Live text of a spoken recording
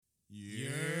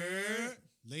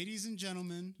Ladies and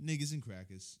gentlemen, niggas and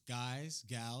crackers, guys,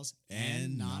 gals,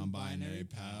 and non-binary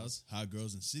pals, hot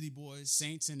girls and city boys,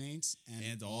 saints and ain'ts,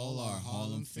 and all our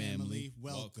Harlem family,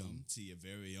 welcome to your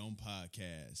very own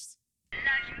podcast.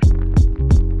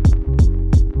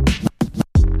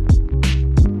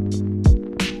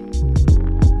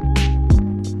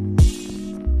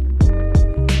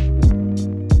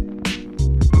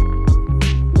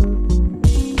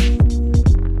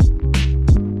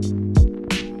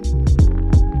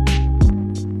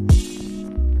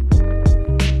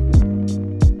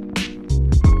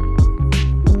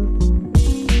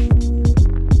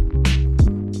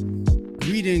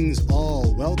 Greetings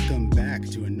all, welcome back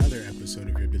to another episode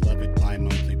of your beloved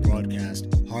bi-monthly broadcast,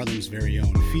 Harlem's very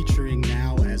own, featuring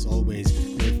now, as always,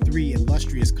 your three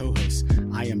illustrious co-hosts.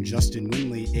 I am Justin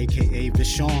Winley, aka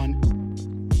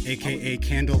Vishon, aka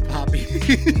Candle Poppy.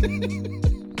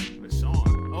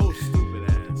 Vishon, oh stupid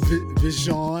ass.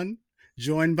 Vishon,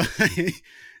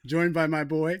 joined by my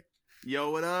boy.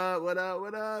 Yo, what up? What up?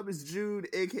 What up? It's Jude,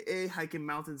 aka hiking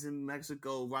mountains in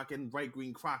Mexico, rocking bright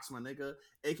green Crocs, my nigga,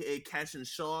 aka catching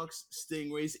sharks,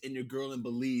 stingrays, and your girl in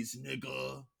Belize,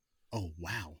 nigga. Oh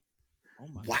wow. Oh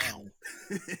my Wow.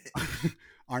 God.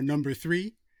 Our number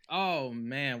three. Oh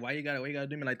man, why you gotta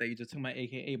do me like that? You just took my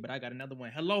AKA, but I got another one.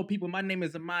 Hello, people. My name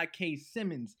is Ahmad K.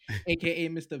 Simmons, aka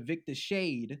Mr. Victor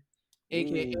Shade,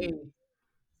 aka Ooh.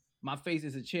 my face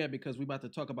is a chair because we about to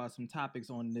talk about some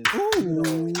topics on this.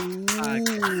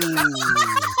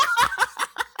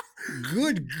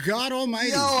 Good God Almighty!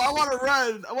 Yo, I want to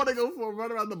run. I want to go for a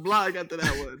run around the block after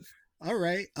that one. All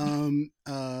right.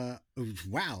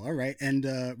 Wow. All right. And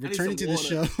returning to the water.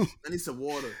 show, I need some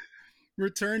water.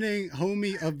 returning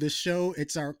homie of the show,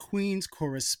 it's our Queens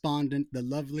correspondent, the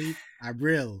lovely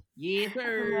Abril. Yes,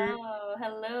 sir.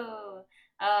 Hello.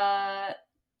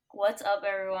 What's up,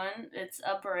 everyone? It's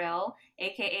April,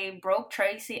 aka Broke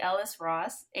Tracy Ellis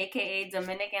Ross, aka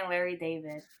Dominican Larry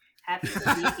David. Happy to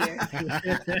be here.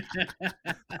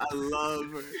 I love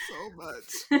her so much.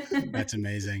 That's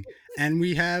amazing. And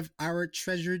we have our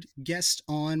treasured guest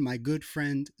on, my good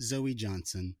friend Zoe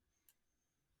Johnson.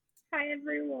 Hi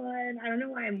everyone. I don't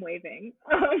know why I'm waving.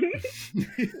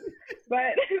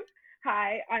 But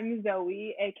hi, I'm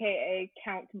Zoe, aka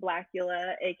Count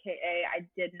Blackula, aka I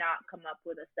did not come up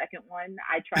with a second one.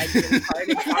 I tried really hard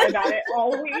and thought about it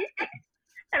all week,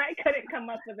 and I couldn't come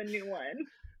up with a new one.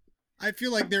 I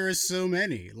feel like there are so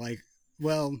many.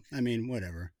 Well, I mean,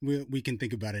 whatever. We can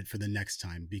think about it for the next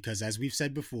time because, as we've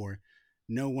said before,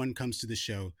 no one comes to the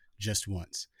show just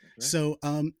once. Right. So,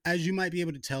 as you might be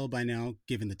able to tell by now,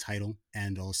 given the title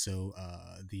and also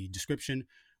the description,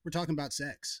 we're talking about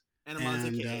sex. And Ahmad's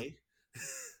AKA.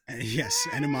 Yes,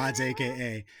 and Ahmad's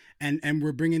AKA. And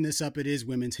we're bringing this up. It is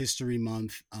Women's History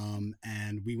Month,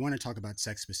 and we want to talk about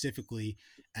sex specifically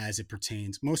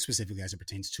most specifically as it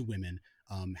pertains to women,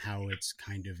 how it's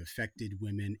kind of affected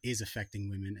women, is affecting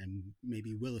women, and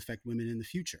maybe will affect women in the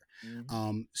future.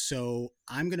 Mm-hmm. So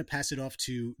I'm going to pass it off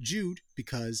to Jude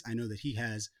because I know that he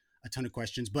has a ton of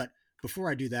questions. But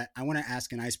before I do that, I want to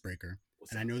ask an icebreaker,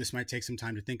 and I know this might take some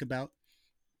time to think about,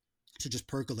 to just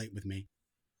percolate with me.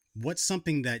 What's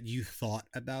something that you thought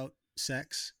about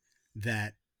sex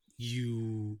that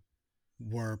you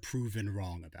were proven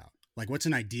wrong about? Like, what's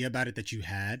an idea about it that you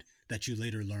had that you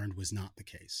later learned was not the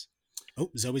case?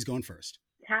 Oh, Zoe's going first.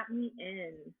 Tap me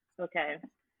in. Okay.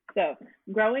 So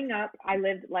growing up, I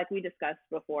lived, like we discussed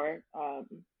before,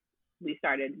 we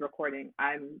started recording.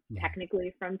 I'm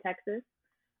technically from Texas.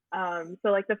 So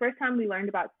like the first time we learned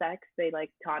about sex, they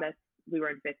like taught us, we were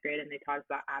in 5th grade and they taught us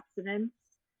about abstinence.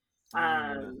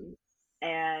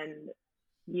 And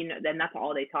you know, then that's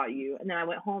all they taught you. And then I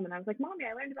went home and I was like, Mommy,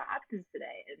 I learned about abstinence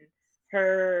today. And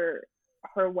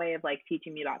her way of like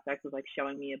teaching me about sex was like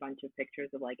showing me a bunch of pictures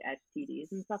of like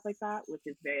STDs and stuff like that, which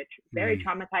is very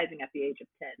traumatizing at the age of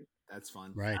 10. That's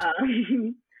fun. Right.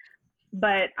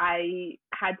 But I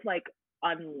had to like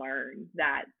unlearn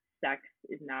that sex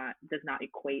does not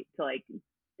equate to like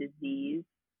disease,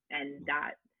 and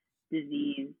that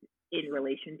disease in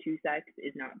relation to sex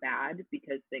is not bad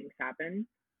because things happen.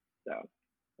 So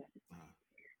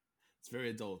it's very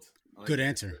adult. I like Good that.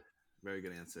 answer. Very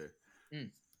good answer.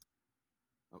 Mm.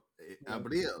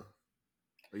 Abril,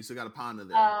 you still got a ponder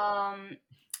there.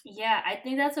 Yeah, I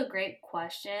think that's a great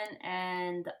question,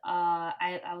 and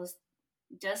I was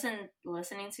just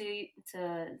listening to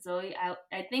Zoe.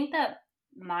 I think that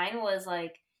mine was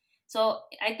like, so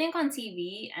I think on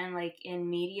TV and like in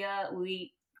media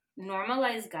we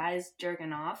normalize guys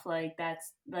jerking off. Like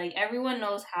that's like everyone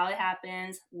knows how it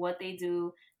happens, what they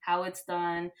do, how it's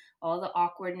done, all the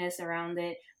awkwardness around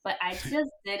it. But I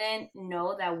just didn't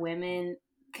know that women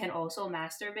can also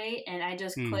masturbate, and I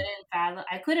just Hmm. couldn't fathom.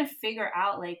 I couldn't figure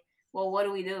out like, well, what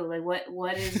do we do? Like,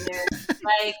 what is there?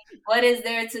 Like, what is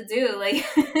there to do? Like,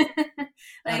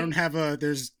 I don't like, have a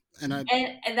there's and I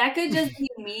and that could just be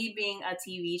me being a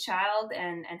TV child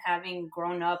and having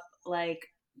grown up like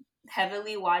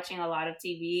heavily watching a lot of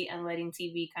TV and letting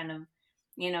TV kind of,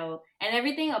 and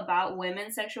everything about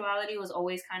women's sexuality was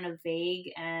always kind of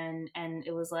vague, and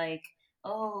it was like,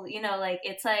 oh, like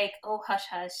it's like, oh, hush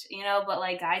hush, but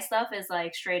like guy stuff is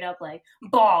like straight up like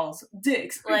balls,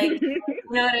 dicks, like, you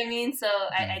know what I mean? So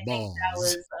I think that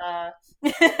balls. was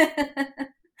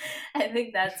I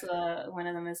think that's one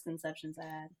of the misconceptions I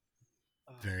had.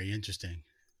 Very interesting.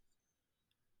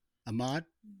 Ahmad?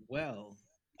 Well,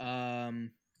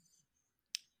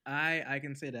 I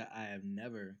can say that I have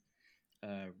never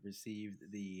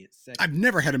received the sex. I've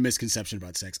never had a misconception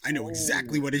about sex. I know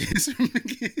exactly what it is.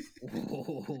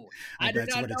 Oh, Oh, I did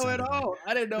that's not what it know at sounded like. all.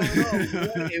 I didn't know at all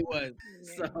what it was.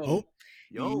 So, Oh,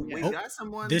 Yo, we Oh, got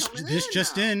someone. this coming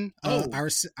just now. in. Oh.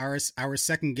 Our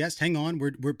second guest. Hang on,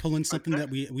 we're pulling something that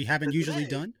we haven't For usually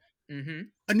today. done. mm-hmm.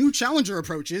 A new challenger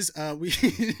approaches. We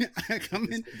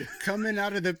coming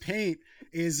out of the paint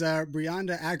is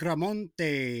Brianda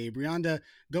Agramonte. Brianda,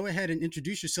 go ahead and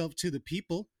introduce yourself to the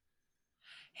people.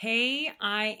 Hey,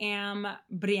 I am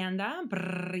Brianda.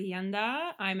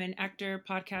 I'm an actor,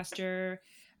 podcaster.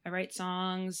 I write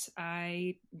songs.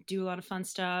 I do a lot of fun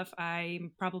stuff.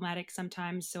 I'm problematic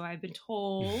sometimes, so I've been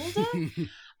told.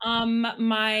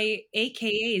 My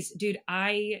AKAs, dude,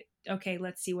 okay,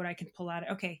 let's see what I can pull out.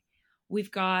 Okay.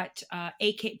 We've got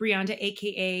Brianda,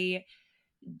 aka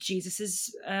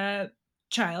Jesus's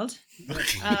child.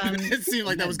 It seemed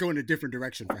like that was going a different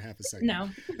direction for half a second. No.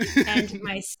 And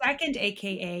my second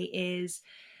AKA is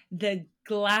the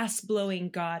glass blowing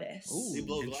goddess. Ooh, You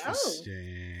blow glass?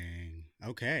 Interesting.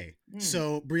 Okay.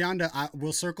 So, Brianda,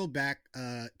 we'll circle back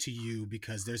to you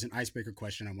because there's an icebreaker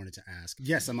question I wanted to ask.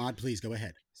 Yes, Ahmad, please go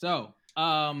ahead. So,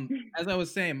 as I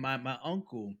was saying, my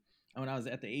uncle, when I was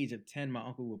at the age of 10, my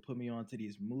uncle would put me on to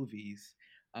these movies,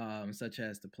 such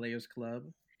as The Players Club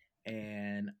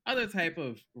and other type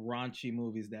of raunchy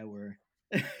movies that were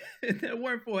that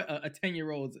weren't for a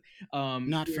 10-year-old's.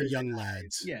 Not for ears young and lads.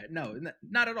 eyes. Yeah, no,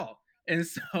 not at all. And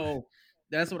so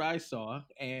that's what I saw,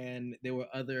 and there were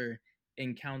other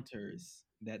encounters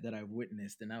that I've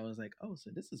witnessed, and I was like, oh, so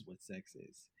this is what sex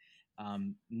is.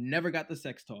 Never got the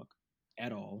sex talk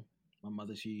at all. My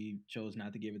mother, she chose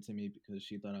not to give it to me because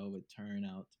she thought I would turn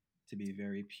out to be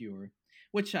very pure,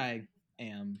 which I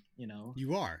am,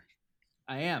 You are.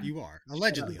 I am. You are.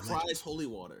 Allegedly. Cries holy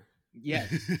water. Yes,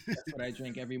 that's what I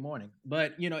drink every morning.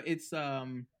 But it's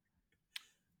it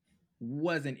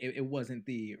wasn't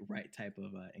the right type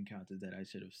of encounter that I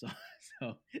should have saw.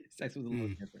 So sex was a little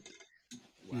different.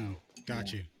 Wow.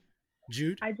 Got you.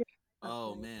 Jude?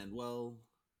 Oh man. Well,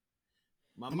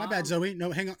 My bad, Zoe.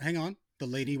 No, hang on. The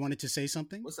lady wanted to say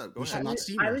something. What's up? Go We shall ahead. not I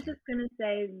steamroll was her. just gonna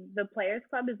say the Players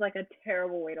Club is like a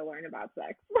terrible way to learn about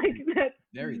sex. Like that's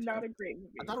Very not terrible. a great movie.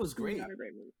 I thought it was great. Not a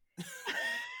great movie.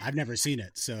 I've never seen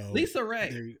it, so Lisa Ray.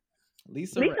 there-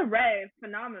 Lisa Lisa Ray. Ray,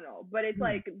 phenomenal. But it's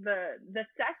like the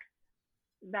sex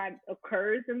that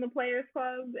occurs in the Players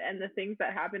Club and the things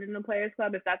that happen in the Players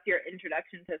Club, if that's your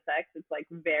introduction to sex, it's like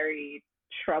very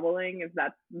troubling if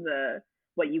that's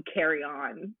what you carry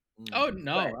on. Oh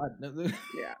no.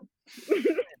 Yeah.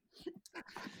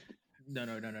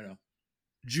 No.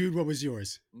 Jude, what was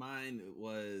yours? Mine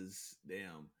was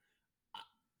damn.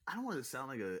 I don't want to sound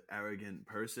like an arrogant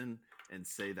person and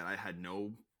say that I had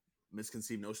no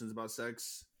misconceived notions about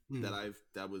sex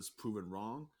that was proven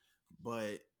wrong,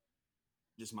 but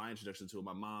just my introduction to it,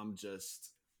 my mom just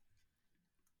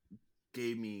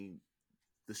gave me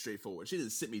the straightforward. She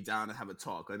didn't sit me down and have a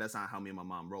talk. Like that's not how me and my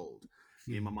mom rolled.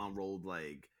 Me and my mom rolled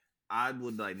like I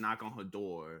would like knock on her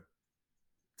door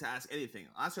to ask anything.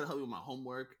 I ask her to help me with my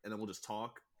homework, and then we'll just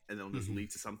talk, and then it'll just lead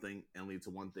to something, and lead to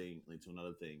one thing, lead to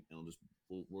another thing, and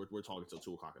we're talking till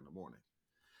 2:00 in the morning.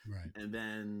 Right. And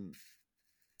then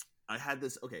I had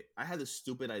this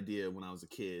stupid idea when I was a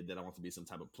kid that I wanted to be some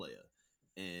type of player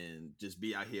and just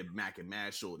be out here macking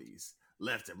mad shorties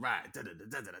left and right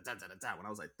when I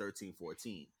was like 13,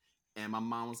 14. And my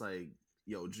mom was like,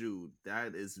 yo, Jude,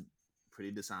 that is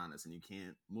pretty dishonest and you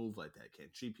can't move like that.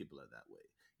 Can't treat people that way.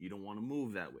 You don't want to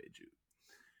move that way, Jude.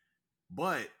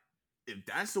 But if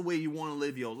that's the way you want to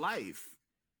live your life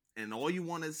and all you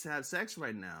want is to have sex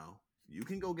right now, you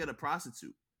can go get a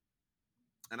prostitute.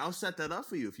 And I'll set that up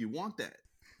for you if you want that.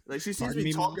 Like, she sees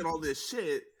me talking all this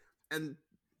shit, and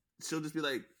she'll just be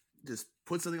like, just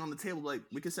put something on the table, like,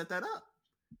 we can set that up.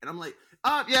 And I'm like,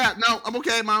 yeah, no, I'm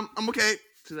okay, Mom. I'm okay.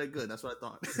 She's like, good. That's what I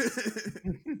thought.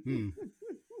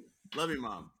 Love you,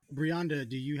 Mom. Brianda,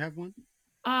 do you have one?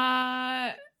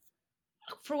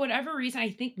 For whatever reason, I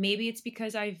think maybe it's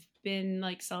because I've been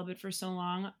like celibate for so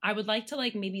long. I would like to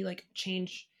like maybe like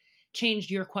change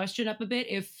your question up a bit,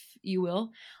 if you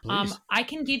will. Please. I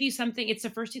can give you something. It's the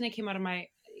first thing that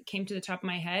came to the top of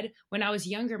my head. When I was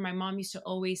younger, my mom used to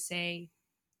always say,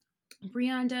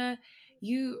 Brianda,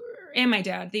 and my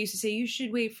dad, they used to say, you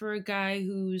should wait for a guy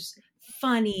who's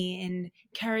funny and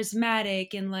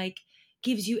charismatic and like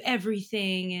gives you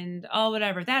everything and all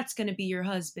whatever. That's going to be your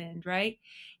husband, right?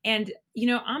 And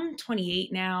I'm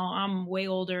 28 now. I'm way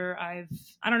older. I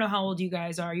don't know how old you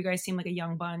guys are. You guys seem like a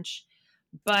young bunch,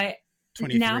 but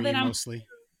 23 now that I'm mostly.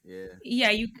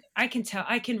 Yeah. I can tell.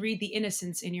 I can read the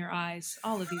innocence in your eyes,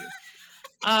 all of you.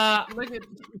 Look at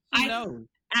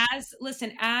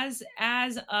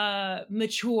as a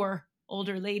mature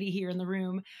older lady here in the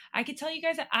room, I could tell you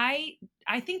guys that I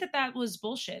think that was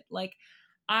bullshit. Like,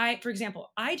 for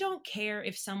example, I don't care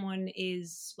if someone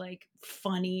is like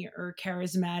funny or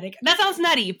charismatic. That sounds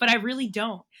nutty, but I really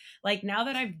don't. Like, now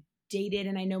that I've dated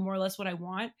and I know more or less what I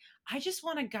want, I just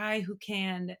want a guy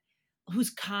who's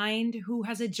kind, who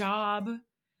has a job,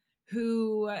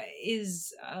 who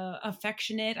is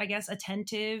affectionate, I guess,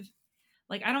 attentive.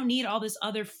 Like, I don't need all this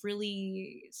other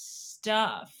frilly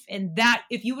stuff. And that,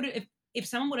 if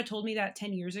someone would have told me that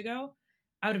 10 years ago,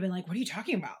 I would have been like, what are you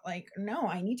talking about? Like, no,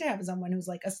 I need to have someone who's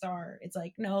like a star. It's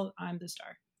like, no, I'm the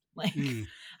star. Like,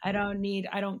 I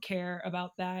don't care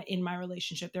about that in my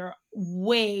relationship. There are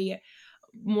way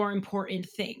more important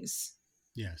things.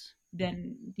 Yes.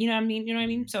 Than, you know what I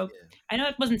mean? So I know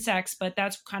it wasn't sex, but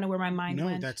that's kind of where my mind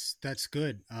went. No, that's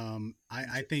good.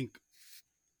 I think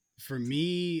for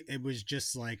me, it was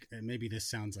just like, and maybe this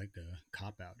sounds like a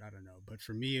cop out, I don't know, but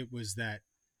for me, it was that,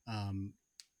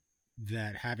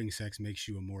 that having sex makes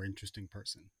you a more interesting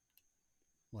person.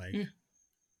 Like,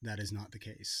 that is not the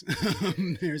case.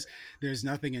 There's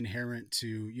nothing inherent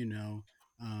to,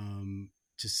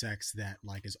 to sex that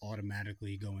like is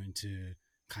automatically going to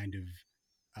kind of,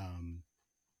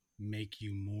 make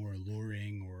you more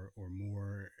alluring or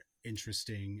more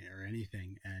interesting or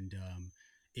anything. And,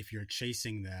 if you're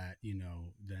chasing that,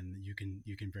 then you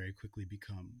can very quickly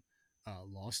become,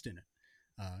 lost in it.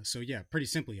 So yeah, pretty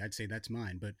simply, I'd say that's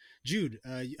mine. But Jude,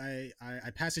 I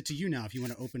pass it to you now if you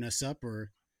want to open us up,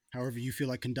 or however you feel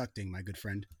like conducting, my good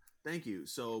friend. Thank you.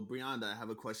 So, Brianda, I have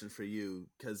a question for you,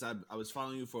 because I was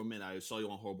following you for a minute. I saw you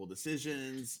on Horrible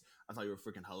Decisions. I thought you were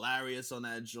freaking hilarious on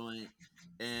that joint.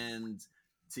 And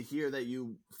to hear that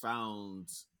you found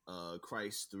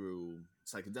Christ through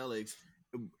psychedelics,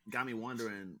 it got me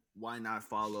wondering, why not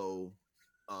follow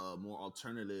more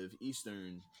alternative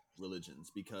Eastern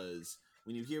religions? Because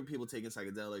when you hear people taking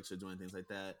psychedelics or doing things like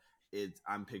that,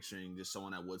 I'm picturing just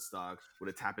someone at Woodstock with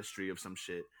a tapestry of some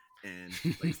shit and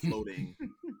like floating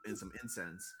in some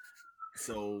incense.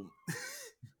 So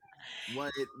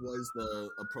what was the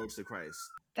approach to Christ?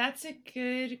 That's a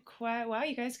good wow,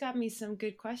 you guys got me some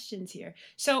good questions here.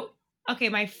 So, okay,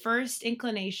 my first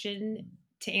inclination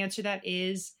to answer that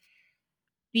is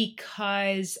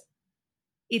because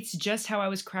it's just how I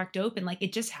was cracked open. Like,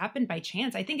 it just happened by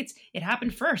chance. I think it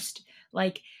happened first.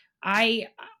 Like, I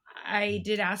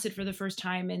did acid for the first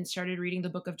time and started reading the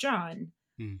Book of John.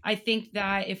 I think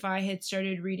that if I had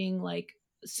started reading like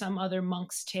some other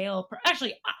monk's tale,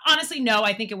 actually, honestly, no,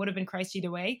 I think it would have been Christ either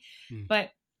way.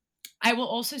 But I will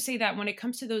also say that when it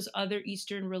comes to those other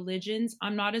Eastern religions,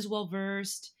 I'm not as well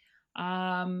versed.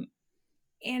 And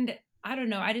I don't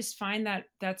know. I just find that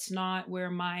that's not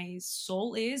where my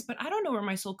soul is, but I don't know where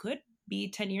my soul could be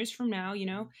 10 years from now.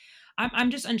 I'm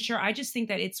just unsure. I just think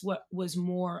that it's what was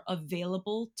more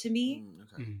available to me.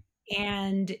 Okay.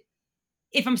 And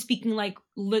if I'm speaking like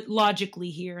logically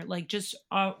here, like just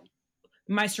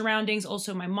my surroundings,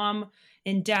 also my mom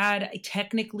and dad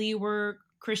technically were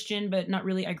Christian, but not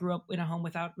really. I grew up in a home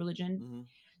without religion.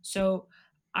 So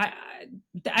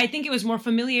I think it was more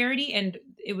familiarity, and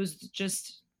it was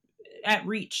just at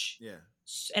reach. Yeah.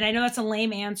 And I know that's a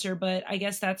lame answer, but I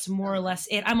guess that's more or less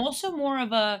it. I'm also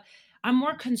I'm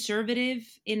more conservative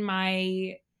in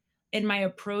my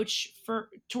approach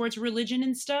towards religion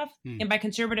and stuff. And by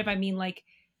conservative, I mean like,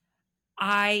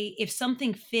 if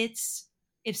something fits,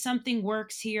 if something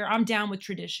works here, I'm down with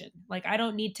tradition. Like, I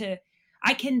don't need to,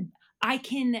 I can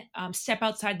step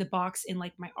outside the box in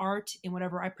like my art, in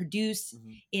whatever I produce,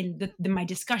 in my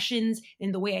discussions,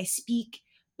 in the way I speak.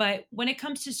 But when it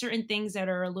comes to certain things that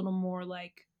are a little more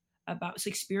like about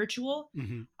like spiritual,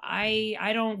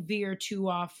 I don't veer too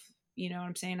off. You know what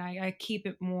I'm saying? I keep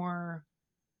it more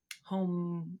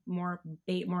home, more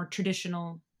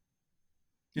traditional.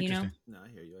 You know? No, I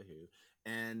hear you.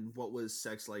 And what was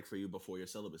sex like for you before your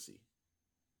celibacy?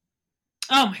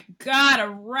 Oh my God, a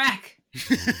wreck.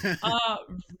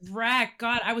 Wreck.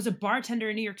 God, I was a bartender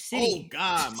in New York Oh City.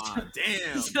 God, man,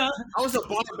 damn! So- I was a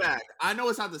bar back. I know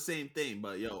it's not the same thing,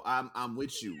 but yo, I'm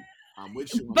with you. I'm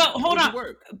with you. But hold How'd you on.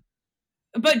 work?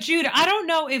 But Jude, I don't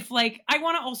know if like I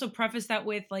want to also preface that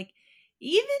with like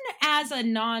even as a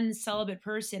non-celibate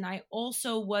person, I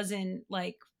also wasn't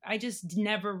like I just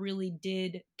never really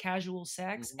did casual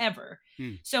sex ever.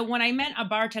 So when I meant a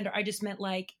bartender, I just meant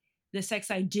like the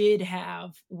sex I did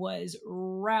have was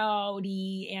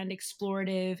rowdy and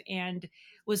explorative and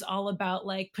was all about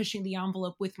like pushing the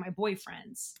envelope with my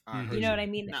boyfriends. You know what I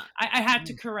mean? Nah. I had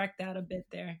to correct that a bit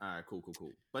there. All right, cool.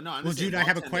 But no, I Well, Jude, I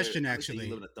have a bartender, question obviously actually.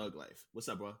 You live in a thug life. What's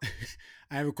up, bro?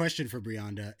 I have a question for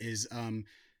Brianda. Is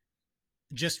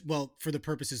just well for the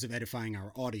purposes of edifying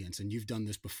our audience, and you've done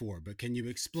this before, but can you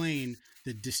explain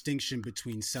the distinction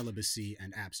between celibacy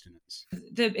and abstinence?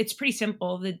 It's pretty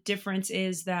simple. The difference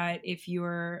is that if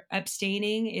you're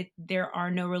abstaining, there are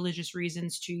no religious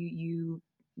reasons to you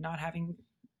not having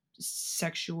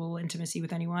sexual intimacy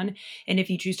with anyone, and if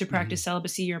you choose to practice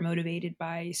celibacy, you're motivated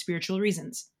by spiritual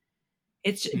reasons.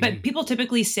 But people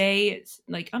typically say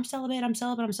like I'm celibate,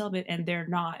 and they're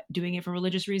not doing it for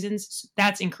religious reasons.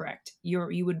 That's incorrect.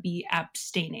 You would be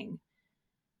abstaining.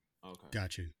 Okay,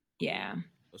 got you. Yeah,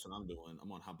 that's what I'm doing.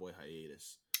 I'm on hot boy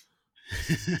hiatus.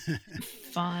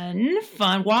 Fun.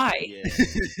 Why?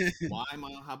 Yeah. Why am I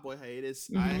on hot boy hiatus?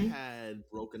 I had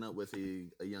broken up with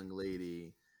a young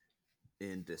lady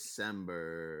in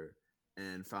December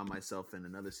and found myself in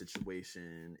another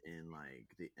situation in like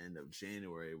the end of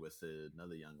January with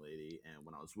another young lady. And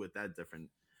when I was with that different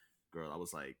girl, I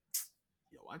was like,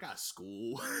 yo, I got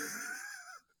school.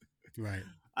 Right.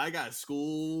 I got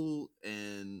school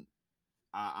and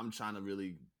I'm trying to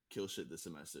really kill shit this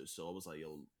semester. So I was like,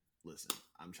 yo, listen,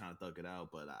 I'm trying to thug it out,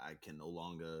 but I can no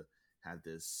longer have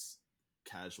this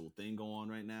casual thing go on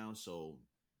right now. So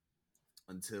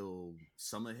until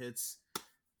summer hits,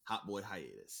 hot boy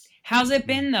hiatus. How's it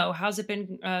been though? How's it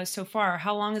been so far?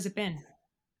 How long has it been?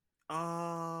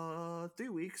 3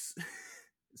 weeks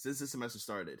since the semester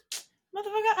started.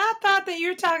 Motherfucker, I thought that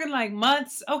you're talking like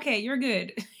months. Okay, you're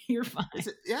good. You're fine.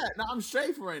 Yeah, no, I'm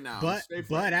straight for right now. But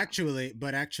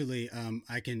actually,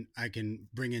 I can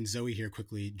bring in Zoe here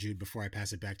quickly, Jude, before I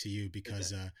pass it back to you,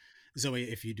 because Zoe,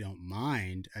 if you don't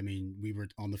mind, I mean, we were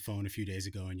on the phone a few days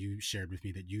ago, and you shared with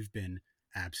me that you've been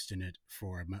abstinent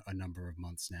for a number of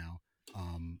months now,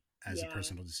 as a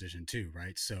personal decision too,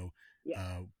 right? So,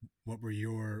 what were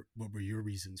your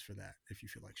reasons for that, if you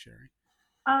feel like sharing?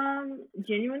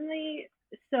 Genuinely,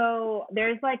 so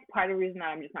there's like part of the reason that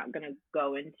I'm just not gonna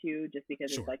go into just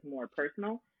because it's like more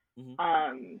personal.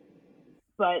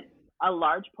 But a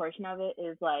large portion of it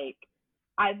is like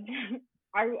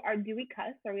do we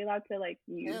cuss? Are we allowed to like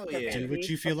use do what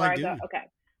you feel like doing? Okay,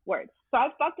 word. So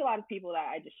I've fucked a lot of people that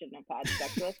I just shouldn't have had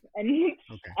sex with, and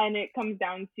and it comes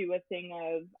down to a thing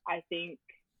of, I think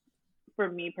for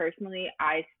me personally,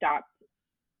 I stopped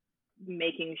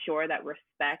making sure that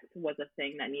respect was a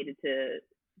thing that needed to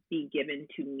be given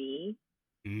to me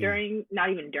during,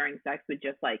 not even during sex, but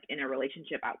just like in a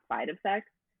relationship outside of sex.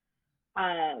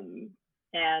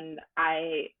 And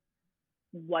I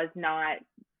was not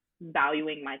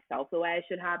valuing myself the way I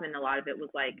should have. And a lot of it was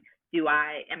like, am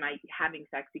I having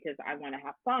sex because I want to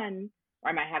have fun? Or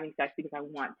am I having sex because I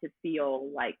want to feel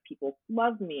like people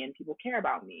love me and people care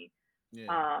about me?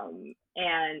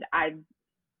 And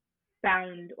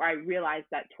I realized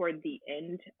that toward the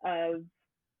end of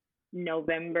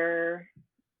November,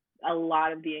 not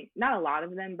a lot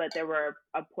of them, but there were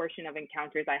a portion of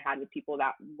encounters I had with people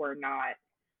that were not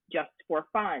just for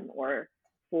fun or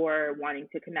for wanting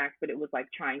to connect, but it was like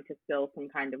trying to fill some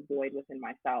kind of void within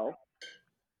myself.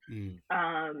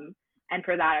 And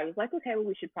for that, I was like, okay, well,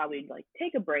 we should probably like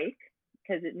take a break,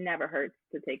 because it never hurts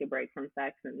to take a break from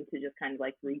sex and to just kind of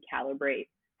like recalibrate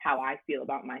how I feel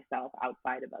about myself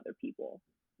outside of other people.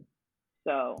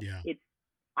 So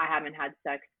I haven't had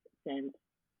sex since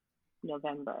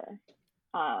November.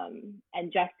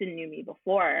 And Justin knew me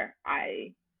before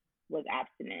I was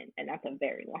abstinent, and that's a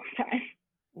very long time.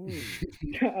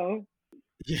 So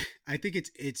yeah, I think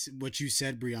it's what you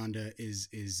said, Brianda, is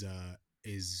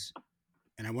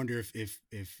and I wonder if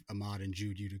Ahmad and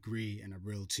Jude, you'd agree, and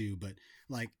Abril too, but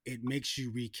like it makes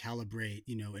you recalibrate,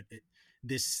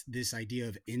 this idea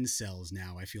of incels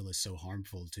now, I feel, is so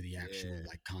harmful to the actual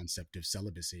like concept of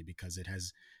celibacy, because it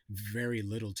has very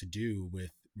little to do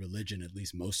with religion, at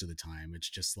least most of the time. It's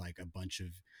just like a bunch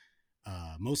of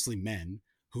mostly men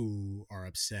who are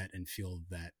upset and feel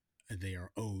that they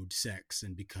are owed sex,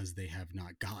 and because they have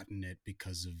not gotten it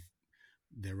because of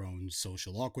their own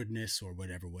social awkwardness or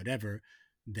whatever,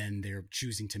 then they're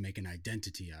choosing to make an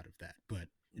identity out of that. But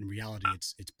in reality,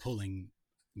 it's pulling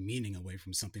meaning away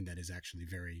from something that is actually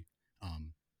very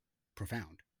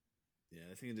profound. Yeah,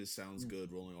 I think it just sounds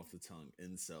good rolling off the tongue.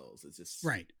 Incels. It's just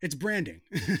right. It's branding.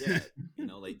 Yeah,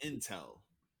 like Intel.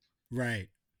 Right.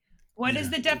 What is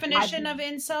the definition of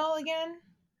incel again?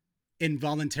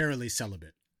 Involuntarily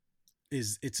celibate.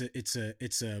 It's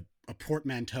a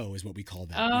portmanteau is what we call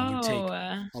that. Oh, when you take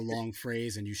a long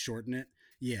phrase and you shorten it.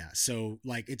 Yeah. So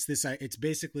like it's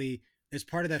basically it's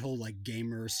part of that whole like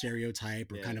gamer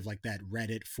stereotype or kind of like that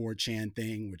Reddit 4chan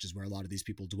thing, which is where a lot of these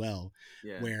people dwell.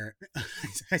 Yeah. Where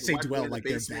I say dwell like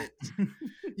they're bad.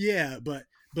 Yeah, but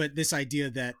this idea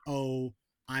that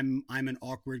I'm an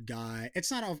awkward guy.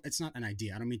 It's not an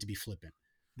idea. I don't mean to be flippant.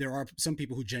 There are some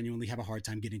people who genuinely have a hard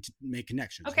time getting to make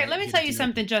connections. Okay, let me tell you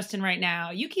something, Justin, right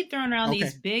now. You keep throwing around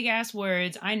these big ass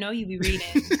words. I know you be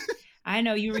reading. I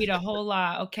know you read a whole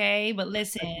lot, okay? But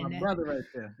listen. That's my brother right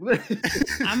there.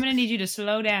 I'm going to need you to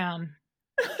slow down.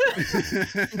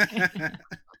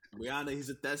 Rihanna, he's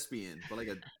a thespian. But like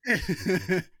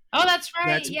Oh, that's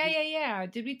right. Yeah.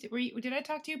 Did I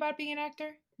talk to you about being an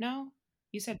actor? No?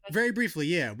 You said that. Very briefly,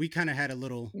 yeah. We kind of had a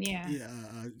little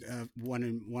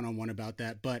one-on-one about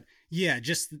that. But yeah,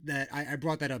 just that I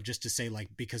brought that up just to say, like,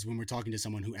 because when we're talking to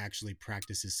someone who actually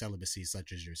practices celibacy,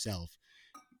 such as yourself,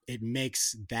 it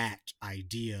makes that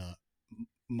idea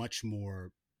much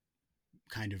more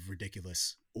kind of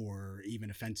ridiculous or even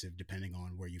offensive, depending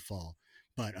on where you fall.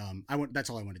 But that's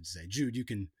all I wanted to say. Jude, you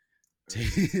can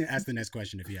ask the next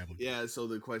question if you have one. Yeah, so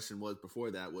the question was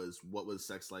before that was, what was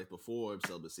sex life before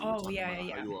celibacy? Oh, yeah.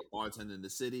 How you were bartending in the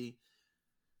city.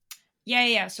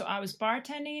 Yeah. So I was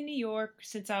bartending in New York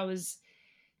since I was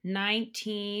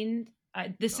 19.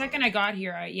 The second I got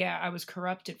here, I was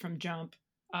corrupted from jump.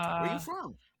 Where are you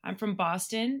from? I'm from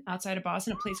Boston, outside of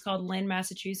Boston, a place called Lynn,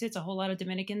 Massachusetts. A whole lot of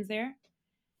Dominicans there.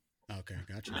 Okay,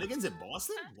 gotcha. Dominicans in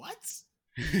Boston? What?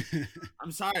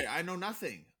 I'm sorry, I know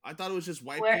nothing. I thought it was just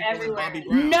white We're people everywhere. and Bobby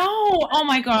Brown. No, oh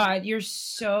my God, you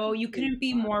couldn't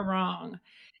be more wrong.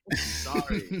 I'm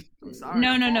sorry.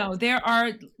 No. There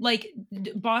are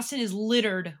Boston is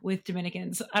littered with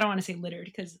Dominicans. I don't want to say littered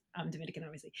because I'm Dominican,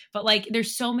 obviously, but like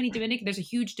there's so many Dominican. There's a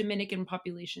huge Dominican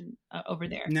population over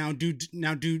there. Now, do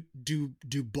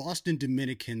Boston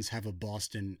Dominicans have a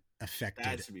Boston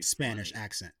affected Spanish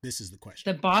accent? This is the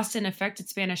question. The Boston affected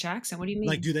Spanish accent. What do you mean?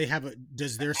 Like,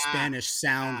 does their Spanish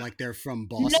sound like they're from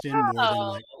Boston more than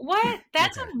like what?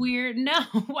 That's a weird. No,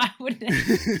 why wouldn't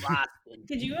it?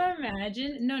 Could you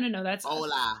imagine? No. That's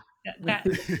hola.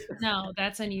 No,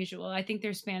 that's unusual. I think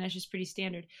their Spanish is pretty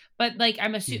standard. But like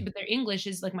I'm assuming, but their English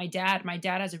is like my dad. My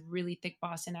dad has a really thick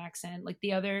Boston accent. Like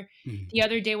the other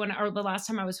day the last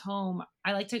time I was home,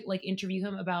 I like to like interview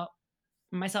him about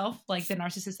myself, like the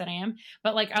narcissist that I am.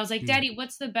 But like I was like, Daddy,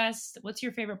 what's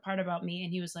your favorite part about me?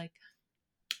 And he was like,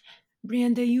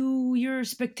 Brianda, you're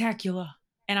spectacular.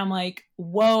 And I'm like,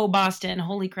 whoa, Boston,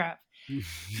 holy crap.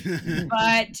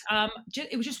 But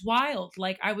it was just wild.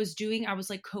 Like I was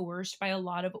like coerced by a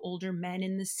lot of older men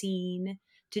in the scene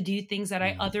to do things that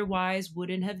I otherwise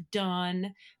wouldn't have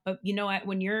done. But you know what,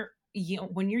 when you're young,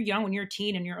 when you're a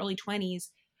teen in your early 20s,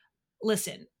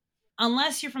 listen,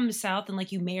 unless you're from the South and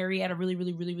like you marry at a really,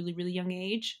 really, really, really, really young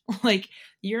age, like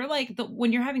you're like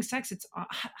when you're having sex, it's, I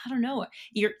don't know,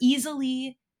 you're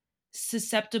easily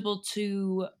susceptible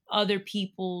to other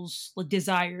people's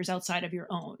desires outside of your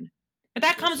own. But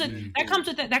that comes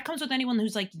with anyone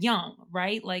who's like young,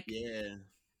 right? Like, yeah.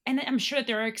 And I'm sure that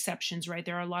there are exceptions, right?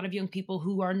 There are a lot of young people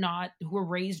who are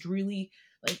raised really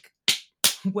like,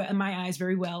 in my eyes,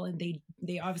 very well, and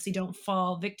they obviously don't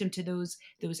fall victim to those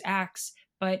acts.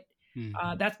 But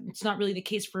it's not really the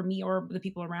case for me or the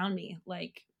people around me.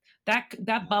 Like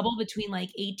that bubble between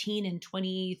like 18 and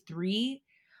 23,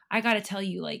 I got to tell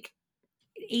you, like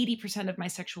 80% of my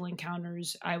sexual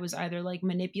encounters, I was either like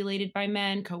manipulated by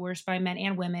men, coerced by men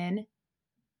and women.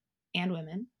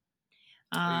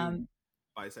 Are you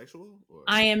bisexual? Or?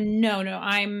 I am no.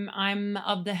 I'm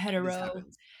of the hetero.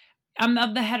 I'm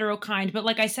of the hetero kind, but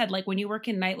like I said, like when you work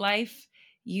in nightlife,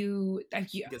 you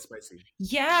get spicy.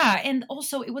 Yeah. And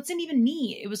also it wasn't even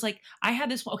me. It was like, I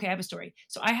have a story.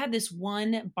 So I had this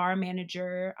one bar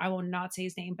manager, I will not say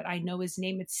his name, but I know his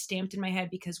name. It's stamped in my head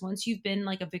because once you've been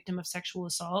like a victim of sexual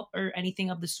assault or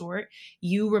anything of the sort,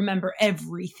 you remember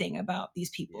everything about these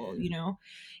people, you know?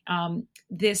 I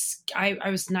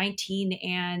was 19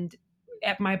 and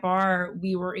at my bar,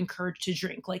 we were encouraged to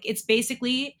drink. Like it's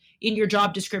basically in your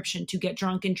job description to get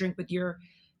drunk and drink with your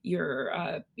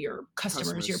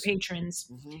customers, your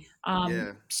patrons.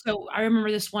 So I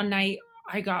remember this one night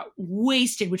I got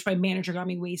wasted, which my manager got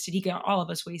me wasted. He got all of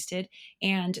us wasted.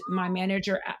 And my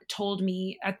manager told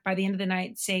me by the end of the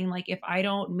night saying like, if I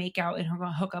don't make out and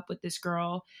hook up with this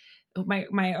girl,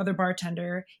 my other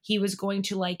bartender, he was going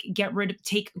to like get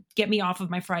me off of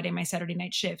my Friday, my Saturday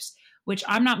night shifts, which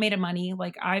I'm not made of money.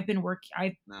 Like I've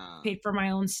paid for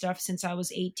my own stuff since I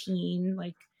was 18.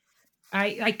 Like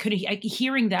I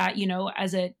hearing that, you know,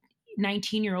 as a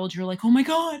 19-year-old, you're like, oh my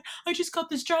God, I just got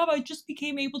this job. I just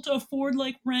became able to afford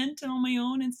like rent and on my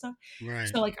own and stuff. Right.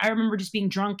 So like, I remember just being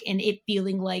drunk and it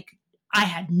feeling like I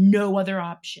had no other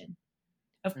option.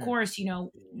 Of course, you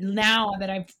know, now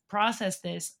that I've processed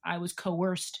this, I was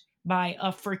coerced by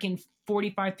a freaking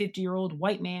 45, 50-year-old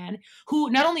white man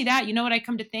who, not only that, you know what I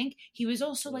come to think? He was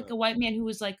also like a white man who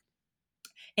was like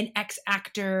an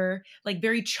ex-actor, like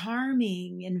very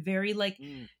charming and very like,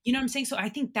 you know what I'm saying? So I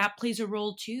think that plays a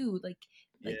role too. Like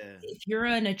if you're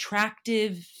an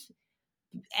attractive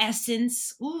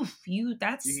essence, you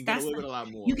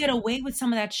get away with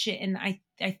some of that shit. And I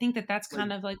think that's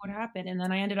kind of like what happened. And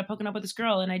then I ended up hooking up with this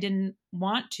girl and I didn't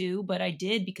want to, but I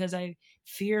did because I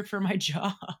feared for my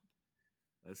job.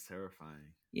 That's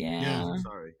terrifying. Yeah. I'm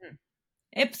sorry.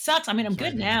 It sucks. I mean, I'm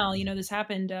good now. You know, this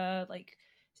happened like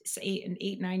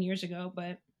 9 years ago,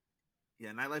 but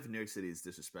yeah, nightlife in New York City is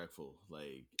disrespectful.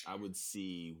 Like I would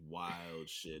see wild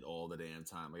shit all the damn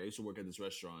time. Like I used to work at this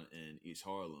restaurant in East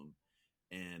Harlem,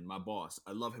 and my boss,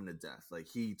 I love him to death. Like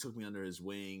he took me under his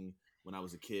wing when I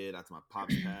was a kid after my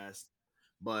pops passed,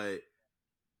 but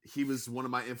he was one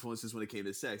of my influences when it came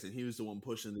to sex, and he was the one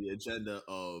pushing the agenda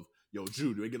of, yo,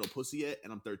 Jude, you ain't get no pussy yet,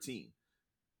 and I'm 13.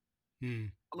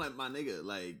 I'm like, my nigga,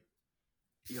 like,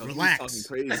 yo, relax. He's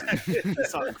talking crazy.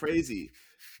 He's talking crazy.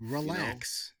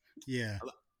 Relax. You know? Yeah.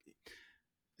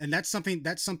 And that's something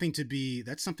to be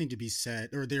said,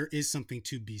 or there is something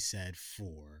to be said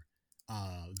for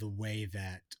the way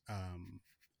that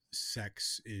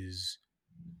sex is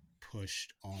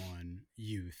pushed on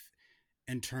youth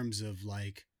in terms of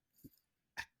like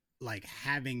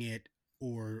having it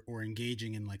or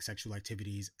engaging in like sexual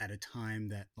activities at a time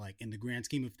that like in the grand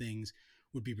scheme of things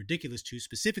would be ridiculous to,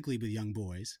 specifically with young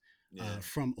boys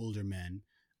from older men.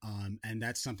 And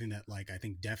that's something that like I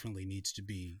think definitely needs to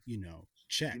be, you know,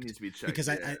 checked. It needs to be checked because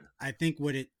I think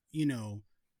what it, you know,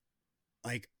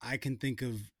 like I can think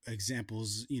of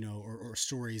examples, you know, or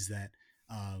stories that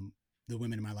the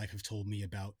women in my life have told me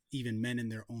about even men in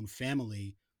their own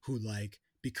family who like,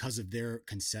 because of their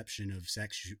conception of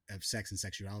sex and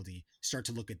sexuality, start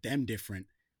to look at them different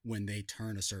when they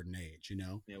turn a certain age, you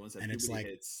know? Yeah, once that and it's like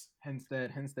hits. Hence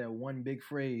that one big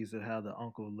phrase of how the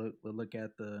uncle look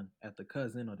at the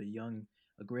cousin or a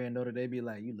granddaughter, they be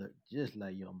like, you look just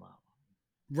like your mama.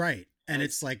 Right. And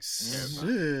it's like stop.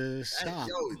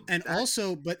 And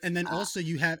also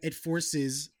you have, it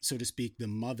forces, so to speak, the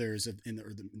mothers of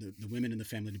the women in the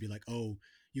family to be like, oh,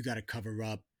 you got to cover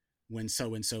up when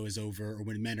so-and-so is over or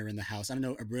when men are in the house. I don't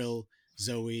know, Abril,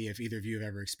 Zoe, if either of you have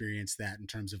ever experienced that in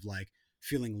terms of like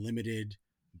feeling limited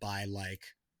by like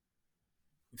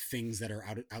things that are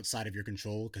outside of your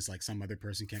control because like some other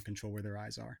person can't control where their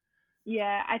eyes are.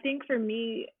 Yeah, I think for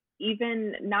me,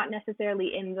 even not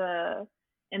necessarily in the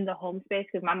home space,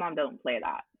 because my mom don't play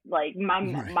that. Like my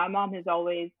mom has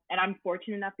always, and I'm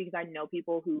fortunate enough because I know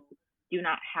people who do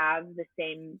not have the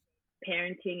same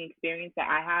parenting experience that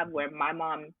I have, where my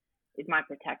mom is my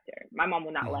protector. My mom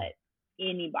will not let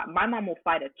anybody. My mom will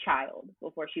fight a child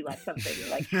before she lets something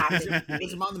like happen to me.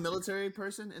 Is your mom the military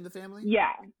person in the family?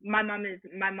 Yeah, my mom and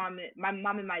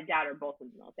my dad are both in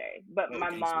the military. But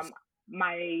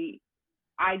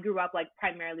I grew up like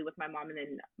primarily with my mom, and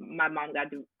then my mom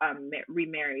got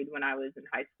remarried when I was in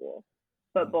high school.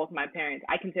 But both my parents,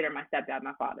 I consider my stepdad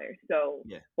my father. So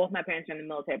both my parents are in the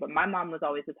military. But my mom was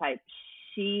always the type,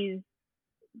 she's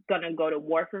gonna go to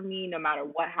war for me no matter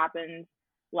what happens.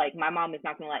 Like my mom is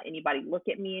not gonna let anybody look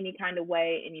at me any kind of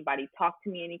way, anybody talk to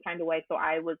me any kind of way. So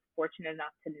I was fortunate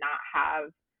enough to not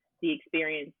have the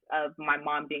experience of my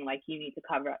mom being like, you need to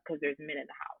cover up because there's men in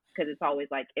the house. Because it's always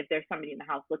like, if there's somebody in the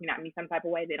house looking at me some type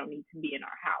of way, they don't need to be in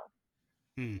our house.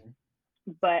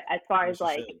 But as far as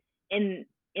like in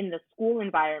the school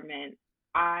environment,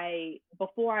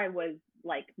 before I was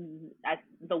like at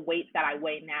the weight that I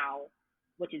weigh now,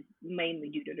 which is mainly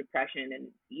due to depression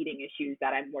and eating issues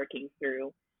that I'm working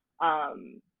through,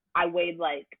 I weighed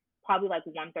like probably like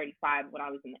 135 when I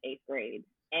was in the 8th grade.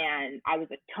 And I was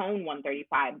a tone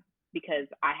 135 because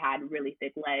I had really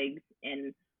thick legs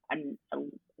and a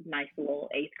nice little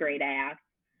 8th grade ass.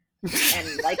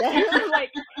 And like I'm not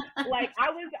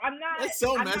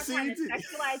trying to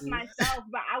sexualize myself,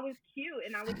 but I was cute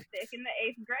and I was thick in the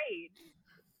 8th grade.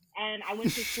 and I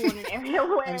went to school in an area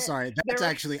where I'm sorry. That's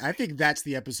actually, I think that's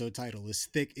the episode title, is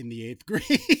Thick in the 8th Grade.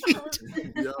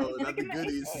 Yo, not the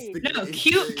goodies. No,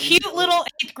 cute little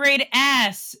 8th grade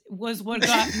ass was what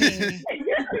got me.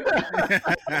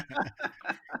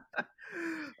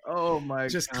 Oh my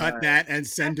Just God. cut that and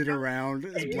send it around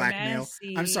as blackmail.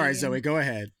 Messy. I'm sorry, Zoe. Go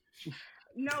ahead.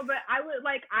 No, but I would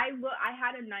like I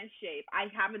had a nice shape. I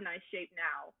have a nice shape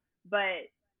now, but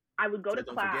I would go to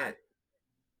Don't class forget.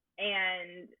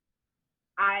 and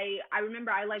I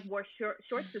remember I like wore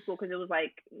shorts to school because it was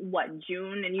like what,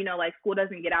 June, and like school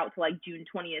doesn't get out till like June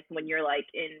 20th when you're like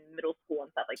in middle school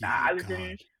and stuff like that.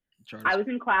 Oh, I was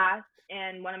in class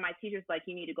and one of my teachers was like,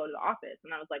 you need to go to the office,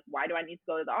 and I was like, why do I need to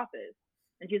go to the office?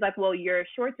 And she's like, well, your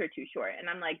shorts are too short. And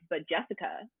I'm like, but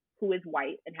Jessica, who is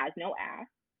white and has no ass,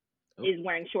 is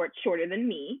wearing shorts shorter than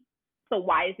me. So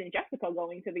why isn't Jessica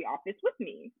going to the office with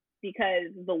me? Because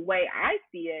the way I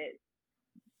see it,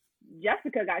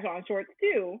 Jessica got on shorts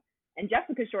too, and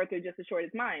Jessica's shorts are just as short as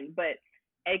mine. But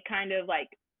it kind of like,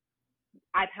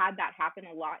 I've had that happen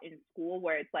a lot in school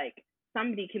where it's like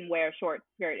somebody can wear a short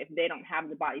skirt if they don't have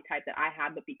the body type that I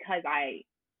have, but because I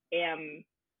am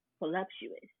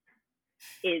voluptuous,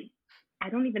 I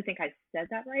don't even think I said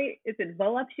that right. Is it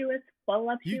voluptuous?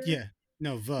 Voluptuous? Yeah.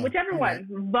 No, Whichever one. Right.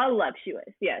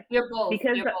 Voluptuous, yes. You're both.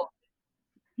 Because You're both.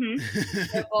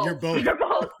 You're both. You're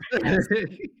both.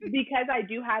 Because I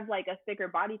do have like a thicker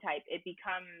body type, it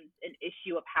becomes an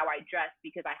issue of how I dress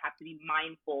because I have to be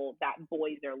mindful that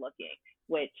boys are looking,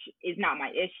 which is not my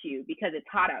issue because it's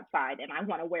hot outside and I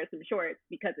want to wear some shorts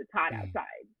because it's hot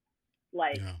outside.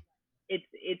 Like,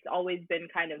 it's always been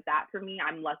kind of that for me.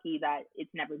 I'm lucky that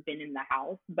it's never been in the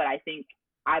house, but I think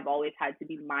I've always had to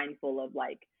be mindful of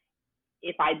like,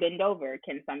 if I bend over,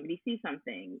 can somebody see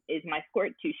something? Is my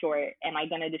skirt too short? Am I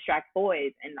going to distract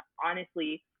boys? And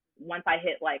honestly, once I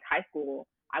hit like high school,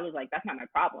 I was like, that's not my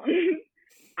problem.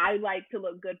 I like to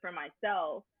look good for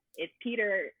myself. If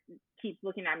Peter keeps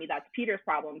looking at me, that's Peter's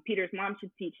problem. Peter's mom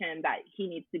should teach him that he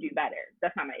needs to do better.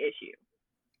 That's not my issue.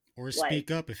 Or speak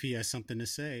up if he has something to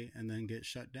say and then get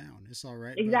shut down. It's all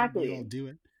right. Exactly. We all do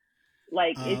it.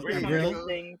 Like, it's just one of those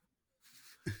things.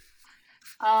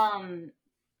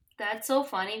 That's so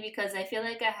funny because I feel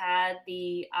like I had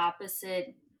the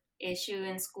opposite issue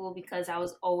in school because I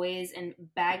was always in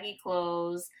baggy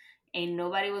clothes and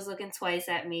nobody was looking twice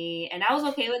at me. And I was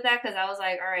okay with that because I was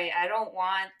like, all right, I don't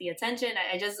want the attention.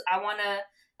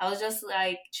 I was just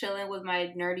like chilling with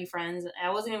my nerdy friends.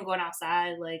 I wasn't even going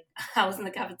outside. Like I was in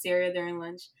the cafeteria during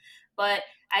lunch. But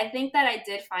I think that I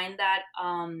did find that,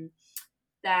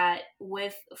 that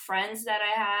with friends that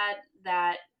I had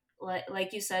that,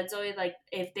 like you said, Zoe, like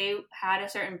if they had a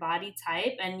certain body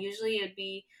type, and usually it'd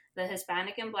be the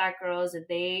Hispanic and Black girls, if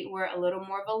they were a little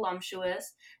more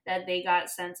voluptuous, that they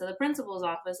got sent to the principal's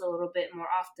office a little bit more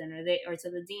often, or to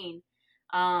the dean,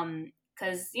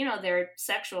 because they're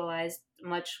sexualized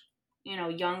much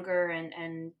younger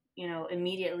and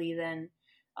immediately than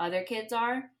other kids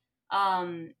are.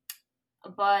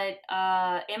 But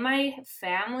in my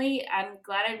family, I'm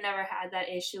glad I've never had that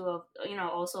issue of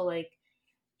also like.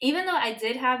 Even though I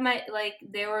did have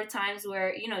there were times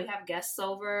where, you have guests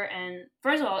over, and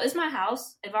first of all, it's my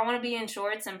house. If I want to be in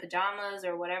shorts and pajamas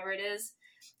or whatever it is,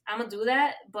 I'm going to do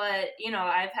that. But,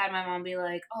 I've had my mom be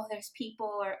like, oh, there's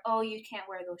people, or, oh, you can't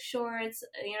wear those shorts,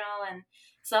 and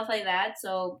stuff like that.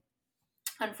 So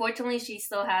unfortunately, she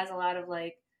still has a lot of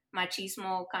like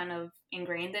machismo kind of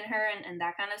ingrained in her and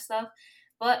that kind of stuff.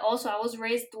 But also I was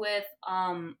raised with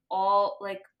all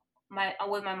like,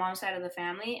 with my mom's side of the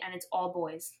family, and it's all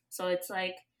boys. So it's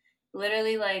like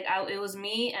literally like it was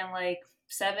me and like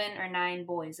 7 or 9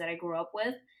 boys that I grew up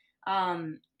with.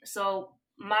 So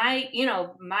my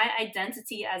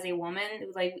identity as a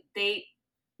woman, like they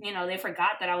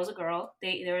forgot that I was a girl.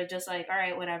 They were just like, all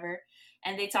right, whatever.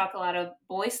 And they talk a lot of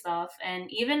boy stuff.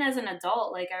 And even as an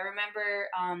adult, like I remember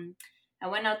I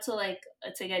went out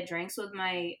to get drinks with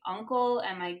my uncle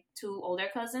and my 2 older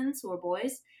cousins who were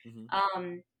boys.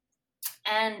 Mm-hmm.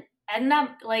 And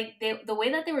not like the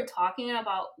way that they were talking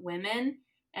about women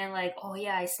and like, oh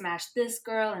yeah, I smashed this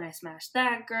girl and I smashed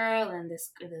that girl and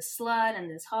this slut and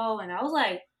this hoe, and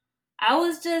I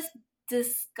was just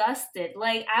disgusted.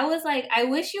 Like I was like, I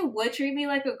wish you would treat me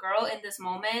like a girl in this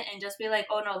moment and just be like,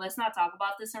 oh no, let's not talk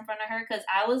about this in front of her, because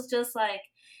I was just like,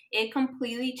 it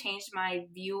completely changed my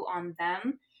view on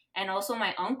them. And also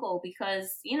my uncle,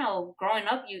 because, growing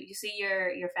up, you see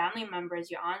your family members,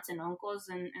 your aunts and uncles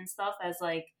and stuff as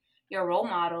like your role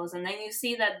models. And then you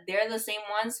see that they're the same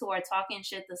ones who are talking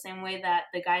shit the same way that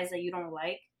the guys that you don't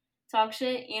like talk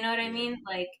shit. You know what I mean?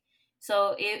 Like,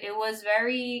 so it was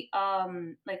very,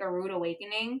 like a rude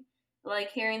awakening.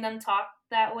 like hearing them talk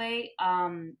that way.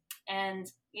 And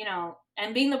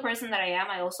and being the person that I am,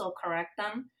 I also correct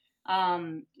them.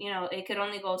 It could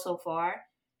only go so far.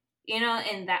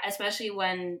 And that, especially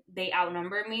when they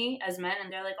outnumber me as men,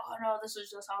 and they're like, "Oh no, this is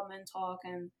just how men talk,"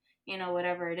 and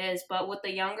whatever it is. But with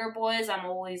the younger boys, I'm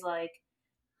always like,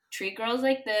 treat girls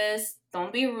like this.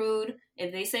 Don't be rude.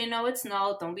 If they say no, it's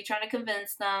no. Don't be trying to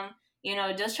convince them.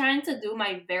 Just trying to do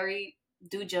my very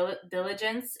due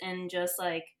diligence and just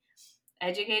like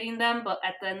educating them. But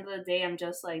at the end of the day, I'm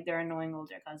just like their annoying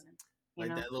older cousin.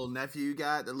 Like that little nephew you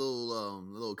got, the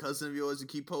little cousin of yours you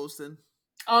keep posting.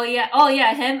 Oh yeah,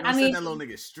 him. I mean, that little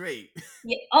nigga straight.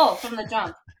 Yeah. Oh, from the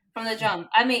jump.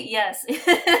 I mean, yes. I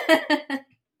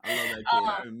love that kid.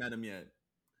 I haven't met him yet.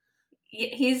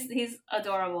 He's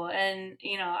adorable, and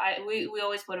we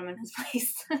always put him in his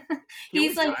place.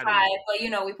 He's like 5,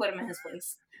 but we put him in his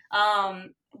place.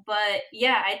 But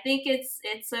yeah, I think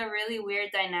it's a really weird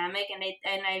dynamic, and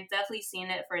I've definitely seen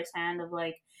it firsthand of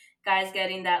like guys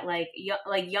getting that like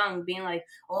young being like,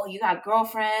 oh, you got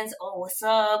girlfriends, oh, what's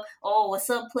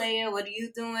up player, what are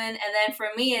you doing? And then for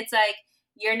me it's like,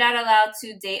 you're not allowed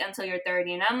to date until you're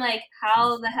 30, and I'm like,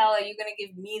 how the hell are you gonna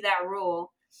give me that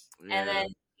rule? And then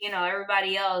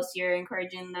everybody else, you're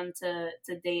encouraging them to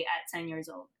date at 10 years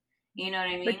old. You know what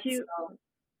I mean? But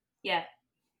yeah.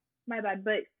 My bad,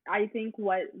 but I think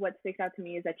what sticks out to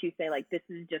me is that you say like, this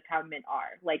is just how men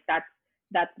are. Like that's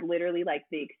literally like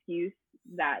the excuse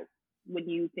that when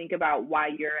you think about why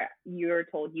you're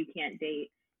told you can't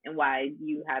date, and why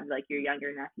you have like your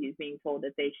younger nephews being told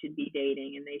that they should be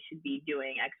dating and they should be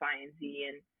doing X, Y, and Z,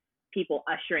 and people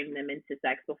ushering them into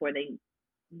sex before they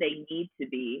need to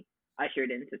be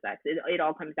ushered into sex. It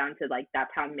all comes down to like,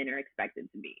 that's how men are expected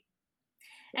to be.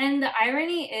 And the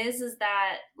irony is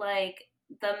that like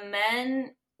the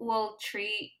men will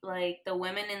treat like the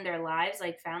women in their lives,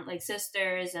 like like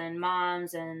sisters and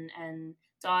moms and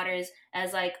daughters,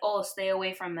 as like, oh, stay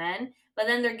away from men. But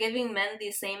then they're giving men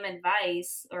the same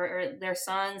advice, or their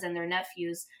sons and their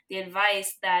nephews, the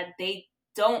advice that they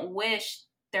don't wish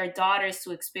their daughters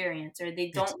to experience, or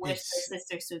they don't wish their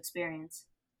sisters to experience.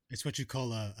 It's what you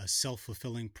call a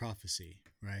self-fulfilling prophecy,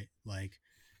 right? Like,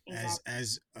 exactly.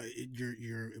 as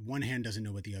your one hand doesn't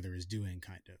know what the other is doing,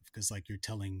 kind of, because like you're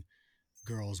telling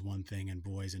girls one thing and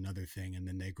boys another thing, and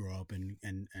then they grow up and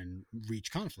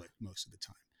reach conflict most of the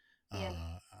time.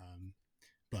 Yeah.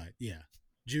 But yeah,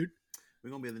 Jude, we're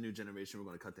gonna be the new generation. We're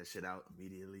gonna cut that shit out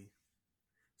immediately.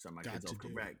 So my kids are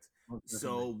correct.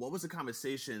 So, what was the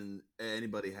conversation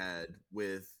anybody had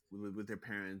with their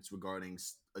parents regarding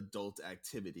adult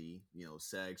activity?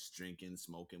 Sex, drinking,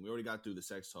 smoking. We already got through the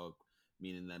sex talk,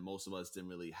 meaning that most of us didn't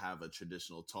really have a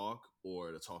traditional talk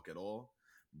or to talk at all.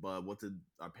 But what did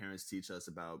our parents teach us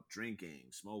about drinking,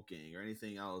 smoking, or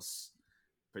anything else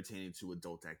pertaining to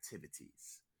adult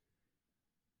activities?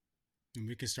 And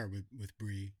we can start with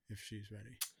Bree if she's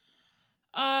ready.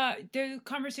 The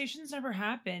conversations never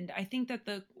happened. I think that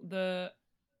the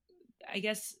I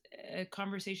guess a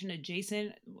conversation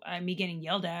adjacent, me getting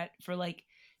yelled at for like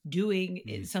doing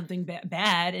something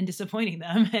bad and disappointing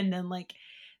them, and then like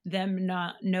them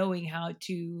not knowing how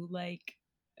to like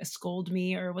scold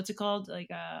me, or what's it called,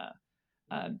 like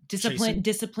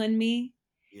discipline me.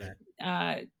 Yeah.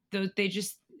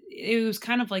 It was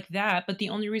kind of like that, but the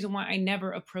only reason why I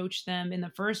never approached them in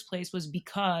the first place was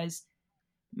because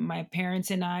my parents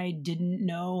and I didn't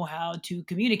know how to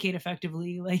communicate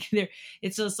effectively. Like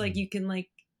it's just like, you can like,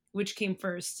 which came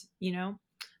first,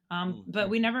 but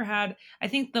we never had, I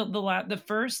think one of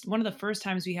the first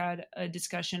times we had a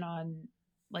discussion on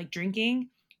like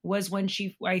drinking was when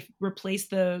I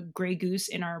replaced the Grey Goose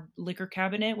in our liquor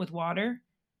cabinet with water,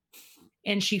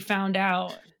 and she found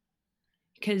out,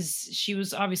 because she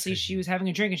was having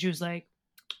a drink, and she was like,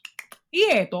 "Y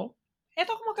esto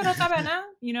como que no sabe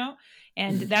nada,"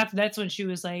 and that's when she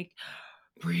was like,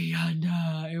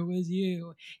 "Brianna, it was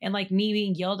you," and like me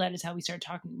being yelled at is how we started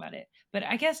talking about it. But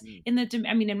I guess in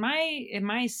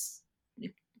my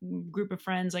group of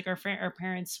friends, like our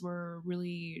parents were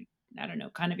really, I don't know,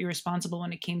 kind of irresponsible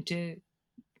when it came to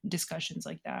discussions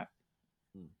like that.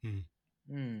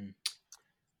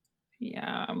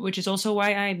 Yeah, which is also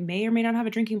why I may or may not have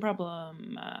a drinking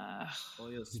problem.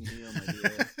 Dios mío, my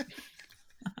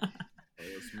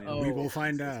dear. We will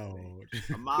find out.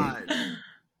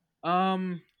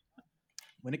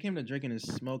 When it came to drinking and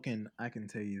smoking, I can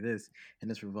tell you this, and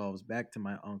this revolves back to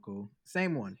my uncle.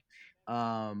 Same one.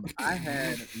 I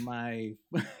had my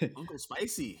Uncle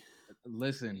Spicy.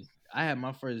 Listen, I had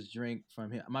my first drink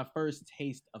from him. My first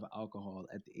taste of alcohol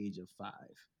at the age of 5.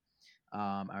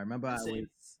 I remember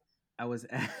I was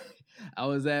at I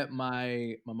was at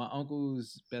my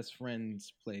uncle's best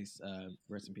friend's place.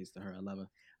 Rest in peace to her. I love her.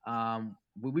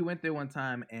 We went there one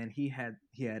time, and he had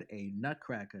a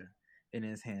nutcracker in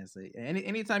his hand. So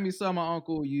anytime you saw my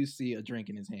uncle, you see a drink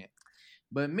in his hand.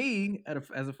 But me,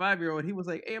 as a 5-year-old, he was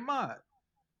like, "Hey, Ahmad,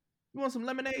 you want some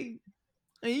lemonade?"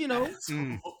 And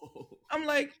I'm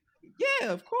like, "Yeah,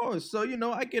 of course." So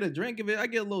I get a drink of it. I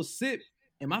get a little sip,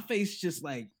 and my face just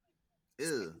like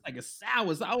a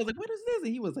sour. So I was like, "What is this?"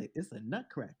 And he was like, "It's a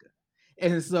nutcracker."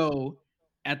 And so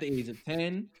at the age of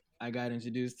 10, I got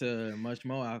introduced to much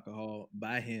more alcohol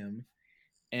by him.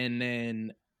 And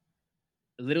then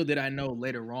little did I know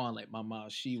later on, like my mom,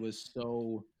 she was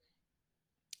so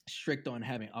strict on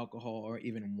having alcohol or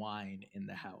even wine in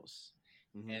the house.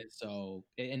 And so,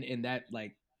 and that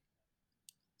like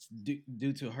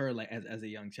due to her, like as a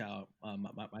young child,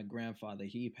 my grandfather,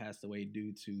 he passed away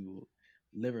due to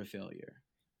liver failure.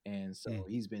 And so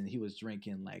he was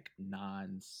drinking like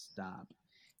nonstop.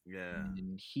 Yeah.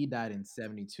 And he died in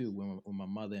 1972 when my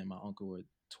mother and my uncle were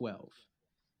 12.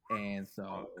 And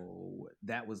so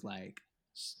that was like,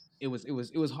 it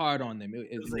was hard on them.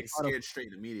 It was like scared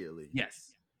straight immediately.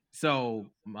 Yes. So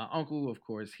my uncle, of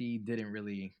course, he didn't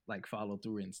really like follow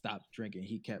through and stop drinking.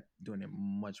 He kept doing it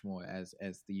much more as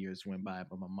the years went by.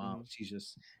 But my mom, she's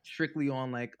just strictly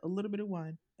on like a little bit of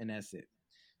wine, and that's it.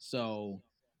 So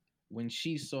when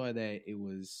she saw that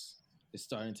it's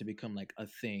starting to become like a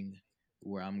thing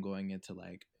where I'm going into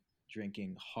like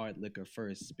drinking hard liquor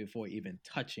first before even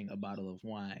touching a bottle of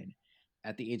wine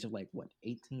at the age of like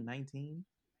 18, 19.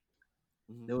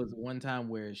 There was one time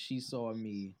where she saw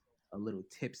me a little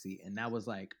tipsy, and that was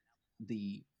like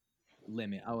the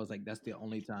limit. I was like, that's the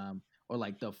only time, or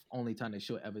like the only time that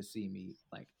she'll ever see me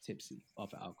like tipsy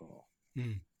off of alcohol.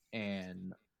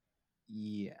 And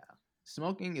yeah,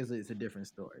 smoking is a different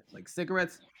story. Like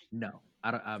cigarettes, no,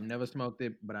 I've never smoked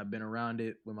it, but I've been around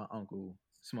it when my uncle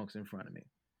smokes in front of me.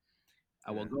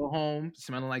 I will go home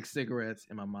smelling like cigarettes,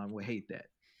 and my mom will hate that.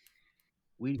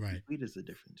 Weed is a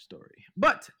different story.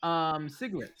 But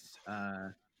cigarettes,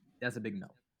 that's a big no.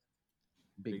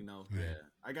 Big no. Yeah.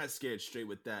 I got scared straight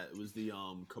with that. It was the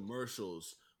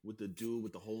commercials with the dude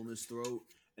with the hole in his throat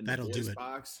and the voice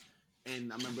box.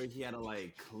 And I remember he had to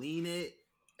like clean it,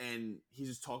 and he's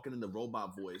just talking in the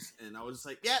robot voice. And I was just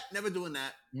like, yeah, never doing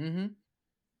that.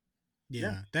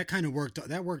 Yeah, that kind of worked.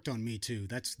 That worked on me too.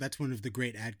 That's one of the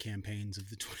great ad campaigns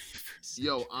of the 21st century.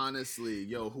 Yo, honestly,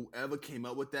 whoever came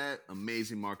up with that,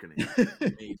 amazing marketing.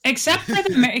 Amazing. Except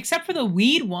for the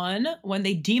weed one, when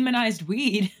they demonized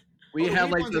weed. We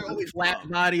have like the flat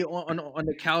body on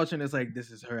the couch, and it's like, this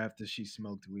is her after she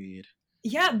smoked weed.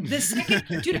 Yeah, the second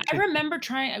dude, I remember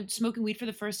smoking weed for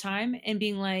the first time and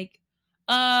being like,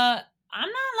 I'm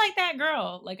not like that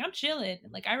girl. Like, I'm chilling.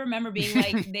 Like, I remember being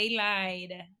like, they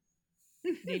lied.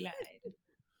 They lied.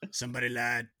 Somebody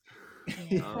lied.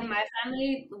 In my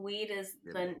family, weed is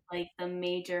the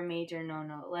major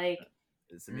no. Like,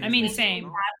 I mean, same.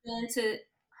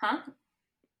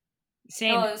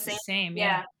 Same.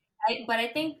 Yeah. But I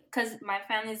think because my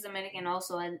family is Dominican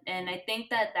also, and I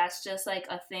think that's just like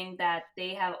a thing that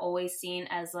they have always seen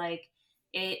as like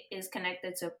it is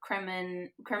connected to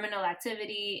criminal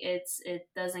activity. It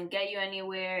doesn't get you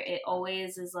anywhere. It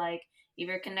always is like, if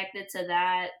you're connected to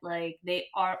that, like they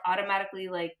are automatically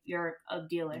like you're a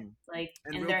dealer. Like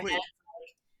and in their quick, head.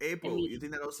 April, you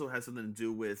think that also has something to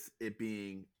do with it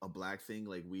being a black thing,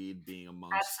 like weed being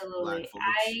amongst absolutely. black folks?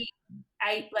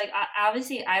 I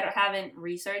obviously I haven't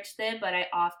researched it, but I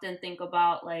often think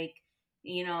about like,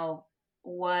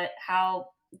 how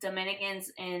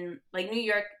Dominicans in like New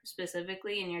York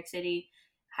specifically, in New York City,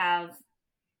 have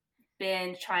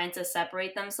been trying to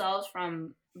separate themselves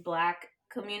from black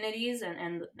communities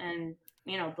and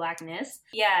blackness.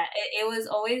 Yeah, it was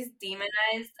always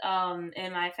demonized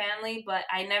in my family, but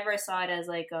I never saw it as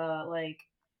like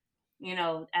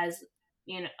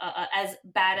as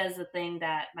bad as the thing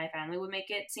that my family would make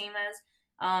it seem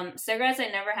as. Cigarettes, I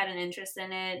never had an interest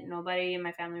in it. Nobody in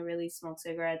my family really smokes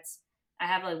cigarettes. I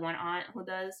have like one aunt who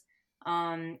does.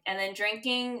 And then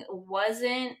drinking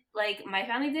wasn't like, my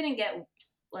family didn't get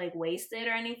like wasted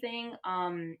or anything.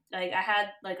 Like I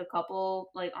had like a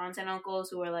couple like aunts and uncles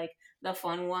who were like the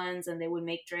fun ones, and they would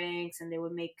make drinks and they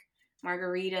would make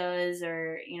margaritas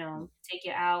or take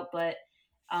you out, but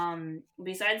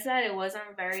besides that, it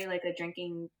wasn't very like a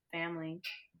drinking family,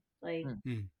 like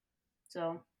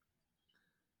so.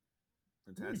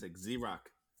 Fantastic. Z-Rock.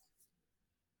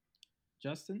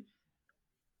 Justin?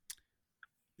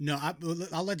 No,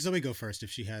 I'll let Zoe go first if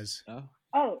she has.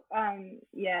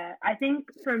 Yeah. I think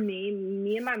for me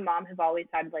and my mom have always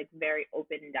had like very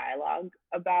open dialogue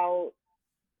about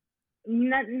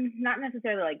not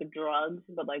necessarily like drugs,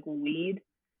 but like weed.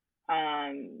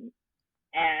 And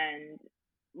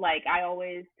like I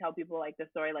always tell people like the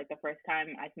story, like the first time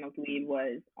I smoked weed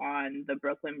was on the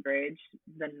Brooklyn Bridge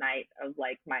the night of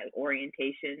like my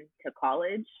orientation to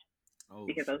college. Oh,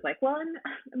 because I shit. was like, well,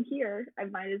 I'm here. I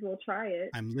might as well try it.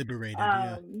 I'm liberated.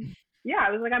 Yeah,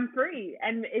 I was like, I'm free.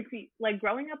 And if you like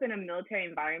growing up in a military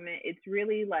environment, it's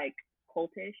really like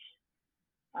cultish,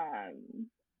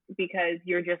 because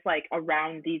you're just like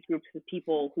around these groups of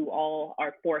people who all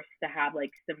are forced to have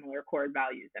like similar core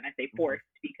values. And I say forced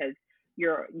because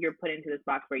you're put into this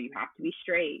box where you have to be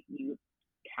straight, you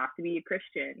have to be a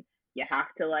Christian, you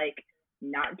have to like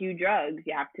not do drugs,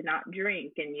 you have to not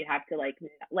drink, and you have to like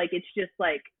it's just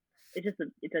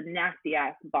it's a nasty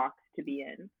ass box to be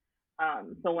in.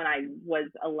 So when I was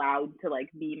allowed to like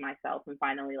be myself and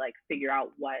finally like figure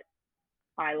out what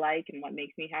I like and what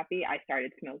makes me happy, I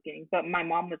started smoking. But my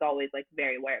mom was always like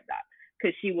very aware of that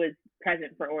because she was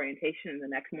present for orientation. And the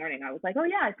next morning I was like, oh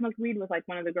yeah, I smoked weed with like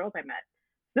one of the girls I met.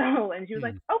 So, and she was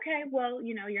like, okay, well,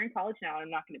 you know, you're in college now and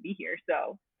I'm not going to be here.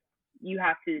 So you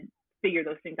have to figure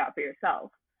those things out for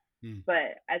yourself.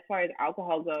 But as far as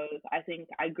alcohol goes, I think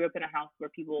I grew up in a house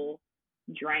where people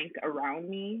drank around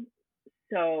me.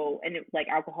 So, and it, like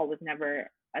alcohol was never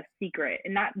a secret,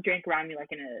 and not drank around me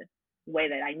like in a way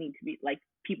that I need to be like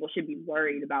people should be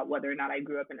worried about whether or not I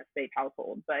grew up in a safe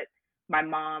household. But my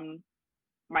mom,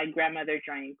 my grandmother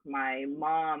drank. My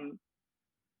mom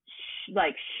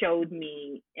like showed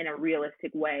me in a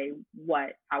realistic way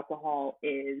what alcohol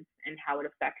is and how it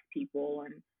affects people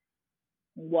and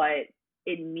what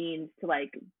it means to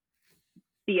like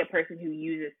be a person who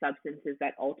uses substances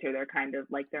that alter their kind of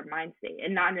like their mind state,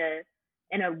 and not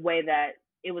in a way that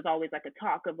it was always like a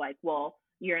talk of like, well,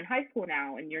 you're in high school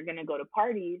now and you're going to go to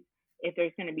parties. If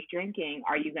there's going to be drinking,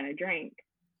 are you going to drink?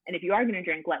 And if you are going to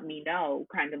drink, let me know.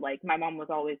 Kind of like my mom was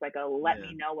always like, let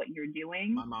me know what you're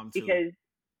doing. My mom too. Because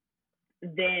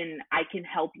then I can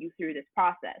help you through this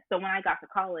process. So when I got to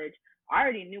college, I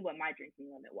already knew what my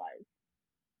drinking limit was.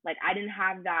 Like I didn't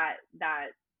have that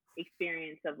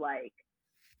experience of like,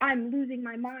 I'm losing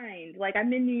my mind. Like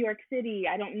I'm in New York City.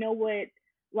 I don't know what,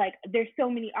 like there's so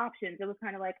many options. It was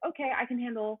kind of like, okay, I can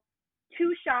handle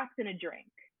 2 shots and a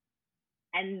drink.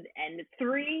 And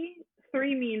 3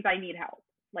 means I need help.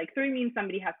 Like 3 means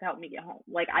somebody has to help me get home.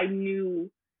 Like I knew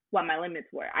what my limits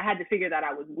were. I had to figure that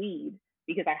out with weed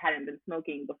because I hadn't been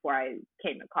smoking before I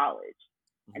came to college.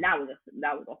 And that was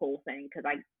a whole thing because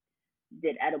I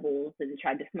did edibles and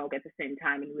tried to smoke at the same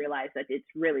time and realized that it's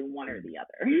really one or the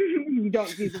other. you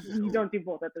don't do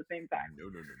both at the same time. No.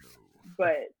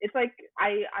 But it's like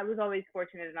I was always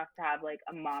fortunate enough to have like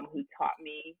a mom who taught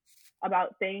me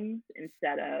about things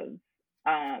instead of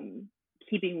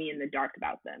keeping me in the dark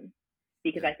about them,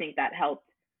 because I think that helped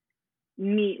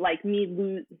me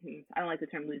lose. I don't like the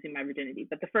term losing my virginity,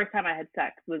 but the first time I had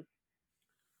sex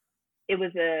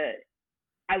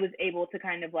I was able to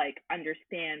kind of like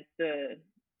understand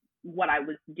what I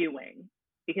was doing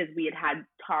because we had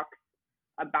talks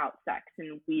about sex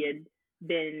and we had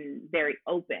been very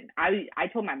open. I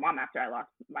told my mom after I lost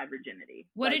my virginity.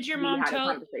 What did your mom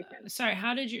tell? Sorry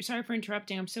for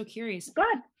interrupting. I'm so curious. Go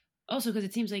ahead. Also, because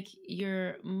it seems like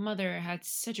your mother had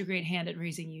such a great hand at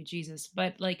raising you, Jesus.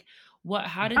 But like,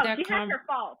 how did that come? Her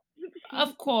fault.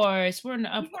 Of course, but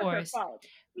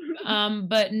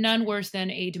none worse than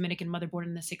a Dominican mother born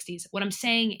in the 60s. What I'm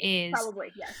saying is,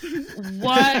 probably yes.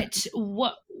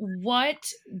 what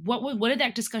did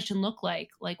that discussion look like?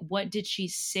 Like, what did she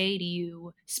say to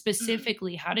you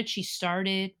specifically? How did she start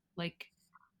it? Like,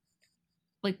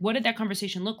 what did that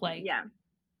conversation look like? Yeah.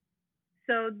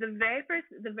 So the very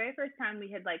first time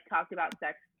we had like talked about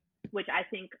sex, which I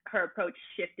think her approach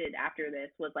shifted after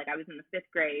this, was like I was in the 5th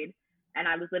grade. And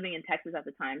I was living in Texas at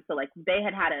the time. So, like, they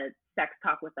had a sex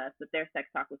talk with us, but their sex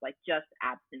talk was, like, just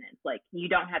abstinence. Like, you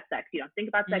don't have sex. You don't think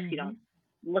about sex. You don't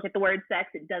look at the word sex.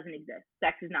 It doesn't exist.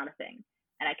 Sex is not a thing.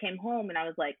 And I came home and I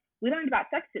was like, we learned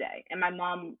about sex today. And my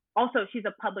mom, also, she's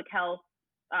a public health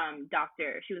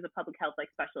doctor. She was a public health, like,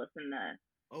 specialist in the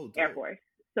Air Force.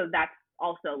 So that's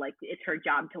also, like, it's her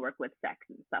job to work with sex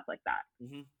and stuff like that.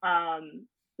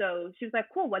 So she was like,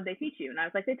 cool, what'd they teach you? And I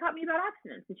was like, they taught me about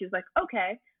abstinence. And she was like,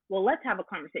 okay, well, let's have a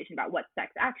conversation about what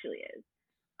sex actually is.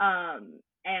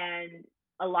 And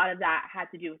a lot of that had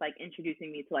to do with like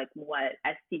introducing me to like what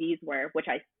STDs were, which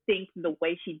I think the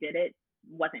way she did it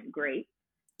wasn't great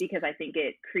because I think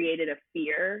it created a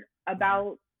fear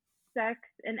about sex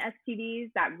and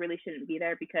STDs that really shouldn't be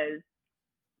there because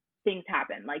things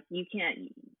happen. Like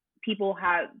people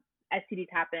have STDs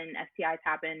happen, STIs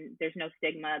happen. There's no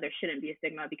stigma. There shouldn't be a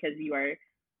stigma because you are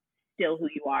still who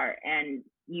you are. And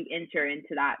you enter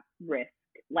into that risk.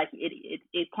 Like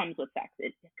it comes with sex.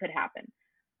 It could happen.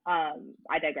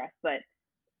 I digress, but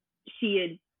she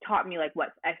had taught me like what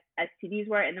STDs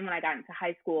were, and then when I got into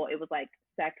high school, it was like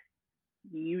sex.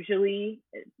 Usually,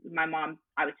 my mom,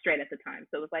 I was straight at the time,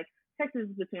 so it was like sex is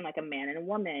between like a man and a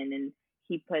woman, and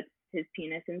he puts his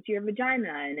penis into your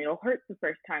vagina, and it'll hurt the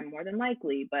first time more than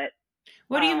likely. But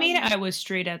what do you mean I was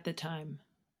straight at the time?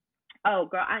 Oh,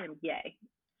 girl, I am gay.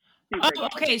 Super gay.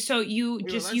 Okay, so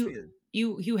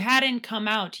you hadn't come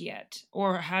out yet,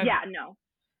 or have? Yeah, no.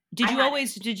 Did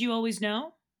you always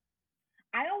know?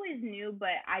 I always knew, but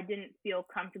I didn't feel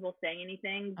comfortable saying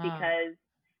anything because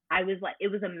I was like, it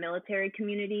was a military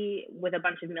community with a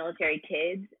bunch of military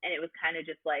kids, and it was kind of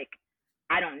just like,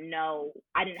 I don't know.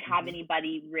 I didn't have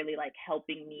anybody really like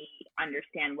helping me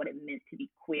understand what it meant to be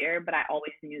queer, but I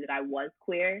always knew that I was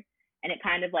queer, and it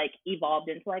kind of like evolved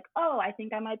into like, oh, I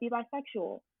think I might be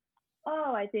bisexual.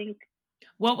 Oh, I think.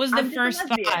 What was the first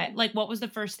thought? Like, what was the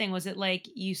first thing? Was it like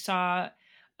you saw?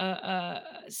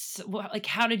 Like,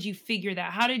 how did you figure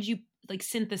that? How did you like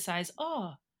synthesize?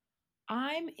 Oh,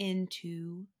 I'm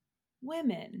into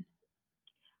women.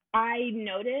 I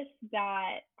noticed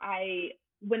that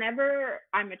whenever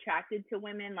I'm attracted to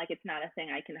women, like it's not a thing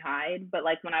I can hide. But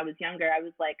like when I was younger, I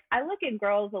was like, I look at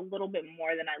girls a little bit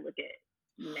more than I look at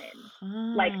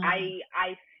men. Like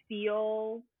I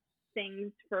feel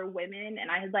things for women,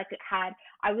 and I was like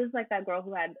that girl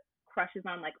who had crushes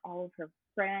on like all of her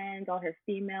friends, all her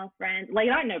female friends, like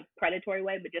not in a predatory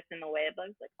way, but just in the way of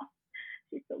like, oh,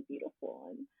 she's so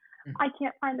beautiful and I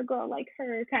can't find a girl like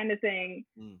her kind of thing.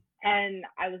 And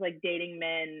I was like dating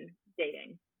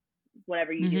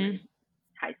whatever you do in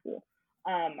high school.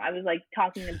 I was like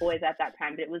talking to boys at that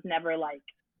time, but it was never like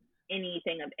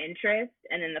anything of interest.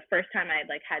 And then the first time I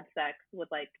like had sex with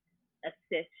like a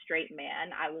cis straight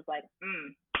man, I was like,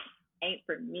 ain't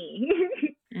for me.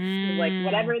 Like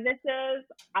whatever this is,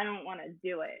 I don't want to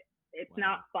do it. It's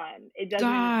not fun. It doesn't.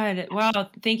 God, wow!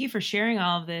 Thank you for sharing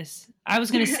all of this. I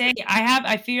was gonna say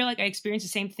I feel like I experienced the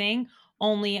same thing.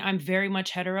 Only I'm very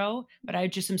much hetero, but I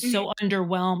just am so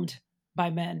underwhelmed by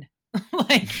men.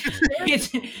 Like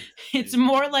it's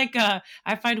more like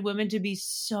I find women to be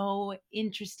so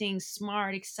interesting,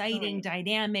 smart, exciting,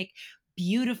 dynamic,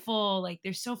 beautiful. Like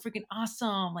they're so freaking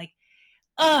awesome. Like,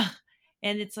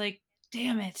 and it's like,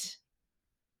 damn it.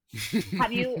 Do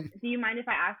you mind if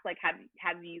I ask, like,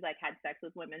 have you like had sex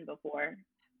with women before?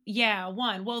 Yeah,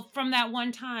 well, from that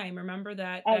one time, remember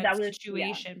that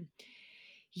situation.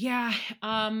 Yeah.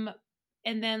 And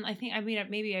then I think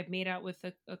maybe I've made out with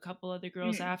a couple other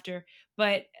girls after,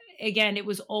 but again, it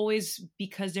was always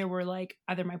because there were like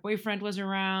either my boyfriend was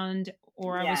around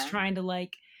or I was trying to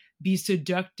like be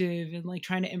seductive and like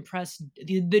trying to impress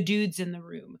the dudes in the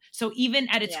room. So even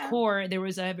at its core, there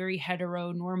was a very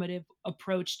heteronormative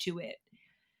approach to it.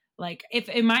 Like if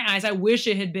in my eyes, I wish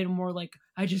it had been more like,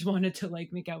 I just wanted to like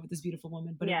make out with this beautiful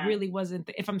woman, but it really wasn't.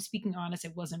 If I'm speaking honest,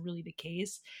 it wasn't really the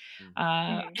case.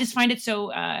 I just find it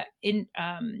so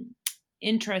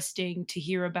interesting to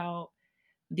hear about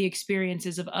the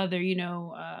experiences of other,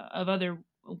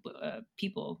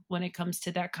 people when it comes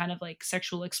to that kind of like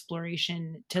sexual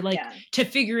exploration to like to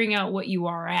figuring out what you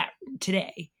are at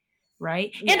today.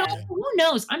 Right. And also, who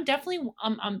knows? I'm definitely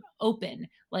I'm open.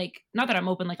 Like, not that I'm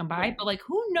open like I'm bi, but like,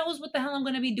 who knows what the hell I'm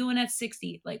going to be doing at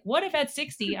 60? Like, what if at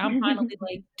 60 I'm finally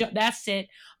like, that's it.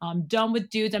 I'm done with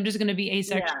dudes. I'm just going to be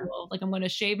asexual. Like, I'm going to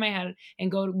shave my head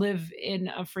and go live in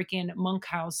a freaking monk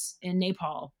house in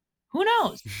Nepal. Who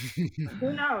knows?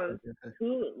 Who knows?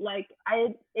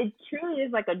 It truly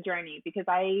is like a journey, because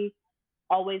I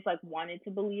always like wanted to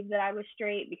believe that I was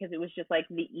straight because it was just like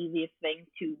the easiest thing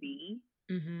to be.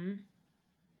 Mm-hmm.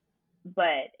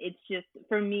 But it's just,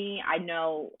 for me, I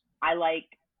know I like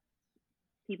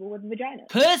people with vaginas.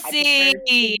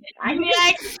 Pussy! I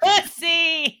like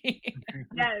pussy!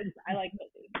 Yes, I like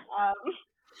pussy.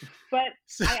 But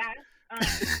I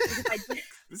asked,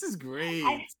 this is great.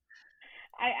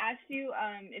 I asked you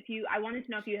I wanted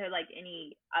to know if you had like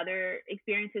any other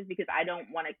experiences, because I don't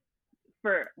want to,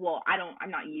 I'm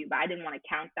not you, but I didn't want to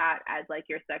count that as like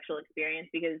your sexual experience,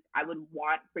 because I would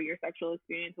want for your sexual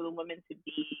experience with a woman to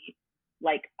be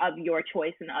like of your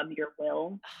choice and of your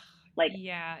will. Like,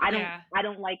 I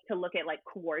don't like to look at like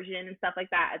coercion and stuff like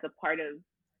that as a part of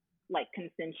like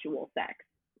consensual sex,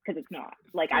 because it's not.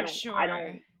 Like, I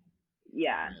don't.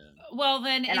 Yeah. Well,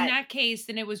 then in that case,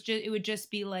 then it would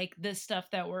just be like the stuff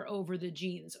that were over the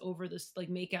jeans, over this like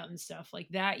makeout and stuff like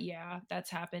that. Yeah, that's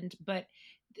happened. But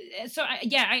so I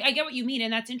get what you mean,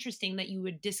 and that's interesting that you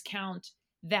would discount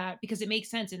that, because it makes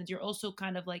sense, and you're also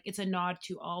kind of like, it's a nod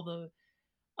to all the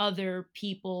other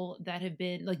people that have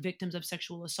been like victims of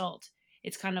sexual assault.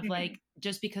 it's kind of like,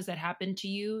 just because that happened to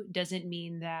you doesn't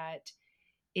mean that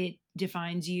it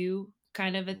defines you,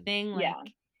 kind of a thing.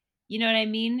 Like, you know what I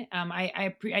mean?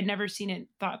 I'd never seen it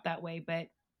thought that way, but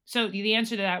so the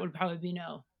answer to that would probably be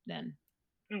no then.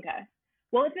 Okay.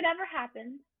 Well, if it ever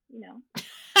happens,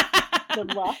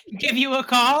 good luck. Give you a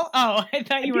call? Oh, I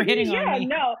thought you were hitting on me.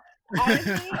 No.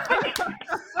 Honestly, I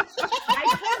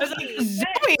was like,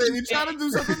 Zoe, you trying to do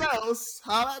something else?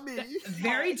 Holla at me.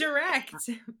 Very direct.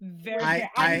 Very.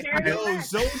 I know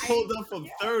Zoe pulled up from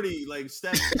 30, like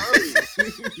step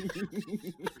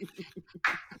 30.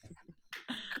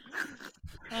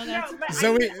 Oh, that's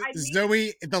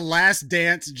Zoe, the Last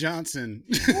Dance Johnson.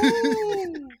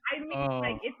 I mean,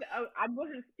 like, I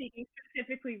wasn't speaking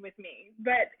specifically with me,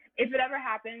 but if it ever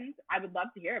happens, I would love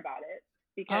to hear about it.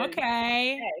 Because,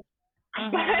 okay.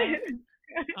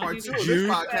 Part 2 of this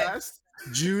podcast.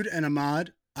 Jude and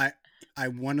Ahmad, I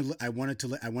wanted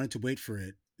to wait for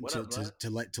it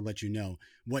to let you know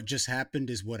what just happened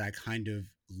is what I kind of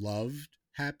loved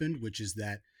happened, which is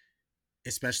that,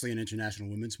 especially in International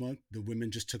Women's Month, the women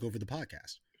just took over the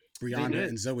podcast. Brianna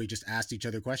and Zoe just asked each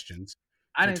other questions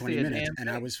for 20 minutes, and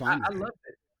I was fine.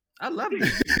 I loved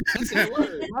it.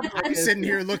 I'm sitting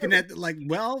here looking at like,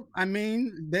 well, I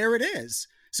mean, there it is.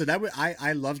 So that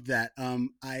I loved that.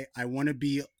 I want to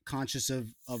be conscious of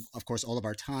course all of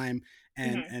our time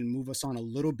and move us on a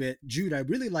little bit. Jude, I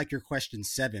really like your question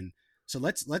 7. So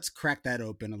let's crack that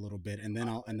open a little bit, and then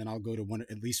I'll go to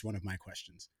at least one of my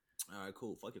questions. All right,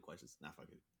 cool. Fuck your questions. Nah, fuck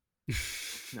it.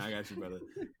 Nah, I got you, brother.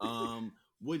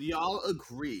 Would y'all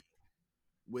agree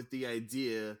with the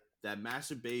idea that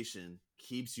masturbation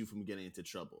keeps you from getting into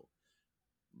trouble?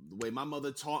 The way my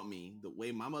mother taught me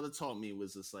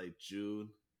was just like, Jude,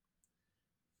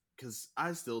 because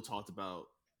I still talked about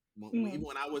even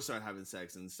when I would start having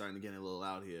sex and starting to get a little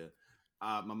out here.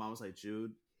 My mom was like,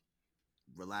 Jude,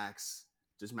 relax,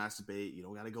 just masturbate. You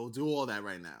don't got to go do all that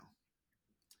right now.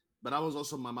 But I was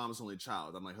also my mom's only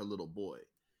child. I'm like her little boy.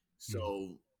 So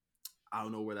I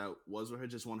don't know where that was with her.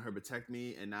 Just want her to protect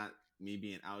me and not me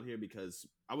being out here, because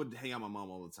I would hang out with my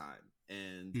mom all the time.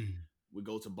 And we'd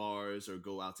go to bars or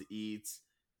go out to eat.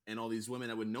 And all these women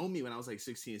that would know me when I was like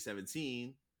 16,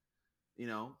 17, they're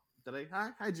like,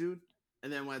 hi, Jude.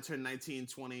 And then when I turned 19,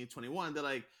 20, 21, they're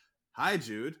like, hi,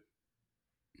 Jude.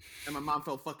 And my mom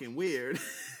felt fucking weird.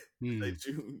 Like,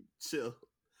 Jude, chill.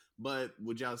 But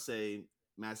would y'all say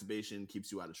masturbation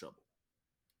keeps you out of trouble?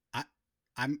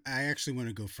 I actually want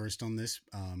to go first on this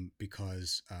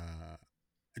because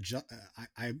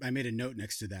I made a note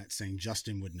next to that saying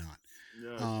Justin would not.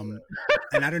 Yeah,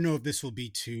 and I don't know if this will be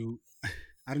too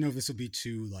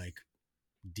like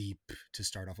deep to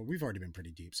start off with. We've already been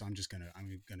pretty deep, so I'm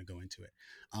gonna go into it.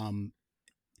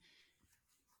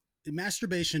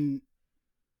 Masturbation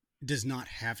does not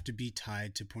have to be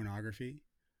tied to pornography,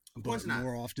 but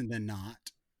more often than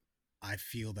not, I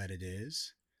feel that it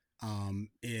is.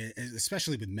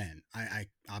 Especially with men. I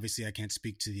obviously I can't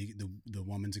speak to the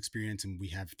woman's experience, and we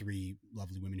have 3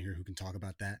 lovely women here who can talk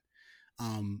about that.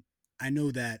 I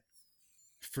know that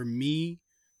for me,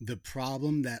 the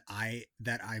problem that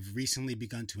I've recently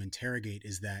begun to interrogate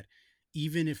is that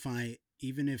even if I'm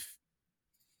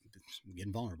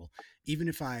getting vulnerable, even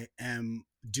if I am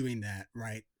doing that,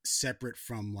 right, separate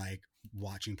from like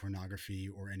watching pornography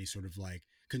or any sort of like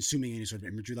consuming any sort of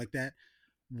imagery like that,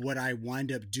 what I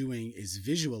wind up doing is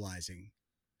visualizing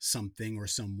something or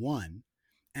someone.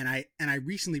 And I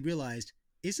recently realized,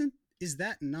 is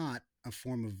that not a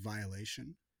form of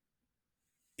violation?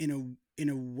 In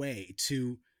a way,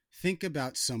 to think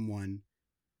about someone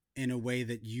in a way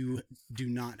that you do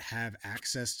not have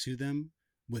access to them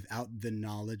without the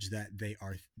knowledge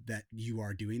that you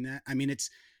are doing that. I mean,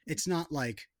 it's not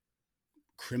like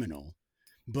criminal,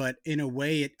 but in a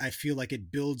way I feel like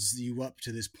it builds you up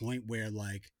to this point where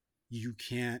like you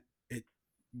can't,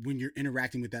 when you're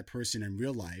interacting with that person in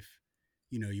real life,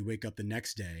 you wake up the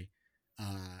next day,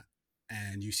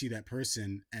 and you see that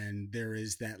person, and there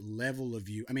is that level of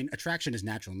you. I mean, attraction is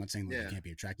natural. I'm not saying you can't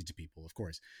be attracted to people, of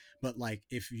course, but like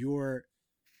if you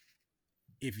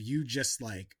just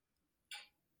like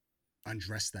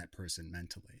undress that person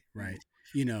mentally, right?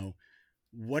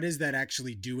 What is that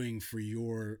actually doing for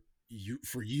you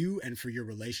and for your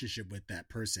relationship with that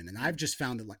person? And I've just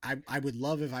found that like I would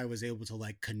love if I was able to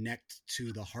like connect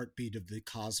to the heartbeat of the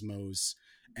cosmos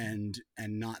and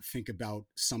not think about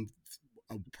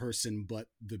a person but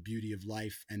the beauty of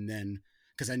life. And then,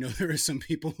 because I know there are some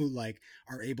people who like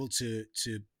are able to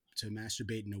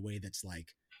masturbate in a way that's like,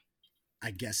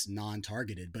 I guess,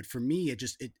 non-targeted. But for me,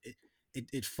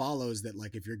 it follows that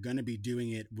like if you're going to be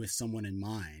doing it with someone in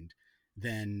mind,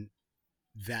 then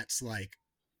that's like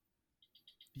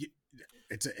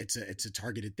it's a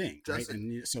targeted thing, Justin, right?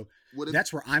 And so Would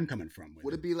that's where I'm coming from with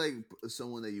would it. it be like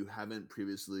someone that you haven't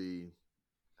previously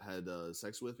had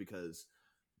sex with? Because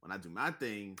when I do my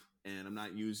thing and I'm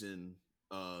not using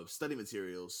study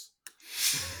materials,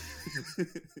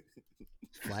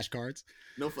 Flashcards?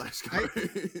 no flashcard.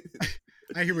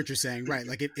 I hear what you're saying, right?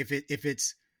 Like if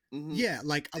it's Mhm. yeah,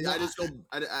 like a I lot. just go,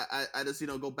 I just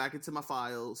go back into my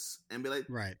files and be like,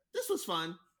 Right. this was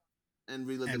fun, and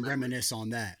relive the And memory. reminisce on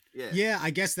that. Yeah. Yeah,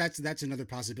 I guess that's another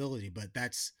possibility, but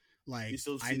that's like You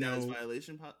still see I that as know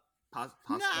violation? Nah,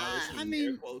 Violation I in mean,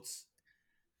 air quotes.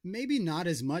 maybe not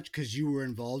as much because you were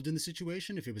involved in the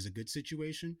situation if it was a good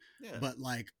situation, Yeah. but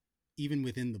like even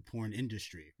within the porn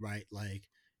industry, right? Like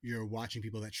you're watching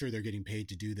people that sure they're getting paid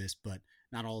to do this, but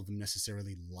not all of them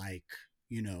necessarily like,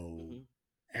 you know, Mhm.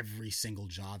 every single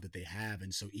job that they have.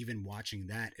 And so even watching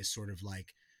that is sort of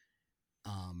like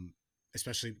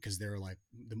especially because they're like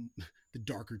the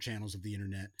darker channels of the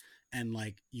internet, and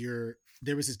like there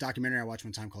was this documentary I watched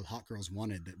one time called Hot Girls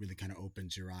Wanted that really kind of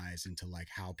opens your eyes into like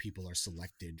how people are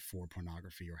selected for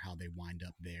pornography or how they wind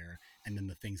up there, and then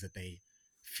the things that they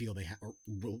feel they have or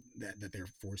will that they're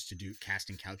forced to do,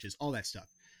 casting couches, all that stuff.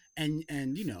 And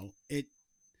you know,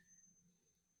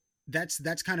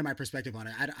 that's kind of my perspective on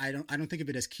it. I don't think of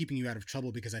it as keeping you out of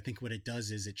trouble, because I think what it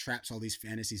does is it traps all these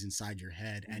fantasies inside your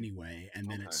head anyway, and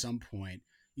then at some point,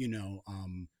 you know,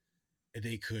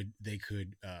 they could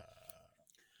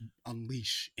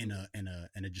unleash in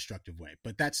a destructive way.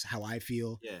 But that's how I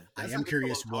feel. Yeah, I that's am not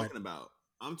curious what I'm talking about.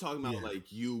 I'm talking about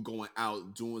like you going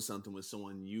out doing something with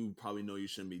someone you probably know you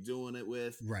shouldn't be doing it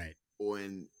with, right? Or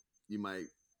you might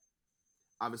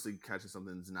obviously catching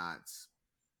something's not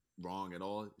wrong at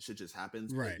all. Shit just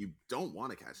happens, right? But you don't want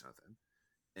to catch nothing,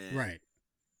 and right.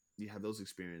 You have those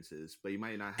experiences, but you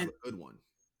might not have a good one.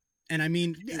 And I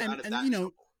mean, and you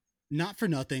know, not for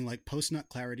nothing, like post-nut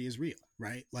clarity is real,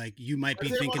 right? Like you might be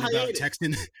thinking about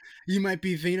texting,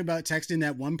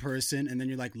 that one person, and then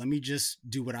you're like, let me just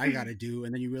do what I got to do.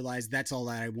 And then you realize that's all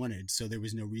that I wanted. So there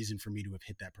was no reason for me to have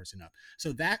hit that person up.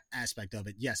 So that aspect of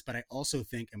it, yes. But I also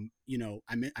think, you know,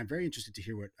 I'm very interested to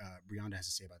hear what Brianda has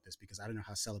to say about this, because I don't know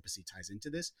how celibacy ties into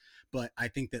this, but I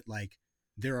think that like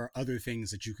there are other things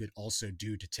that you could also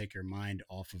do to take your mind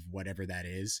off of whatever that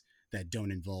is that don't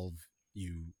involve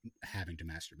you having to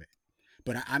masturbate.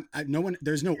 But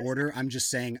there's no order. I'm just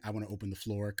saying I want to open the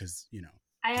floor because, you know.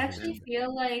 I actually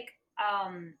feel like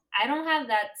I don't have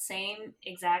that same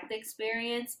exact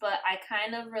experience, but I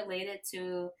kind of related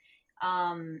to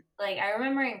like I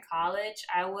remember in college,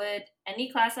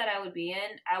 any class that I would be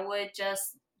in, I would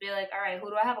just be like, all right, who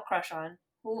do I have a crush on?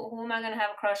 Who am I going to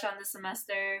have a crush on this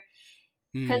semester?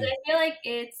 Because I feel like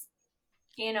it's,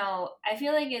 you know, I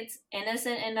feel like it's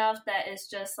innocent enough that it's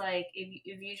just like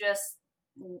if you just,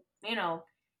 you know,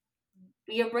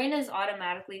 your brain is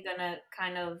automatically gonna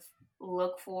kind of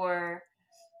look for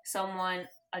someone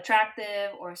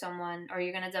attractive or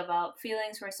you're gonna develop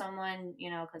feelings for someone,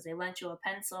 you know, because they lent you a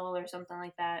pencil or something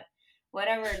like that,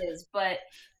 whatever it is. But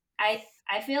I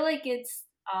feel like it's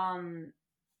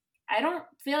I don't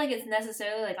feel like it's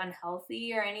necessarily like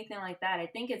unhealthy or anything like that. I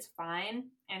think it's fine,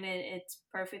 and it's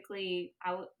perfectly.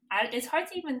 It's hard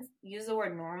to even use the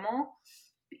word normal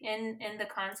in the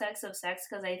context of sex,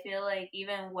 because I feel like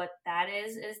even what that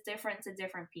is different to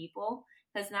different people,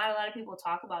 because not a lot of people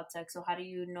talk about sex. So how do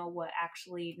you know what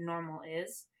actually normal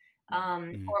is,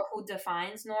 or who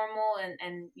defines normal?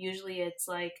 And usually it's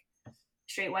like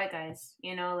straight white guys,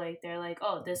 you know, like they're like,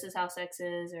 oh, this is how sex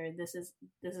is, or this is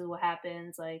what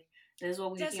happens, like this is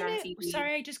what we hear on TV.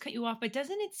 Sorry, I just cut you off, but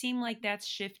doesn't it seem like that's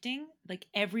shifting? Like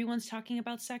everyone's talking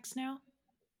about sex now?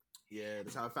 Yeah,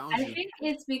 that's how I found you. I think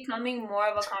it's becoming more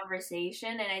of a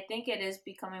conversation, and I think it is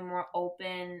becoming more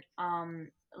open,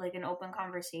 like an open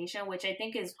conversation, which I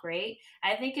think is great.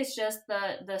 I think it's just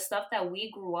the stuff that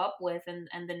we grew up with, and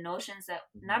the notions that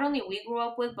not only we grew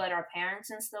up with, but our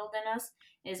parents instilled in us,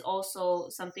 is also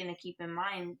something to keep in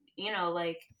mind. You know,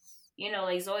 like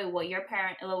Zoe, what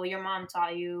your mom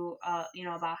taught you, you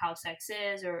know, about how sex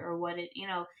is, or what it, you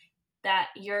know, that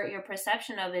your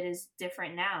perception of it is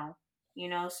different now, you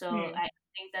know. So I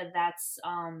think that's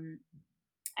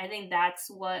I think that's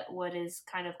what is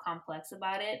kind of complex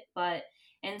about it. But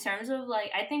in terms of like,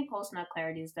 I think post nut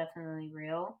clarity is definitely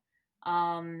real.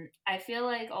 I feel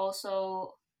like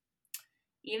also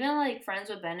even like friends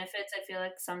with benefits, I feel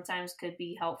like sometimes could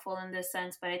be helpful in this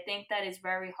sense, but I think that it's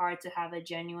very hard to have a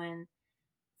genuine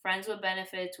friends with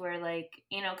benefits where, like,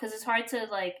 you know, because it's hard to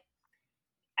like,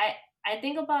 I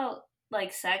think about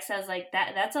like sex as like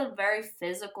that's a very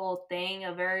physical thing,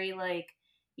 a very like,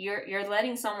 you're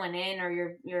letting someone in, or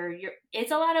you're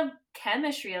it's a lot of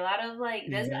chemistry, a lot of like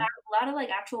there's a lot of like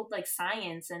actual like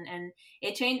science, and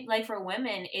it change, like for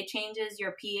women it changes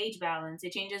your pH balance,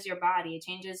 it changes your body, it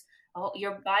changes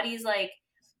your body's like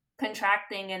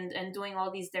contracting and doing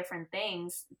all these different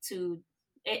things to,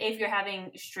 if you're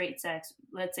having straight sex,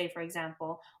 let's say for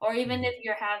example, or even if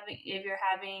you're having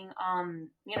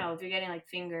you know, if you're getting like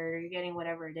fingered or you're getting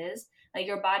whatever it is, like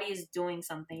your body is doing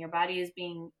something, your body is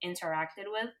being interacted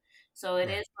with, so it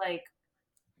is like,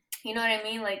 you know what I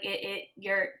mean, like it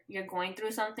you're going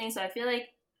through something. So I feel like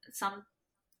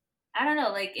I don't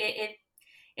know, like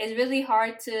it's really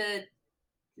hard to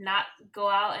not go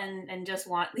out and just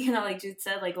want, you know, like Jude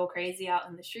said, like go crazy out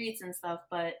in the streets and stuff,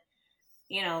 but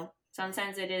you know,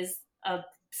 sometimes it is a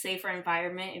safer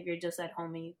environment if you're just at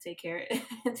home and you take care of it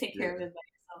by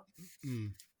yourself.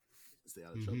 Stay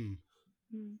out of trouble.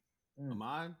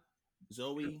 Ahmad,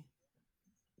 Zoe,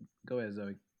 go ahead,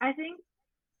 Zoe. I think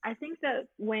that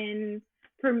when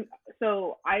I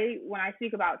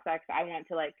speak about sex, I want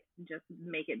to like just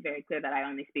make it very clear that I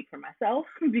only speak for myself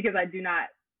because I do not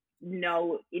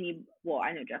know any. Well,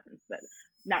 I know Justin's, but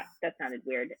that sounded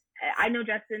weird. I know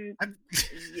Justin.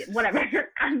 Whatever.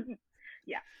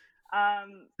 Yeah. I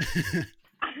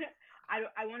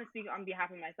want to speak on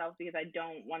behalf of myself because I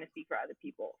don't want to speak for other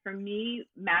people. For me,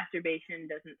 masturbation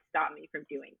doesn't stop me from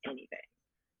doing anything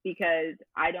because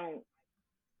I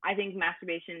think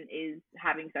masturbation is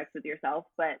having sex with yourself,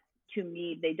 but to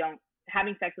me,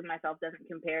 having sex with myself doesn't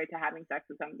compare to having sex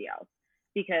with somebody else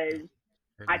because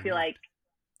I feel like,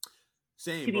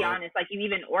 to be honest, like you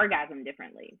even orgasm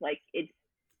differently. Like it's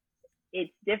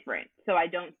different. So I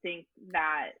don't think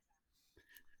that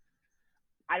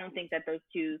those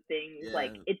two things,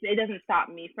 like it doesn't stop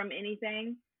me from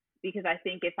anything because I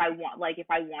think if I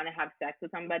want to have sex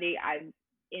with somebody, I've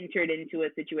entered into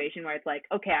a situation where it's like,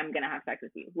 okay, I'm going to have sex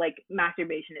with you. Like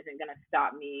masturbation isn't going to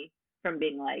stop me from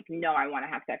being like, no, I want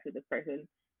to have sex with this person,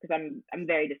 because I'm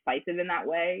very decisive in that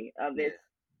way of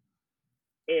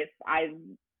if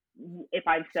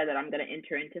I've said that I'm going to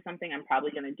enter into something, I'm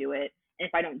probably going to do it. And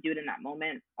if I don't do it in that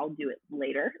moment, I'll do it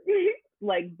later.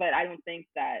 But I don't think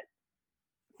that,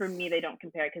 for me, they don't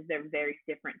compare because they're very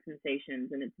different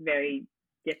sensations and it's very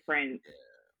different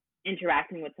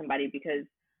interacting with somebody because,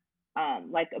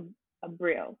 like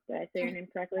Abril, did I say your name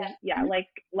correctly? Yeah, like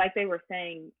they were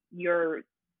saying, you're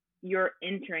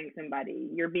entering somebody,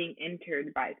 you're being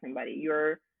entered by somebody,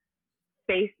 you're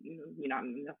face, not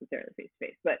necessarily face to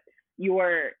face, but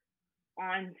you're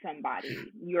on somebody,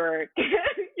 you're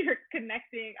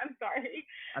connecting. I'm sorry,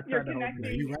 you're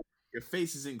connecting. Your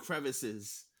face is in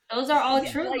crevices. Those are all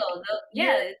true though.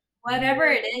 Whatever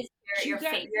it is, you're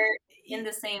in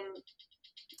the same.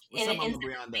 What's up, Mama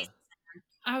Brianda?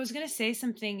 I was gonna say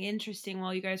something interesting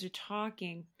while you guys are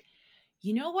talking.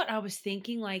 You know what I was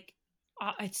thinking? Like,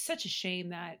 it's such a shame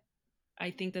that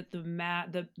I think that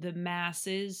the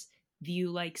masses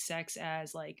view like sex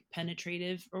as like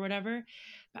penetrative or whatever.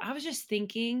 But I was just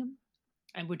thinking,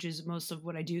 and which is most of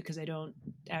what I do because I don't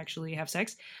actually have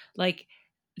sex, like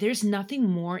there's nothing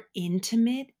more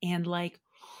intimate and like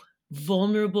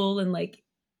vulnerable and like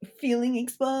feeling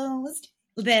exposed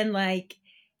than like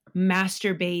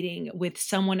masturbating with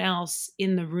someone else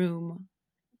in the room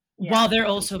while they're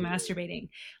also masturbating.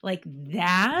 Like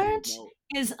that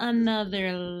is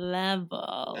another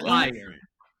level. Fire.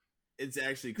 It's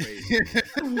actually crazy.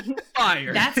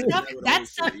 Fire. That's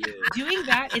stuff. Doing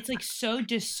that, it's like so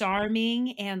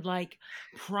disarming and like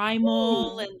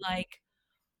primal and like,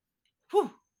 whew.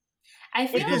 I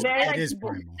feel it is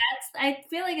primal. I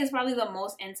feel like it's probably the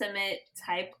most intimate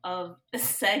type of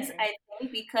sex, I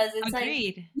think, because it's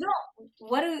Agreed. like, you know,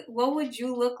 what would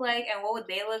you look like and what would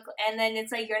they look like? And then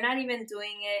it's like you're not even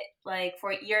doing it like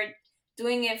you're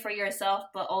doing it for yourself,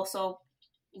 but also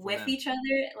with each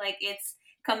other. Like it's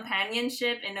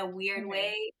companionship in a weird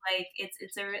way. Like it's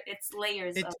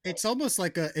layers. It's almost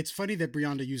like it's funny that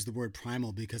Brianda used the word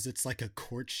primal because it's like a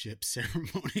courtship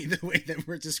ceremony. The way that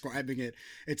we're describing it,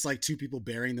 it's like two people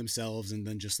burying themselves and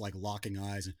then just like locking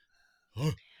eyes. And,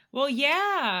 well,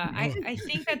 yeah, I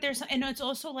think that there's, and it's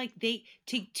also like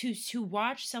to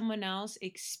watch someone else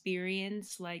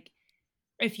experience, like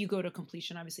if you go to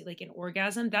completion, obviously, like an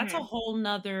orgasm, that's a whole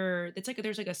nother, it's like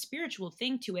there's like a spiritual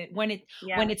thing to it when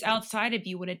it's outside of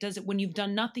you, when you've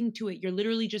done nothing to it, you're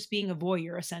literally just being a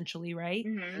voyeur essentially, right?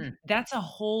 That's a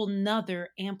whole nother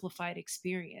amplified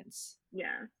experience.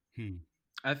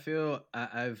 I feel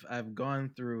I've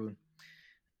gone through,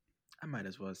 I might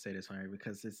as well say this one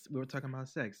because we were talking about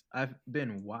sex. I've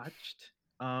been watched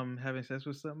having sex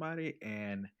with somebody,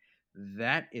 and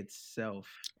that itself.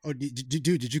 Oh,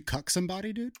 did you cuck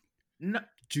somebody, dude? No.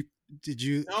 Did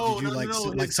you No,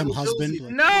 like some husband?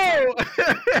 Josie. No.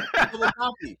 Double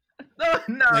copy.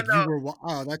 no. Like you were.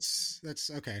 Oh, that's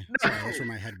okay. Sorry, that's where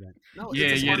my head went. No, Yeah.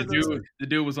 it's one of those- The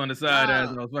dude was on the side as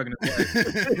I was fucking his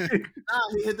wife.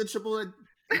 he hit the triple.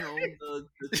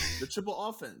 The triple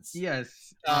offense.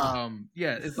 Yes.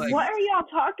 Yeah. It's like What are y'all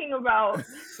talking about?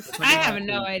 I have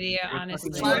no idea,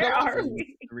 honestly. Where are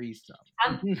we? threesome.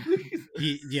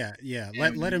 Yeah.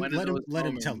 And Let him one of those let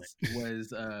him tell it.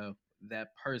 moments Was that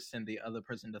person, the other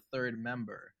person, the third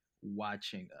member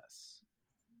watching us,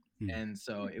 and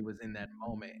so it was in that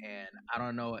moment, and I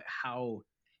don't know how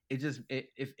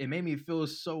it made me feel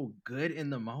so good in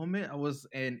the moment.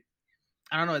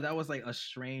 I don't know, that was like a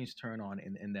strange turn on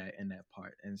in that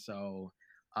part, and so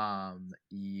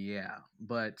yeah.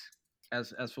 But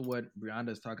as for what Brianda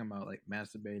is talking about, like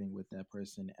masturbating with that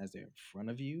person as they're in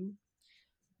front of you,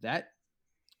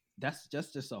 that's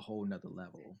just a whole nother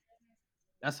level.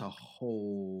 That's a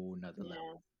whole nother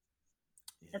level.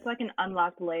 It's like an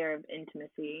unlocked layer of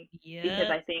intimacy. Yeah.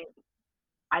 Because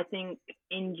I think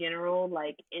in general,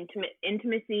 like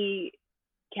intimacy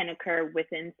can occur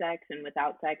within sex and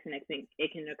without sex, and I think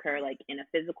it can occur like in a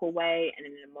physical way and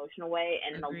in an emotional way,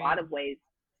 and in a lot of ways,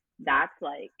 that's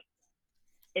like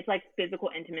it's like physical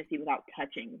intimacy without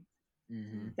touching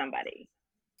somebody,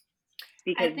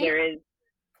 because there is,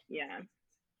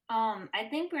 I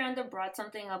think Brianda brought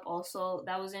something up also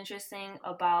that was interesting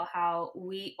about how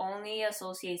we only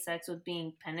associate sex with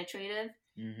being penetrative.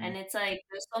 And it's like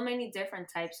there's so many different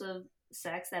types of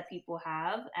sex that people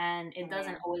have, and it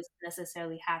doesn't always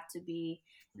necessarily have to be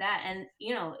that. And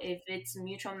if it's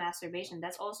mutual masturbation,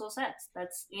 that's also sex.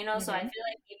 That's so I feel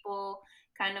like people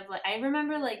kind of like, I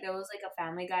remember like there was like a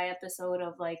Family Guy episode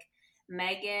of like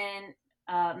Megan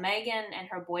and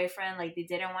her boyfriend, like they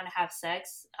didn't want to have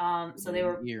sex, so they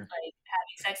were like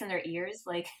having sex in their ears,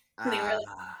 like they were like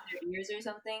in their ears or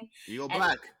something. You go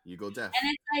black, you go deaf.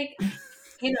 And it's like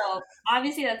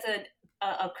obviously that's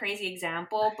a crazy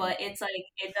example, but it's like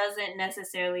it doesn't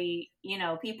necessarily,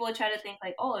 people try to think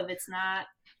like, oh, if it's not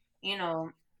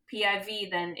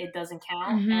PIV, then it doesn't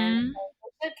count, and it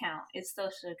should count. It still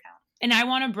should count. And I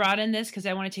want to broaden this because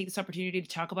I want to take this opportunity to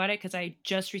talk about it, because I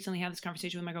just recently had this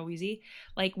conversation with my girl Weezy.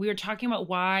 Like, we were talking about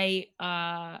why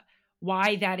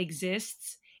that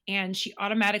exists, and she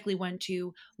automatically went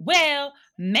to, well,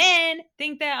 men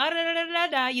think that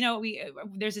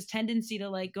there's this tendency to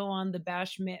like go on the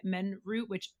bash men route,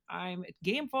 which I'm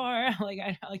game for. Like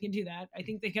I can do that. I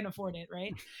think they can afford it,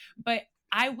 right? But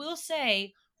I will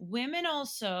say, women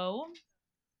also,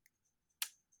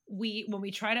 when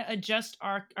we try to adjust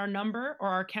our number or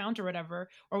our count or whatever,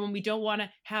 or when we don't want to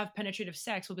have penetrative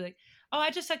sex, we'll be like, oh,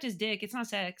 I just sucked his dick. It's not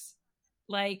sex.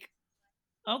 Like,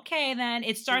 okay, then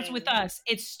it starts with us.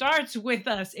 It starts with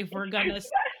us if we're gonna.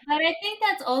 But I think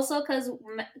that's also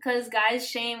because guys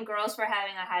shame girls for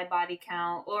having a high body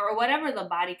count or whatever the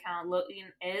body count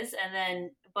is,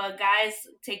 but guys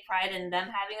take pride in them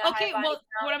having a high body count.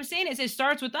 What I'm saying is it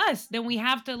starts with us. Then we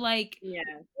have to like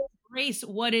embrace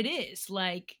what it is.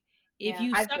 Like, if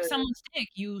you suck someone's dick,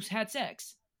 you had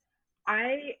sex.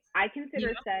 I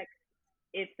consider sex,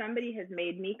 if somebody has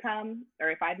made me come, or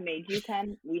if I've made you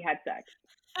come, we had sex.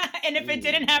 And if it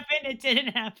didn't happen, it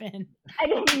didn't happen.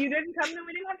 And if you didn't come, then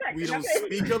we didn't have sex. We don't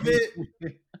speak of it.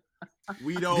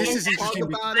 We don't talk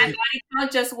about it. My body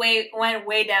count just went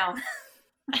way down.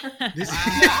 I'm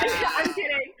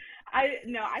kidding. I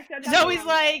said that. Zoe's wrong.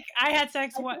 like, I had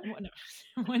sex one time.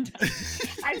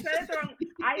 I said it wrong.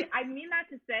 I mean that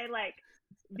to say, like,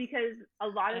 because a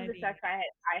lot of the sex I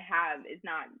have is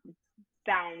not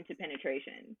bound to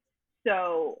penetration.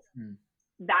 So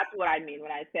that's what I mean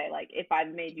when I say, like, if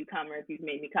I've made you come or if you've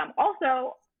made me come.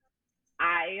 Also,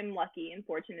 I am lucky and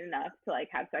fortunate enough to like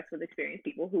have sex with experienced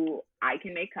people who I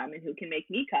can make come and who can make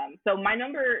me come. So my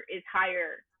number is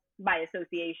higher by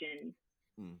association.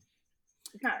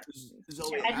 It's not.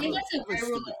 I think that's a great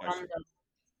rule of thumb, though.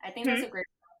 I think that's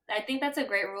a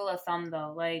great rule of thumb,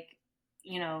 though. Like,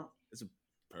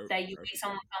 that you make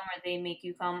someone come or they make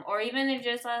you come, or even if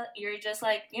you're just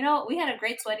like, we had a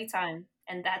great sweaty time,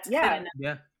 and that's good enough.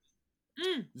 Yeah.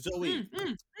 Zoe,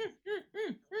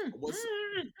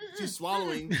 she's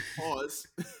swallowing. Pause.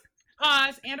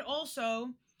 And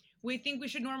also, we think we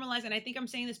should normalize, and I think I'm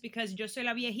saying this because yo soy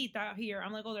la viejita here.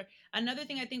 I'm like older. Another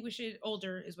thing I think we should,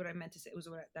 older is what I meant to say. Was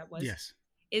what that was. Yes.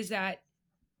 Is that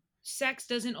sex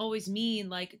doesn't always mean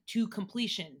like to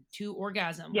completion, to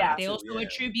orgasm. Yeah. Like, they also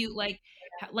attribute like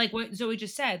what Zoe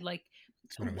just said. Like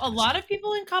a lot of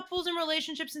people in couples and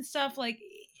relationships and stuff, like,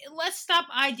 let's stop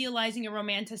idealizing and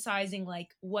romanticizing like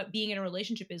what being in a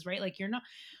relationship is, right? Like, you're not.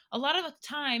 A lot of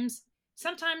times,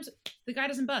 sometimes the guy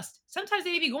doesn't bust. Sometimes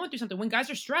they may be going through something. When guys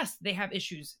are stressed, they have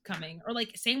issues coming, or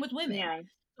like same with women. Yeah.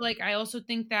 Like, I also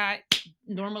think that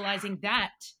normalizing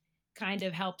that kind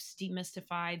of helps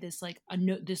demystify this like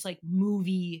this like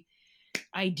movie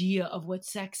idea of what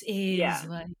sex is. Yeah.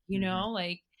 Like, you know,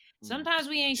 like sometimes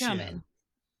we ain't coming.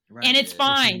 Right. And it's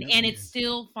fine, Yeah. and it's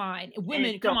still fine. Women,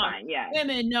 it's still come on, fine, yeah.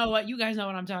 women know what you guys know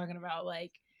what I'm talking about.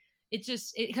 Like, it's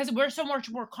just because we're so much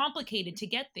more complicated to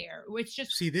get there. It's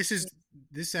just See,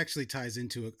 this actually ties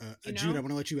into You Jude. know? I want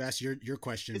to let you ask your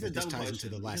question, It's a but this dumb ties question. into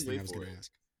the We last can thing I wait was for going to it.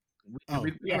 ask.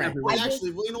 Yeah. Well, I just-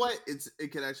 actually, well, you know what?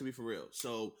 It could actually be for real.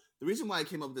 So the reason why I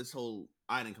came up with this whole,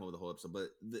 I didn't come up with the whole episode, but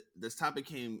this topic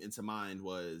came into mind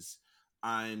was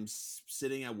I'm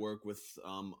sitting at work with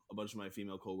a bunch of my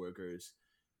female coworkers,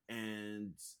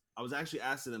 and I was actually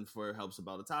asking them for helps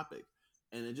about a topic,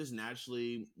 and it just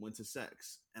naturally went to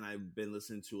sex. And I've been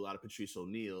listening to a lot of Patrice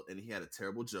O'Neal, and he had a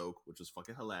terrible joke, which was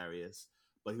fucking hilarious,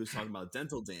 but he was talking about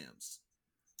dental dams.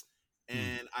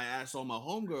 And I asked all my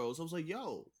homegirls, I was like,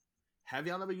 yo, have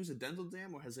y'all ever used a dental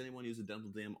dam, or has anyone used a dental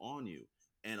dam on you?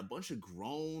 And a bunch of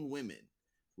grown women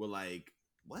were like,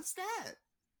 what's that?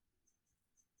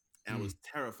 And I was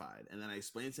terrified. And then I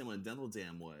explained to them what a dental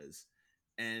dam was.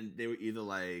 And they were either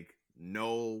like,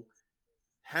 no,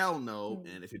 hell no.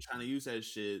 And if you're trying to use that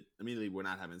shit, immediately we're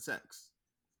not having sex.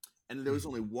 And there was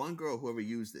only one girl who ever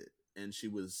used it. And she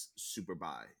was super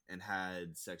bi and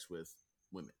had sex with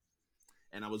women.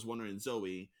 And I was wondering,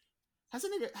 Zoe, has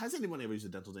anyone ever used a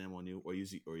dental dam on you, or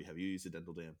have you used a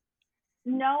dental dam?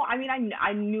 No, I mean,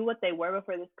 I knew what they were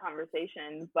before this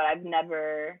conversation, but I've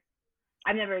never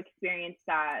experienced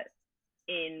that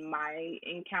in my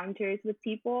encounters with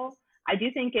people. I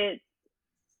do think it's,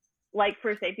 like,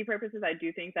 for safety purposes, I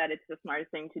do think that it's the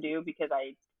smartest thing to do, because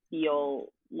I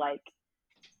feel like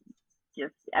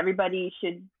just everybody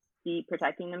should be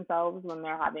protecting themselves when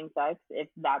they're having sex, if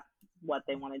that's what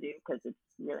they want to do, because it's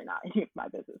really not any of my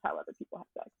business how other people have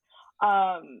sex.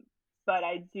 But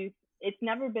it's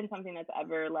never been something that's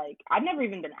ever, like, I've never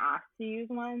even been asked to use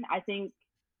one. I think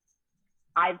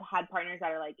I've had partners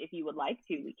that are like, if you would like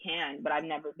to, we can, but I've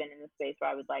never been in a space where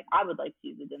I would like to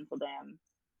use a dental dam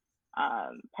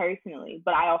personally.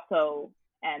 But I also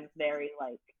am very,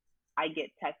 like, I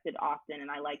get tested often, and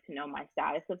I like to know my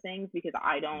status of things, because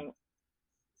I don't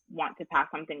want to pass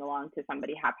something along to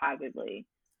somebody haphazardly.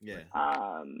 Yeah.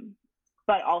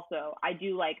 But also I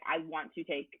want to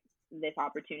take this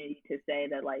opportunity to say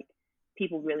that, like,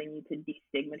 people really need to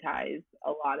destigmatize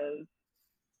a lot of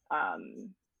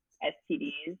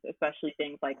STDs, especially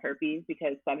things like herpes,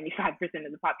 because 75%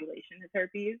 of the population has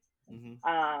herpes.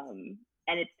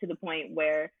 And it's to the point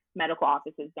where medical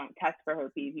offices don't test for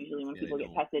herpes usually when people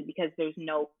get tested, because there's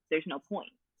no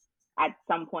point. At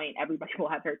some point, everybody will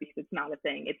have herpes. It's not a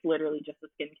thing. It's literally just a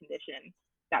skin condition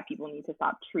that people need to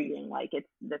stop treating like it's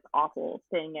this awful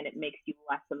thing, and it makes you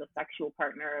less of a sexual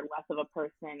partner, or less of a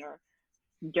person, or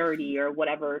dirty, or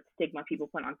whatever stigma people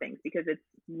put on things, because it's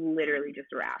literally just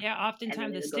a rap. Yeah,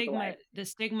 oftentimes the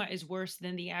stigma is worse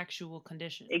than the actual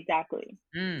condition. Exactly.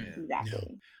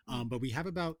 Exactly. No. But we have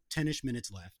about 10-ish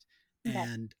minutes left,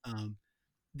 and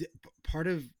part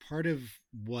of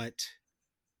what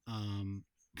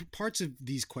parts of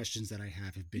these questions that I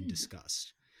have been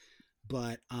discussed.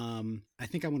 But I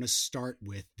think I want to start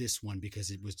with this one because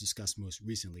it was discussed most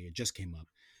recently. It just came up.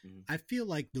 I feel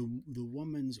like the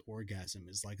woman's orgasm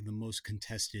is like the most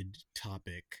contested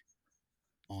topic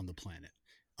on the planet,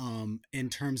 in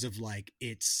terms of like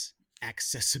its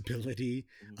accessibility,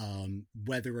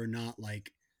 whether or not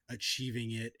like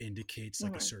achieving it indicates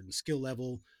like a certain skill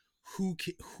level.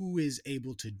 Who is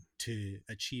able to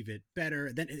achieve it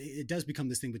better? Then it does become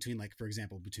this thing between, like, for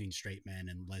example, between straight men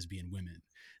and lesbian women,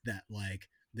 that like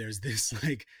there's this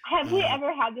like. Have we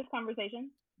ever had this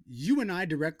conversation? You and I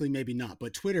directly, maybe not,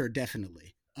 but Twitter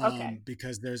definitely. Okay.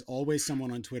 Because there's always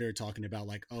someone on Twitter talking about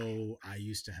like, oh, I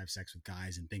used to have sex with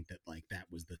guys and think that like that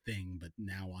was the thing, but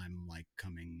now I'm like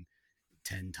coming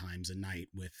 10 times a night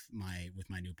with my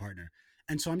new partner.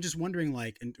 And so I'm just wondering,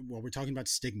 like, and while we're talking about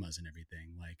stigmas and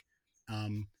everything, like,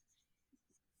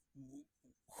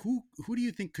 who do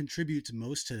you think contributes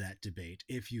most to that debate,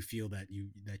 if you feel that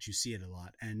you see it a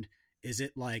lot? And is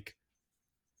it like,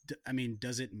 I mean,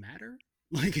 does it matter?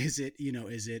 Like, is it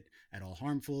at all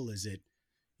harmful? Is it,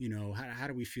 how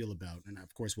do we feel about? And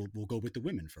of course, we'll go with the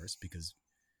women first, because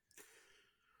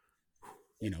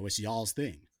it's y'all's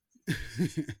thing.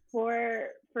 For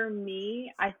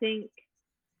me, I think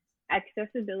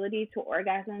accessibility to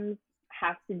orgasms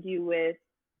has to do with,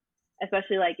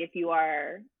 especially like if you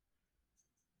are,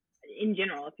 in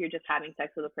general, if you're just having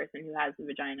sex with a person who has a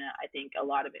vagina, I think a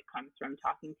lot of it comes from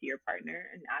talking to your partner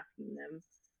and asking them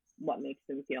what makes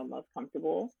them feel most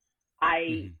comfortable.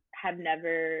 I have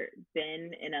never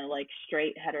been in a like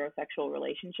straight heterosexual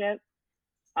relationship,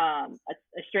 a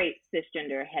straight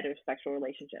cisgender heterosexual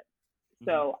relationship.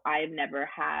 So I've never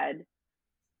had,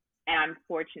 and I'm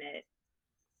fortunate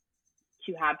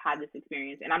to have had this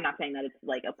experience. And I'm not saying that it's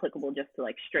like applicable just to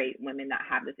like straight women that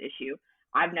have this issue.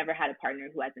 I've never had a partner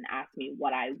who hasn't asked me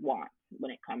what I want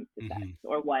when it comes to sex,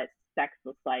 or what sex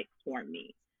looks like for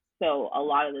me. So a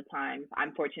lot of the times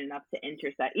I'm fortunate enough to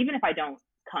intersect, even if I don't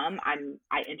come,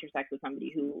 I intersect with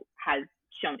somebody who has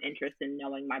shown interest in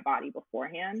knowing my body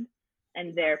beforehand.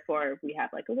 And therefore we have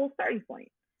like a little starting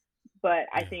point. But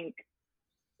I think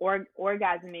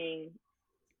orgasming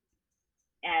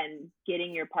and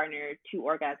getting your partner to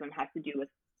orgasm has to do with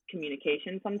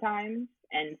communication sometimes,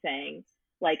 and saying,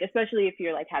 like, especially if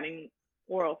you're like having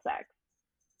oral sex,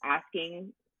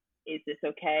 asking, is this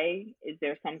okay? Is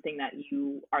there something that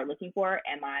you are looking for?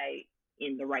 Am I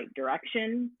in the right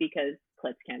direction? Because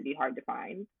clits can be hard to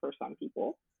find for some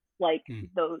people. Like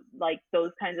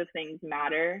those kinds of things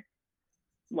matter.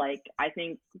 Like, I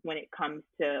think when it comes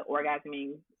to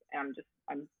orgasming, I'm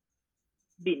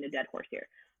beating a dead horse here.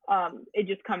 It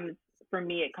just comes, for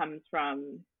me, it comes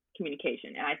from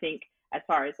communication. And I think as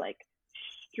far as like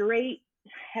straight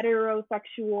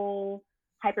heterosexual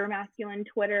hypermasculine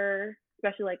Twitter,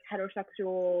 especially like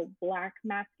heterosexual black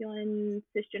masculine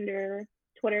cisgender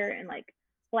Twitter and like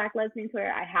black lesbian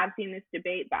Twitter, I have seen this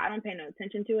debate, but I don't pay no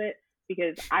attention to it,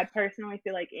 because I personally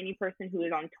feel like any person who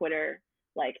is on Twitter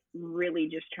like really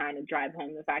just trying to drive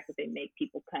home the fact that they make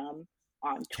people come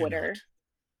on Twitter.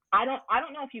 I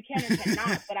don't know if you can or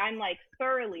cannot, but I'm like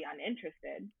thoroughly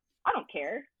uninterested. I don't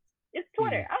care. It's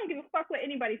Twitter. I don't give a fuck what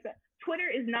anybody says. Twitter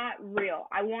is not real.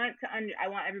 I want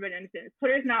everybody to understand this.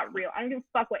 Twitter is not real. I don't give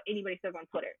a fuck what anybody says on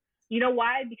Twitter. You know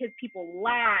why? Because people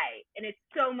lie, and it's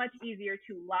so much easier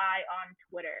to lie on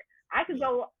Twitter. I could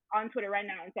go on Twitter right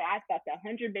now and say I fucked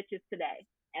 100 bitches today,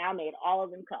 and I made all of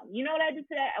them come. You know what I did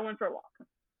today? I went for a walk.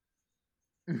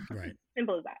 Right.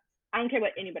 Simple as that. I don't care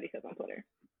what anybody says on Twitter.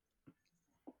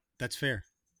 That's fair.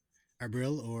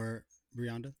 Abril or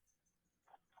Brianda?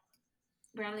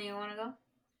 Brianda, you want to go?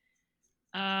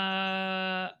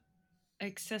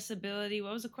 Accessibility.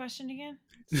 What was the question again?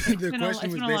 The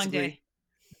question was basically.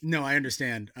 No, I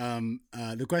understand.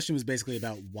 The question was basically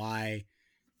about why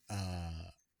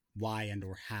and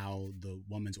or how the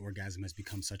woman's orgasm has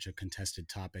become such a contested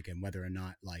topic, and whether or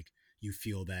not like you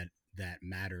feel that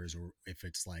matters, or if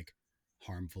it's like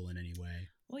harmful in any way.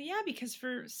 Well, yeah, because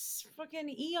for fucking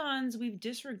eons we've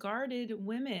disregarded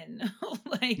women.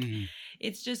 Like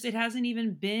it's just, it hasn't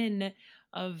even been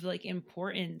of like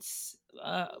importance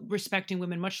respecting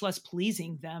women, much less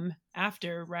pleasing them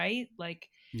after, right? Like,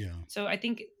 yeah. So I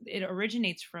think it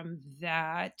originates from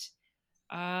that.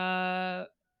 And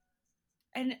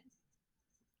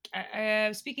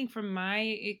speaking from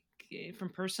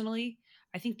personally,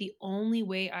 I think the only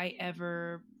way I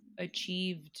ever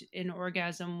achieved an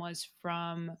orgasm was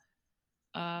from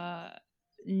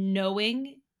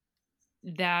knowing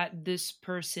that this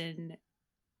person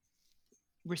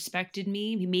respected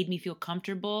me. He made me feel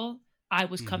comfortable. I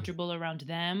was comfortable around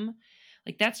them.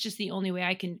 Like, that's just the only way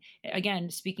I can, again,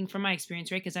 speaking from my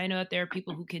experience, right? Because I know that there are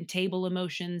people who can table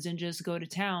emotions and just go to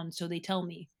town. So they tell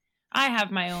me. I have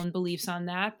my own beliefs on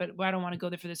that, but I don't want to go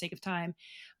there for the sake of time.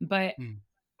 But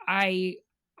I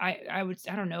would,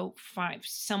 I don't know, find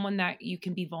someone that you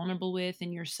can be vulnerable with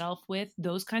and yourself with.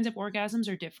 Those kinds of orgasms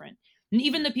are different. And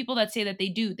even the people that say that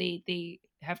they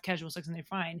have casual sex and they're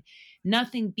fine.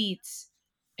 Nothing beats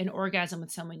an orgasm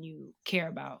with someone you care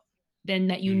about, then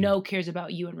that you know cares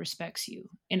about you and respects you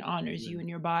and honors you and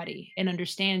your body and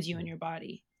understands you and your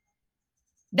body.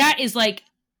 That is like,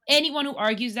 anyone who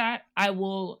argues that, I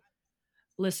will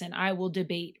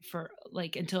debate for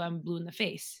like until I'm blue in the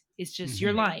face. It's just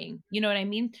you're lying. You know what I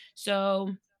mean?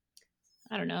 So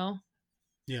I don't know.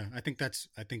 Yeah, I think that's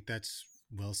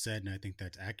well said, and I think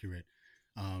that's accurate.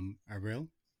 Abril?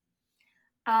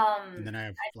 And then I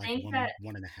have like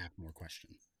one and a half more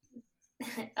questions.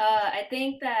 I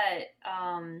think that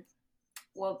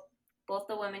what both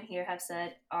the women here have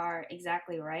said are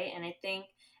exactly right, and I think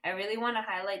I really want to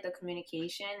highlight the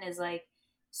communication is like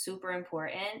super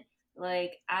important.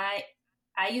 Like I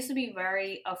used to be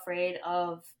very afraid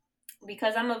of,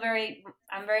 because I'm very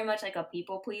much like a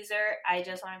people pleaser. I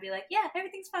just want to be like, yeah,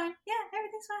 everything's fine. Yeah,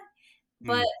 everything's fine.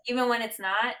 But even when it's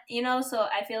not, so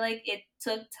I feel like it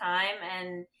took time,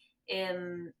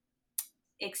 and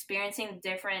experiencing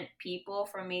different people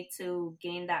for me to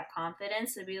gain that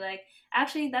confidence to be like,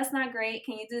 actually, that's not great.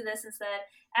 Can you do this instead?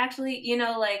 Actually, you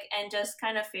know, like, and just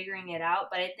kind of figuring it out.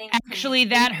 But I think actually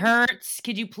that hurts.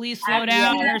 Could you please slow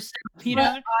down? Yeah. Or stuff, you but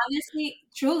know? honestly,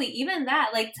 truly, even that,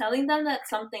 like telling them that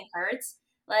something hurts,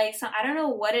 like, so I don't know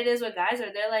what it is with guys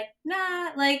where they're like,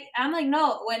 nah, like, I'm like,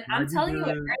 no, when I'm telling you it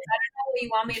hurts, I don't know what you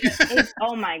want me to say.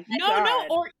 Oh my No, god.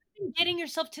 or even getting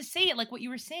yourself to say it, like what you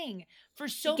were saying. For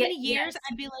so many years, Yes.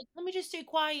 I'd be like, let me just stay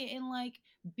quiet and like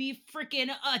be freaking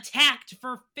attacked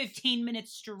for 15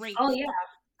 minutes straight. Oh yeah.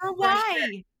 For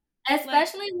why?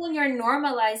 Especially when you're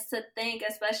normalized to think,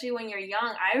 especially when you're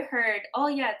young. I've heard, oh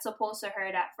yeah, it's supposed to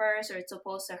hurt at first, or it's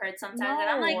supposed to hurt sometimes. And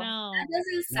I'm like, No. that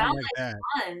doesn't sound like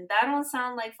fun. That don't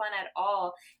sound like fun at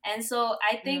all. And so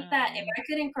I think that if I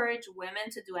could encourage women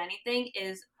to do anything,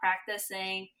 is practice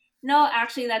saying, no,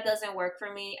 actually that doesn't work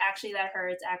for me. Actually that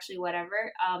hurts. Actually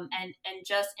whatever. And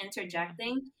just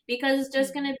interjecting, because it's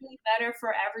just gonna be better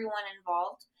for everyone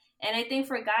involved. And I think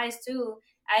for guys too,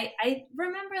 I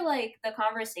remember like the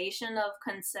conversation of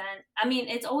consent. I mean,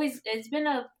 it's been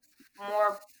a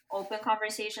more open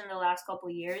conversation the last couple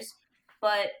of years,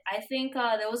 but I think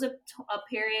there was a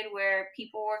period where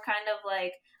people were kind of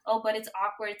like, oh, but it's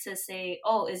awkward to say,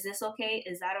 oh, is this okay?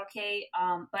 Is that okay?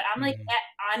 But I'm like,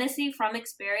 honestly, from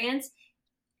experience,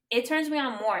 it turns me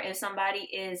on more if somebody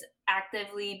is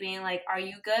actively being like, are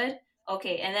you good?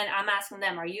 Okay. And then I'm asking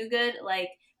them, are you good? Like,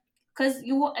 because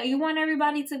you want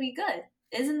everybody to be good.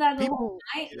 Isn't that the whole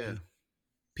point? Yeah.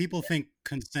 People think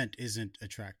consent isn't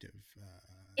attractive.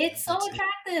 It's so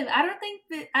attractive. I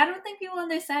don't think people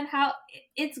understand how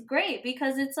it's great,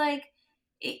 because it's like,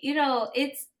 you know,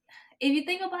 it's, if you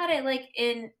think about it, like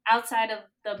in outside of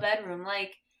the bedroom,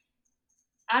 like,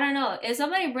 I don't know, if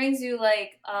somebody brings you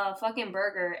like a fucking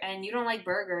burger and you don't like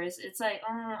burgers, it's like,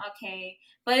 oh, okay.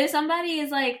 But if somebody is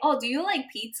like, oh, do you like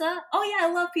pizza? Oh yeah,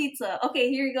 I love pizza. Okay,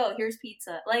 here you go. Here's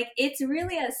pizza. Like, it's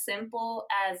really as simple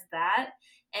as that.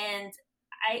 And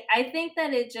I think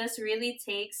that it just really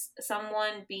takes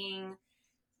someone being,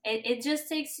 it just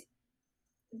takes,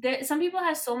 some people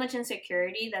have so much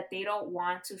insecurity that they don't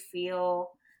want to feel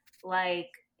like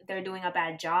they're doing a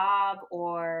bad job,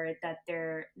 or that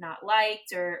they're not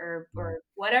liked, or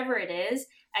whatever it is.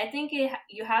 I think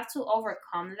you have to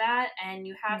overcome that, and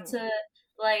you have to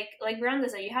like Miranda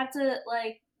said, you have to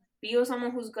like be with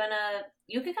someone who's gonna,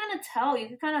 you can kind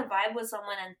of vibe with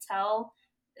someone and tell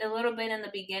a little bit in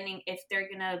the beginning if they're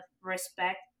gonna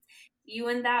respect you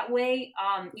in that way.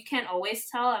 You can't always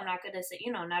tell. I'm not gonna say,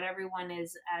 you know, not everyone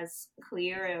is as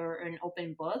clear or an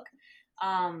open book.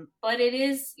 But it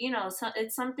is, you know,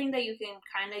 it's something that you can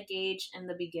kind of gauge in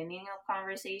the beginning of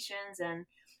conversations. And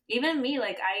even me,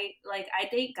 like I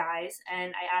date guys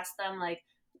and I ask them like,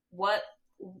 what,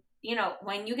 you know,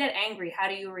 when you get angry, how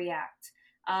do you react?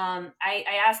 I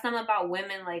ask them about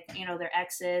women, like, you know, their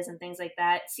exes and things like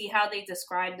that, see how they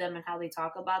describe them and how they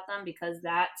talk about them, because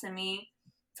that to me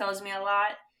tells me a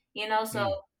lot, you know.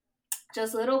 So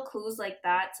just little clues like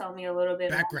that tell me a little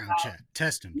bit background more about, check,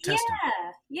 test them.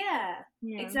 Yeah,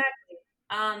 exactly.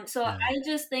 So I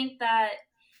just think that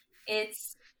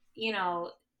it's, you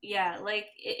know, yeah, like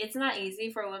it's not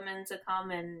easy for women to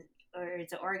come or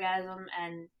to orgasm,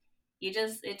 and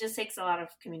it just takes a lot of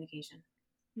communication.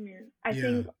 I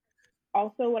think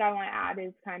also what I want to add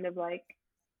is kind of like,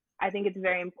 I think it's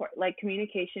very important, like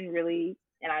communication really,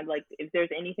 and I'd like, if there's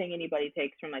anything anybody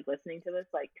takes from like listening to this,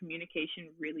 like communication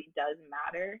really does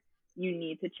matter. You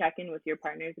need to check in with your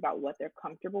partners about what they're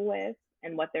comfortable with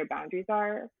and what their boundaries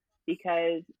are,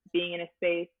 because being in a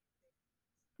space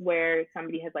where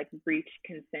somebody has like breached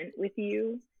consent with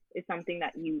you is something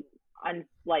that you,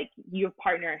 like your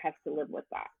partner has to live with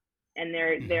that. And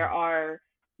there are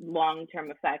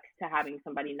long-term effects to having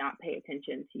somebody not pay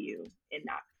attention to you in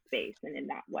that space and in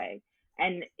that way.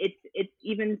 And it's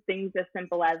even things as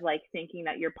simple as like thinking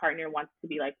that your partner wants to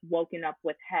be like woken up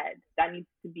with head. That needs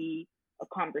to be a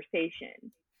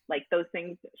conversation. Like those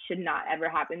things should not ever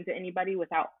happen to anybody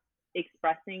without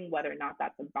expressing whether or not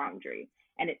that's a boundary.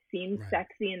 And it seems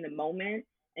sexy in the moment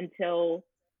until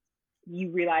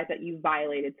you realize that you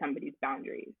violated somebody's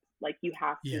boundaries. Like you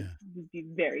have to be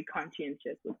very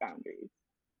conscientious with boundaries.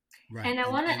 Right. And I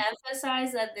want to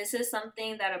emphasize that this is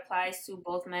something that applies to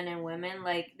both men and women.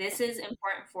 Like, this is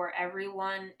important for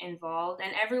everyone involved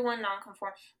and everyone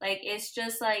non-conform. Like, it's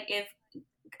just like, if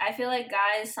I feel like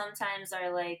guys sometimes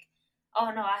are like,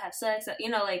 oh no, I have sex, you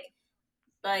know, like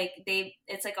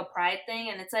it's like a pride thing.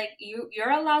 And it's like, you're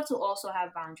allowed to also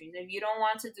have boundaries. If you don't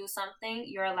want to do something,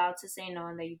 you're allowed to say no,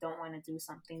 and that you don't want to do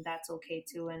something. That's okay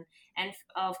too. And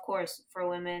of course for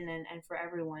women and for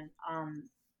everyone.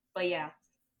 But yeah.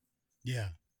 Yeah.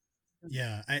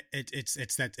 Yeah, it's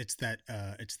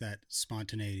that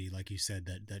spontaneity, like you said,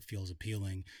 that feels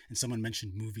appealing. And someone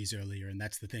mentioned movies earlier, and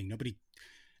that's the thing. Nobody,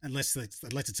 unless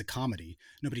it's a comedy,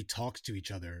 nobody talks to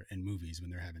each other in movies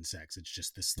when they're having sex. It's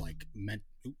just this like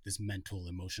this mental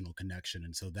emotional connection,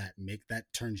 and so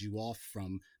that turns you off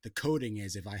from the coding.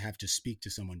 Is if I have to speak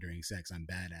to someone during sex, I'm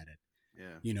bad at it.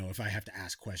 Yeah. You know, if I have to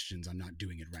ask questions, I'm not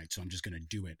doing it right. So I'm just gonna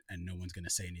do it, and no one's gonna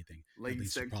say anything. Like that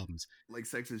leads to problems. Like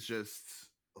sex is just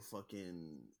a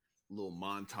fucking little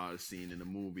montage scene in a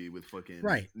movie with fucking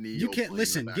right. Neo You can't playing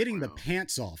listen. in Getting the background.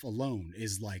 pants off alone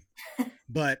is like.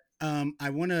 But I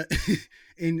want to,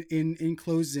 in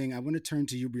closing, I want to turn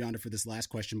to you, Brianda, for this last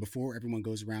question before everyone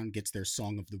goes around gets their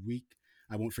song of the week.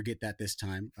 I won't forget that this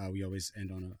time. We always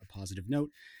end on a positive note.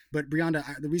 But Brianda,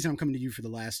 the reason I'm coming to you for the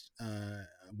last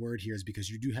word here is because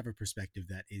you do have a perspective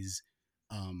that is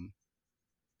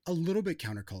a little bit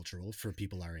countercultural for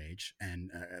people our age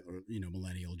and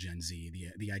millennial Gen Z.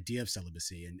 The idea of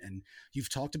celibacy, and you've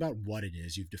talked about what it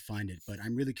is, you've defined it, but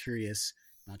I'm really curious.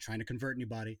 Not trying to convert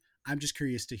anybody. I'm just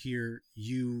curious to hear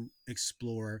you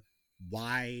explore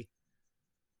why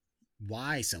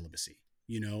celibacy,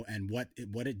 and what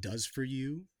it does for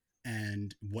you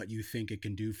and what you think it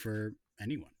can do for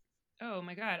anyone. Oh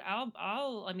my God.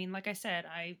 I mean, like I said,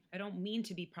 I don't mean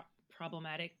to be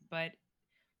problematic, but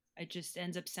it just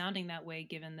ends up sounding that way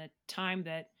given the time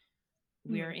that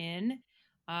we're in.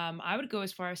 I would go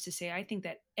as far as to say, I think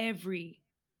that and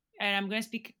I'm going to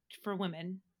speak for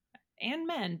women and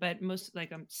men, but most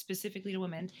specifically to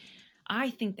women, I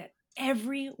think that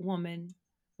every woman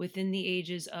within the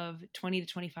ages of 20 to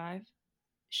 25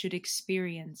 should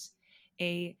experience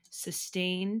a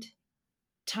sustained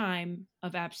time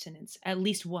of abstinence at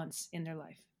least once in their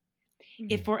life.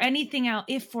 If for anything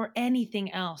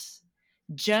else,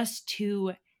 just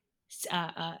to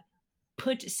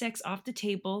put sex off the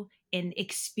table and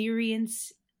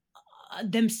experience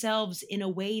themselves in a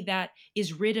way that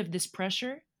is rid of this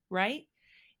pressure, right?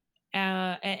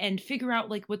 And figure out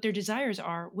like what their desires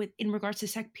are in regards to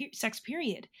sex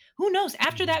period. Who knows?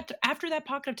 After that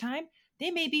pocket of time,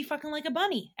 they may be fucking like a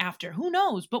bunny after. Who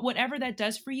knows? But whatever that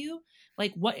does for you,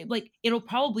 it'll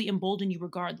probably embolden you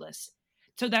regardless.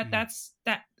 So that's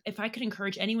that. If I could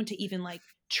encourage anyone to even like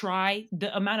try,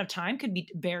 the amount of time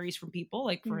varies from people.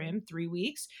 Like for him, 3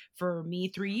 weeks. For me,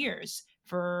 3 years.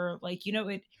 For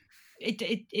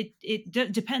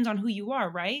it depends on who you are,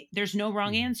 right? There's no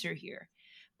wrong answer here.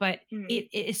 But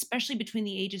it especially between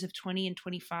the ages of 20 and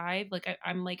 25, like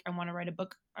I'm like, I want to write a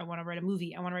book. I want to write a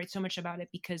movie. I want to write so much about it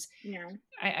because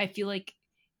I feel like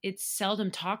it's seldom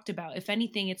talked about. If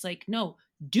anything, it's like, no,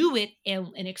 do it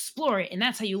and explore it. And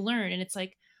that's how you learn. And it's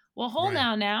like, well, hold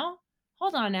on now.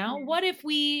 What if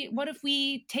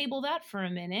we table that for a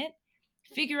minute,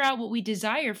 figure out what we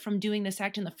desire from doing this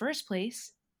act in the first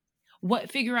place,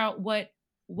 figure out what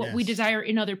we desire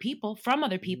in other people, from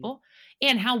other people,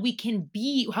 and how we can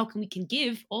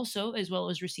give also as well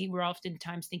as receive. We're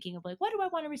oftentimes thinking of like, what do I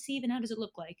want to receive and how does it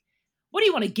look like? What do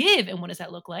you want to give and what does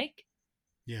that look like?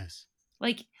 Yes.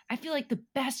 Like, I feel like the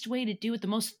best way to do it, the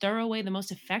most thorough way, the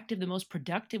most effective, the most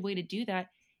productive way to do that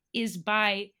is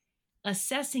by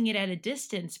assessing it at a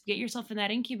distance. Get yourself in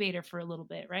that incubator for a little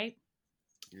bit, right?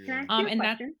 Can I ask you a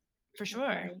question? That for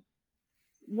sure.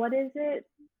 What is it?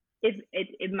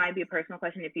 It might be a personal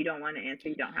question. If you don't want to answer,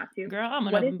 you don't have to. Girl, I'm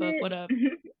an open book. What up?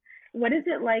 What is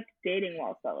it like dating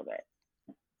while celibate?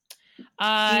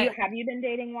 Have you been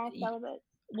dating while celibate?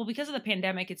 Well, because of the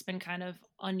pandemic, it's been kind of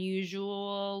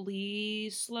unusually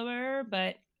slower,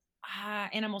 but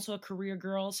and I'm also a career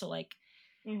girl, so like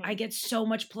I get so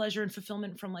much pleasure and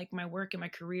fulfillment from like my work and my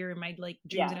career and my like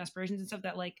dreams and aspirations and stuff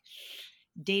that like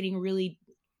dating really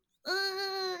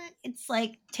it's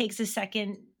like takes a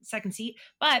second seat.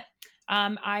 But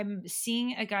I'm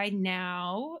seeing a guy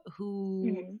now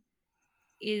who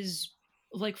is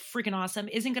like freaking awesome.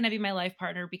 Isn't going to be my life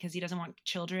partner because he doesn't want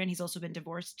children. He's also been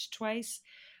divorced twice,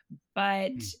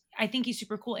 but I think he's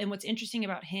super cool. And what's interesting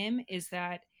about him is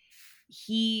that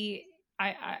he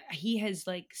has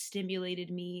like stimulated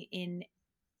me in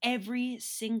every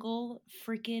single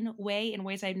freaking way in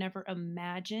ways I've never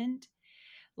imagined.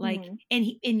 Like, and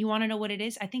you want to know what it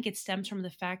is? I think it stems from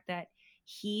the fact that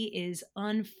he is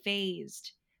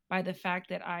unfazed by the fact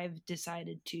that I've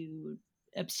decided to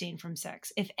abstain from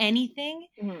sex. If anything,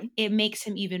 it makes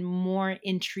him even more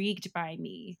intrigued by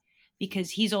me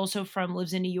because he's also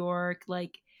lives in New York.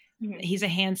 Like he's a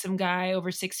handsome guy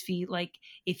over 6 feet. Like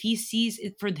if he sees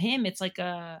it, for him, it's like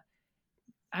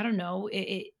I don't know,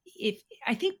 if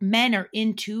I think men are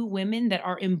into women that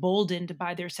are emboldened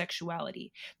by their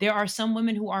sexuality. There are some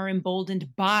women who are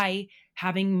emboldened by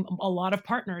having a lot of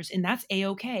partners, and that's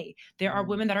a-okay. There are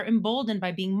women that are emboldened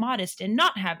by being modest and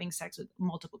not having sex with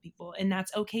multiple people, and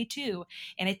that's okay too.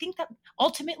 And I think that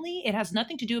ultimately it has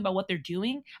nothing to do about what they're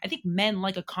doing. I think men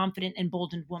like a confident,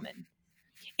 emboldened woman.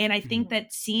 And I think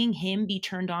that seeing him be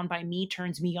turned on by me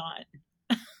turns me on.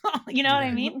 You know what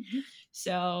I mean?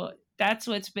 So that's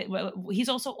what's been, well, he's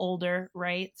also older,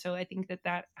 right? So I think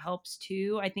that helps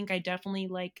too. I think I definitely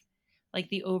like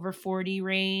the over 40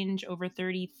 range, over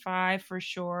 35 for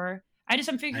sure.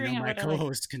 I'm figuring out my what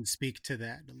co-host can speak to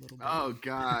that a little bit. Oh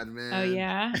God, man. Oh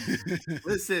yeah.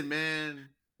 Listen, man.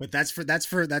 But that's for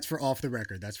off the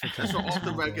record. That's for off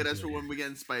the record. That's for when we're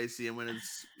getting spicy and when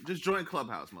it's just join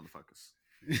Clubhouse, motherfuckers.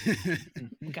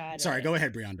 Got Sorry, it. go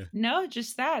ahead, Brianda. No,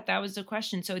 just that was the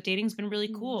question. So dating's been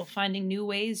really cool, finding new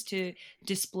ways to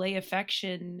display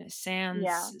affection sans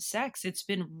sex. It's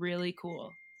been really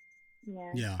cool.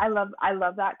 Yeah. I love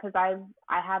that, because I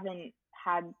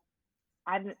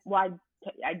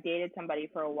dated somebody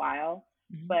for a while,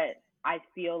 but I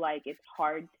feel like it's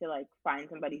hard to like find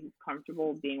somebody who's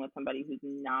comfortable being with somebody who's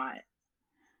not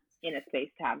in a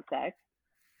space to have sex.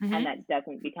 And that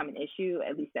doesn't become an issue,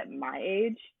 at least at my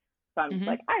age. So I'm just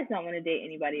like, I just don't want to date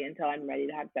anybody until I'm ready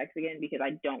to have sex again, because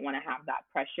I don't want to have that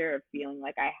pressure of feeling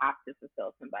like I have to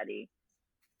fulfill somebody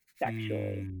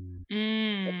sexually.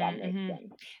 If that makes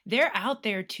sense. They're out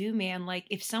there too, man. Like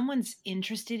if someone's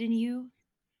interested in you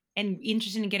and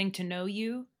interested in getting to know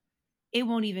you, it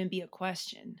won't even be a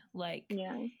question. Like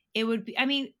it would be, I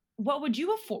mean, what would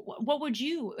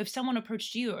you if someone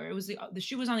approached you, or it was the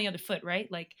shoe was on the other foot, right?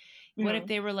 Like what if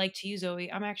they were like to you,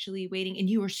 Zoe, I'm actually waiting, and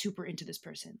you were super into this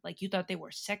person. Like you thought they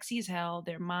were sexy as hell,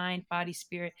 their mind, body,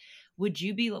 spirit. Would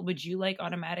you like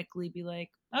automatically be like,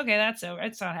 okay, that's over,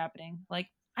 it's not happening? Like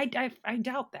I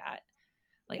doubt that.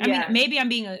 Like, I mean, maybe I'm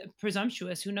being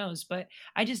presumptuous, who knows, but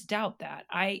I just doubt that.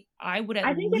 I would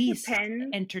at least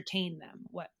entertain them.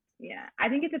 What? Yeah, I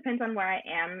think it depends on where I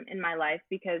am in my life,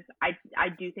 because I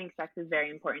do think sex is very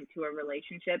important to a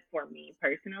relationship for me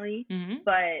personally.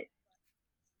 But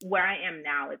where I am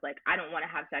now is like, I don't want to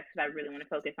have sex because I really want to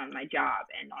focus on my job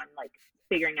and on like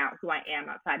figuring out who I am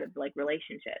outside of like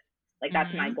relationships. Like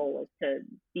that's my goal, is to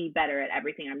be better at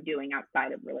everything I'm doing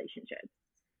outside of relationships.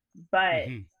 But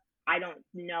I don't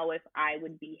know if I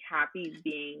would be happy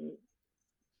being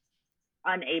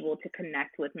unable to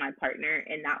connect with my partner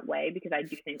in that way, because I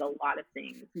do think a lot of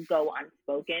things go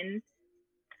unspoken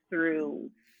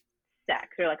through sex,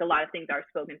 or like a lot of things are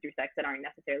spoken through sex that aren't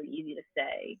necessarily easy to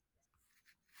say.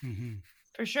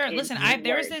 For sure. Listen,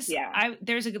 there's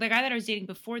the guy that I was dating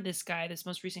before this guy, this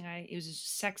most recent guy. He was a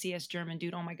sexy ass German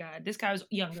dude. Oh my God. This guy was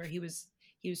younger. He was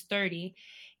 30,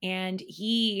 and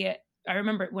I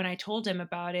remember when I told him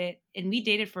about it, and we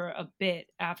dated for a bit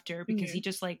after, because he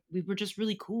just like, we were just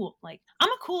really cool. Like I'm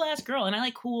a cool ass girl, and I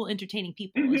like cool, entertaining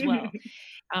people as well.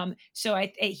 So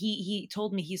he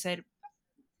told me, he said,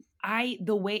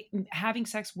 the way having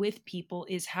sex with people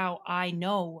is how I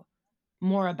know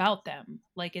more about them.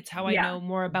 Like it's how I know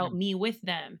more about me with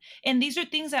them. And these are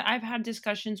things that I've had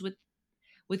discussions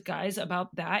with guys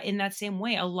about that in that same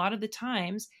way. A lot of the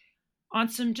times on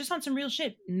some real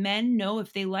shit, men know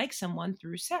if they like someone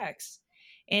through sex,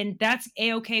 and that's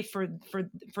a-okay for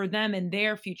them and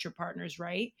their future partners,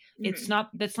 right? That's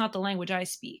not the language I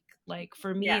speak. Like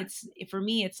for me,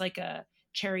 it's like a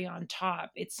cherry on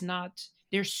top. It's not,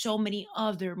 there's so many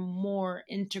other more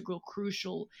integral,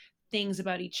 crucial things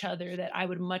about each other that I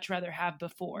would much rather have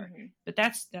before. But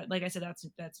that's like I said,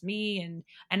 that's me,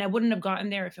 and I wouldn't have gotten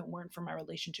there if it weren't for my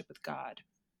relationship with God.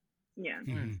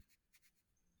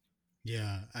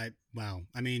 Yeah, wow.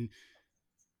 I mean,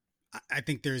 I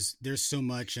think there's so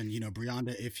much, and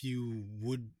Brianda, if you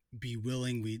would be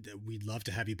willing, we'd love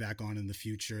to have you back on in the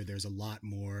future. There's a lot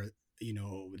more,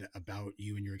 about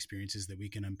you and your experiences that we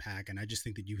can unpack, and I just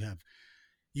think that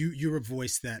you're a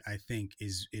voice that I think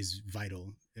is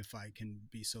vital, if I can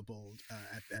be so bold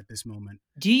at this moment.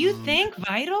 Do you think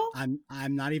vital?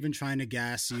 I'm not even trying to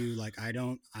gas you. Like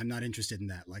I'm not interested in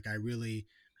that. Like I really.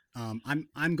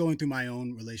 I'm going through my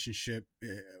own relationship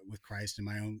with Christ and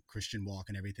my own Christian walk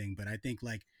and everything. But I think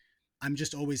like, I'm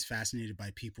just always fascinated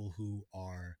by people who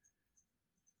are,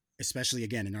 especially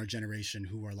again, in our generation,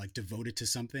 who are like devoted to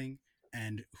something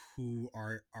and who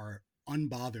are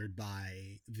unbothered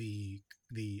by the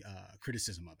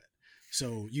criticism of it.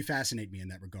 So you fascinate me in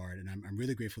that regard. And I'm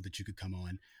really grateful that you could come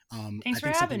on. Thanks for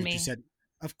having me. You said,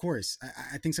 of course,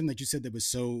 I think something that you said that was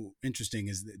so interesting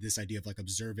is this idea of like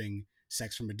observing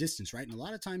sex from a distance, right? And a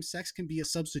lot of times sex can be a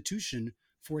substitution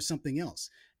for something else.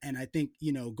 And I think,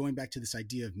 going back to this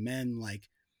idea of men, like,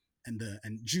 and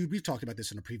Jude, we've talked about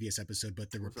this in a previous episode, but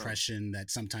the repression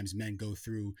that sometimes men go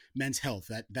through, men's health,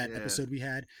 that episode we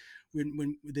had,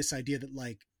 when this idea that,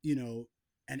 like,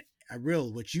 and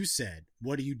Ariel, what you said,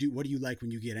 what do you like when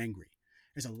you get angry?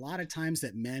 There's a lot of times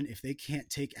that men, if they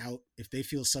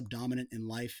feel subdominant in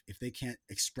life, if they can't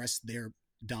express their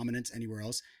dominance anywhere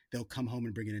else, they'll come home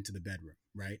and bring it into the bedroom,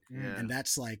 right? Yeah. And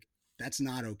that's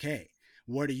not okay.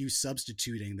 What are you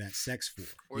substituting that sex for?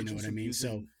 You know what I mean?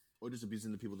 Or just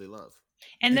abusing the people they love.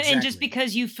 And Exactly. and just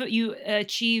because you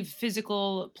achieve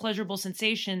physical pleasurable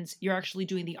sensations, you're actually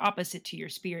doing the opposite to your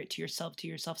spirit, to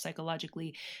yourself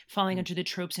psychologically, falling into the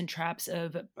tropes and traps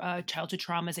of childhood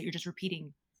traumas that you're just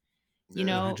repeating.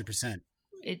 100%.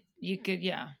 You could,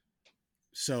 yeah.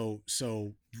 So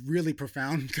really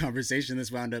profound conversation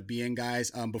this wound up being,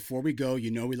 guys. Before we go, we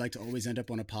like to always end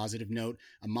up on a positive note.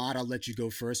 Ahmad, I'll let you go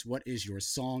first. What is your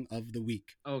song of the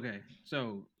week? Okay,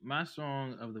 so my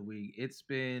song of the week, it's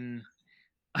been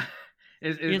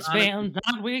it's been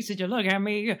 9 weeks since you look at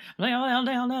me.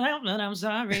 I'm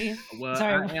sorry. Well,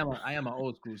 sorry. I am an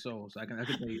old school soul, so I can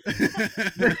tell you.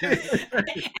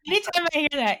 Anytime I hear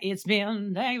that, it's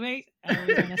been 9 weeks. I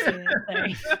was gonna say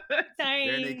it.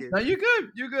 Sorry. No, you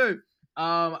good.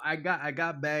 I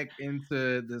got back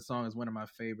into the song. It's one of my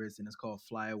favorites, and it's called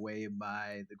 "Fly Away"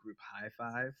 by the group High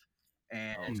Five.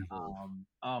 And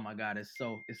oh my god, it's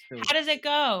still. How does it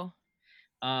go?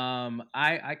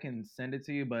 I can send it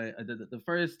to you, but the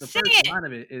first it. line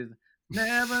of it is,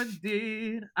 "Never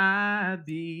did I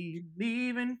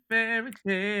believe in fairy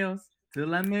tales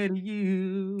till I met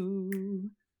you.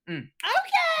 Okay.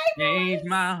 Changed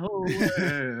my whole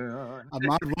world."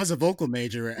 Ahmad was a vocal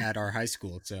major at our high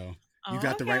school, so you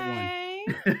got the right one.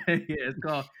 Yeah, it's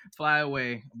called "Fly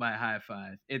Away" by High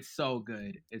Five. It's so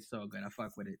good. I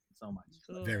fuck with it so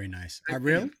much. Very nice.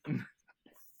 Ariel?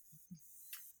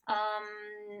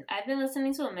 I've been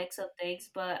listening to a mix of things,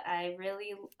 but I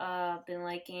really been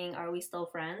liking "Are We Still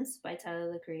Friends" by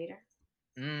Tyler the Creator.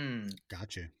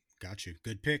 Got you.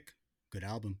 Good pick. Good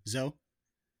album. Zoe?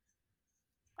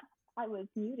 I was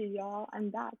muted, y'all. I'm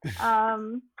back.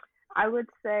 I would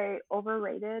say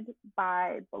 "Overrated"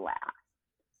 by Blast.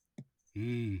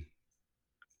 Good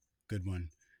one.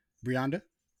 Brianda?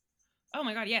 Oh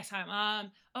my god, yes.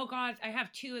 Oh god, I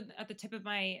have two at the tip of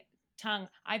my tongue.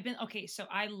 So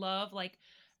I love like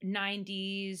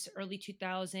 90s, early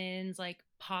 2000s, like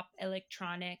pop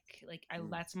electronic. Like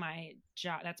that's my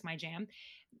jam.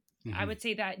 Mm-hmm. I would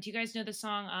say that. Do you guys know the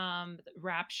song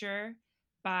 "Rapture"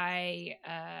 by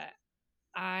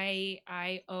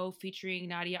IO featuring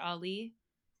Nadia Ali?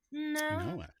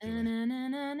 No,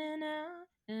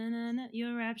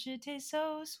 your rapture tastes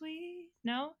so sweet.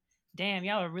 No, damn,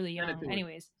 y'all are really young.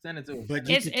 Anyways, send it to us. But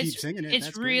you can keep singing it.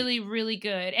 It's really, really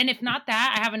good. And if not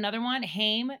that, I have another one.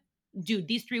 Haim, dude,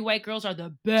 these three white girls are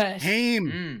the best.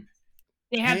 Haim.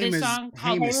 They have this song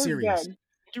called Haim is serious.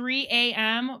 3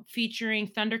 a.m. featuring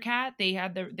Thundercat.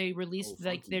 They released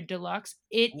their deluxe.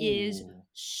 It is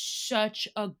such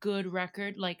a good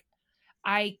record. Like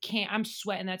I'm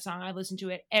sweating that song. I listen to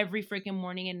it every freaking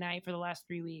morning and night for the last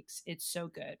 3 weeks. It's so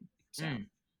good. So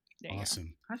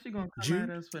awesome. How's she gonna come at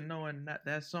us for knowing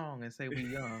that song and say we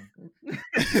young?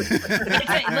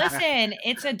 Listen,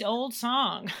 it's an old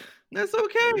song. That's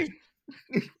okay.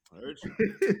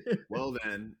 Well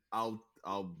then, I'll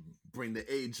bring the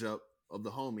age up of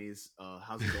the homies.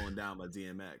 "How's It Going Down" by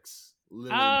DMX.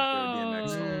 Literally my favorite DMX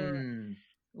song.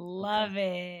 Love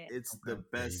it. It's the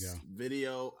best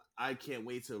video. I can't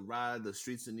wait to ride the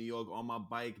streets of New York on my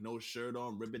bike, no shirt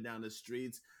on, ripping down the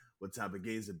streets. What type of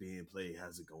games are being played?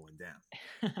 How's it going down?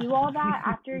 Do all that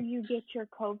after you get your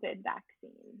COVID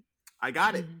vaccine. I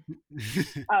got it.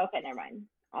 Oh, okay, never mind.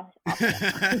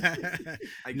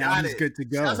 I got it. Good to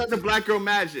go. Shouts out to Black Girl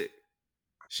Magic.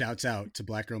 Shouts out to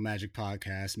Black Girl Magic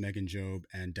Podcast, Megan Job,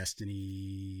 and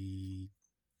Destiny.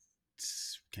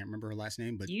 Can't remember her last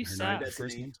name, but you her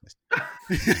first name.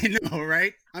 I know,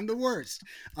 right? I'm the worst.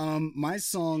 My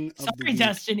song of the week.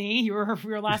 Destiny, your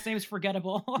last name is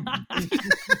forgettable.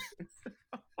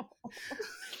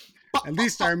 At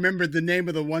least I remember the name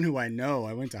of the one who I know.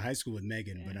 I went to high school with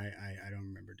Megan, but I don't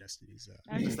remember Destiny's.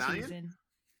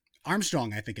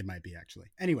 Armstrong, I think it might be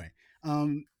actually. Anyway,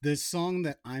 the song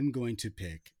that I'm going to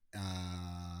pick,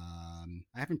 I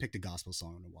haven't picked a gospel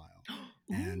song in a while,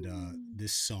 and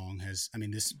this song has,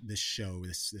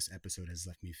 this episode has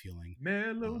left me feeling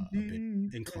a bit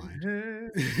inclined.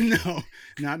 No,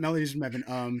 not Melodies from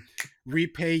Heaven.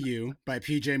 "Repay You" by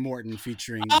PJ Morton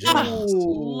featuring.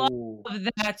 Love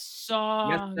that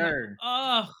song. Yes, sir.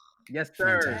 Oh, Yes,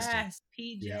 sir. Fantastic. Yes,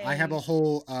 PJ. Yeah, I have a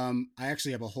whole. I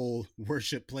actually have a whole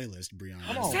worship playlist, Brianna.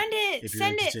 Come on. Send it. If you're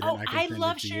Send it. interested, Oh, I can I send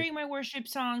love it to you. sharing my worship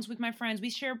songs with my friends. We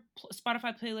share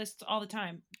Spotify playlists all the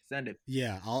time. Send it.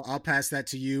 Yeah, I'll pass that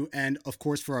to you. And of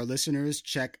course, for our listeners,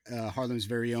 check Harlem's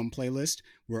very own playlist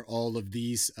where all of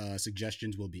these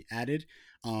suggestions will be added.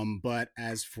 But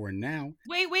as for now,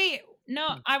 Wait.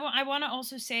 No, I want to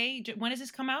also say, when does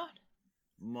this come out?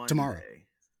 Monday. Tomorrow.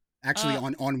 Actually,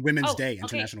 on Women's Day, okay.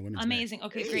 International Women's Day. Amazing.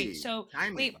 Okay, Hey, great. So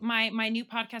timing. wait, my new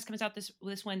podcast comes out this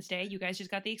Wednesday. You guys just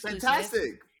got the exclusive.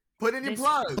 Fantastic. Put in your This-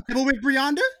 plug. Bible with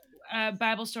Brianda?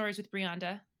 Bible Stories with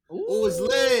Brianda. Oh, it's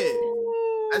lit.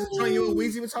 That's the joint you and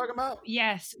Weezy were talking about?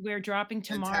 Yes, we're dropping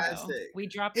tomorrow. Fantastic. We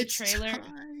dropped the It's trailer.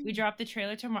 time. We dropped the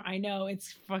trailer tomorrow. I know,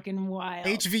 it's fucking wild.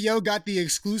 HVO got the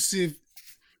exclusive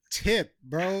tip,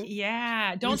 bro.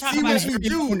 Yeah, don't talk see about what it. we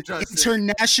do, Justin.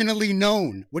 Internationally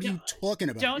known. What are you talking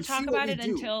about? Don't You talk see what about we it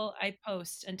do. until I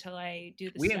post, until I do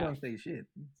the We ain't stuff. gonna say shit.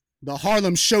 The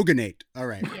Harlem Shogunate. All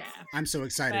right. Yeah. I'm so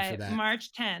excited for But that.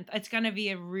 March 10th, it's gonna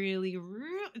be really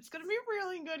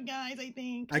good, guys. I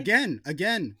think.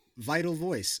 Again, vital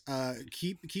voice.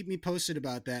 Keep me posted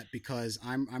about that because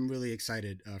I'm really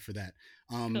excited for that.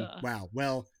 Cool. Wow.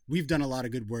 Well, we've done a lot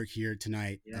of good work here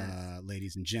tonight, Yes.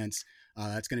 ladies and gents.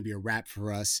 That's going to be a wrap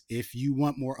for us. If you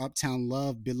want more Uptown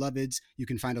Love, beloveds, you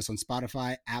can find us on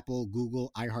Spotify, Apple,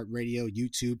 Google, iHeartRadio,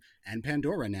 YouTube, and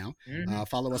Pandora now. Mhm.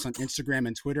 Follow us on Instagram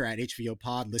and Twitter at HVO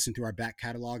Pod. Listen to our back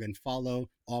catalog and follow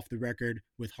Off the Record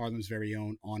with Harlem's very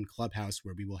own on Clubhouse,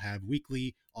 where we will have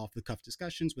weekly off-the-cuff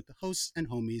discussions with the hosts and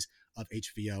homies of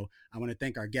HVO. I want to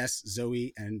thank our guests,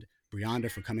 Zoe and Brianda,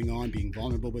 for coming on, being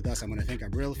vulnerable with us. I want to thank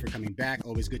Abril for coming back.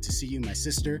 Always good to see you, my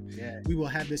sister. Yeah. We will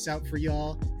have this out for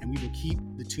y'all, and we will keep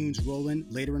the tunes rolling.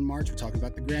 Later in March, we're talking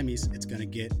about the Grammys. It's going to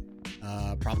get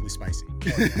probably spicy.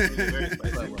 Very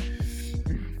spicy.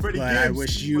 Freddie But I Gibbs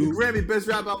wish won you- the Grammy Best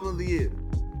Rap Album of the Year.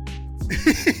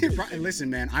 Listen,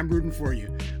 man, I'm rooting for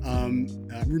you. I'm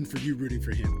rooting for you, rooting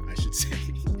for him, I should say.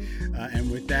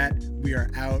 And with that, we are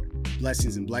out.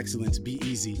 Blessings and blexcellence. Be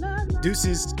easy.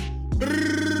 Deuces.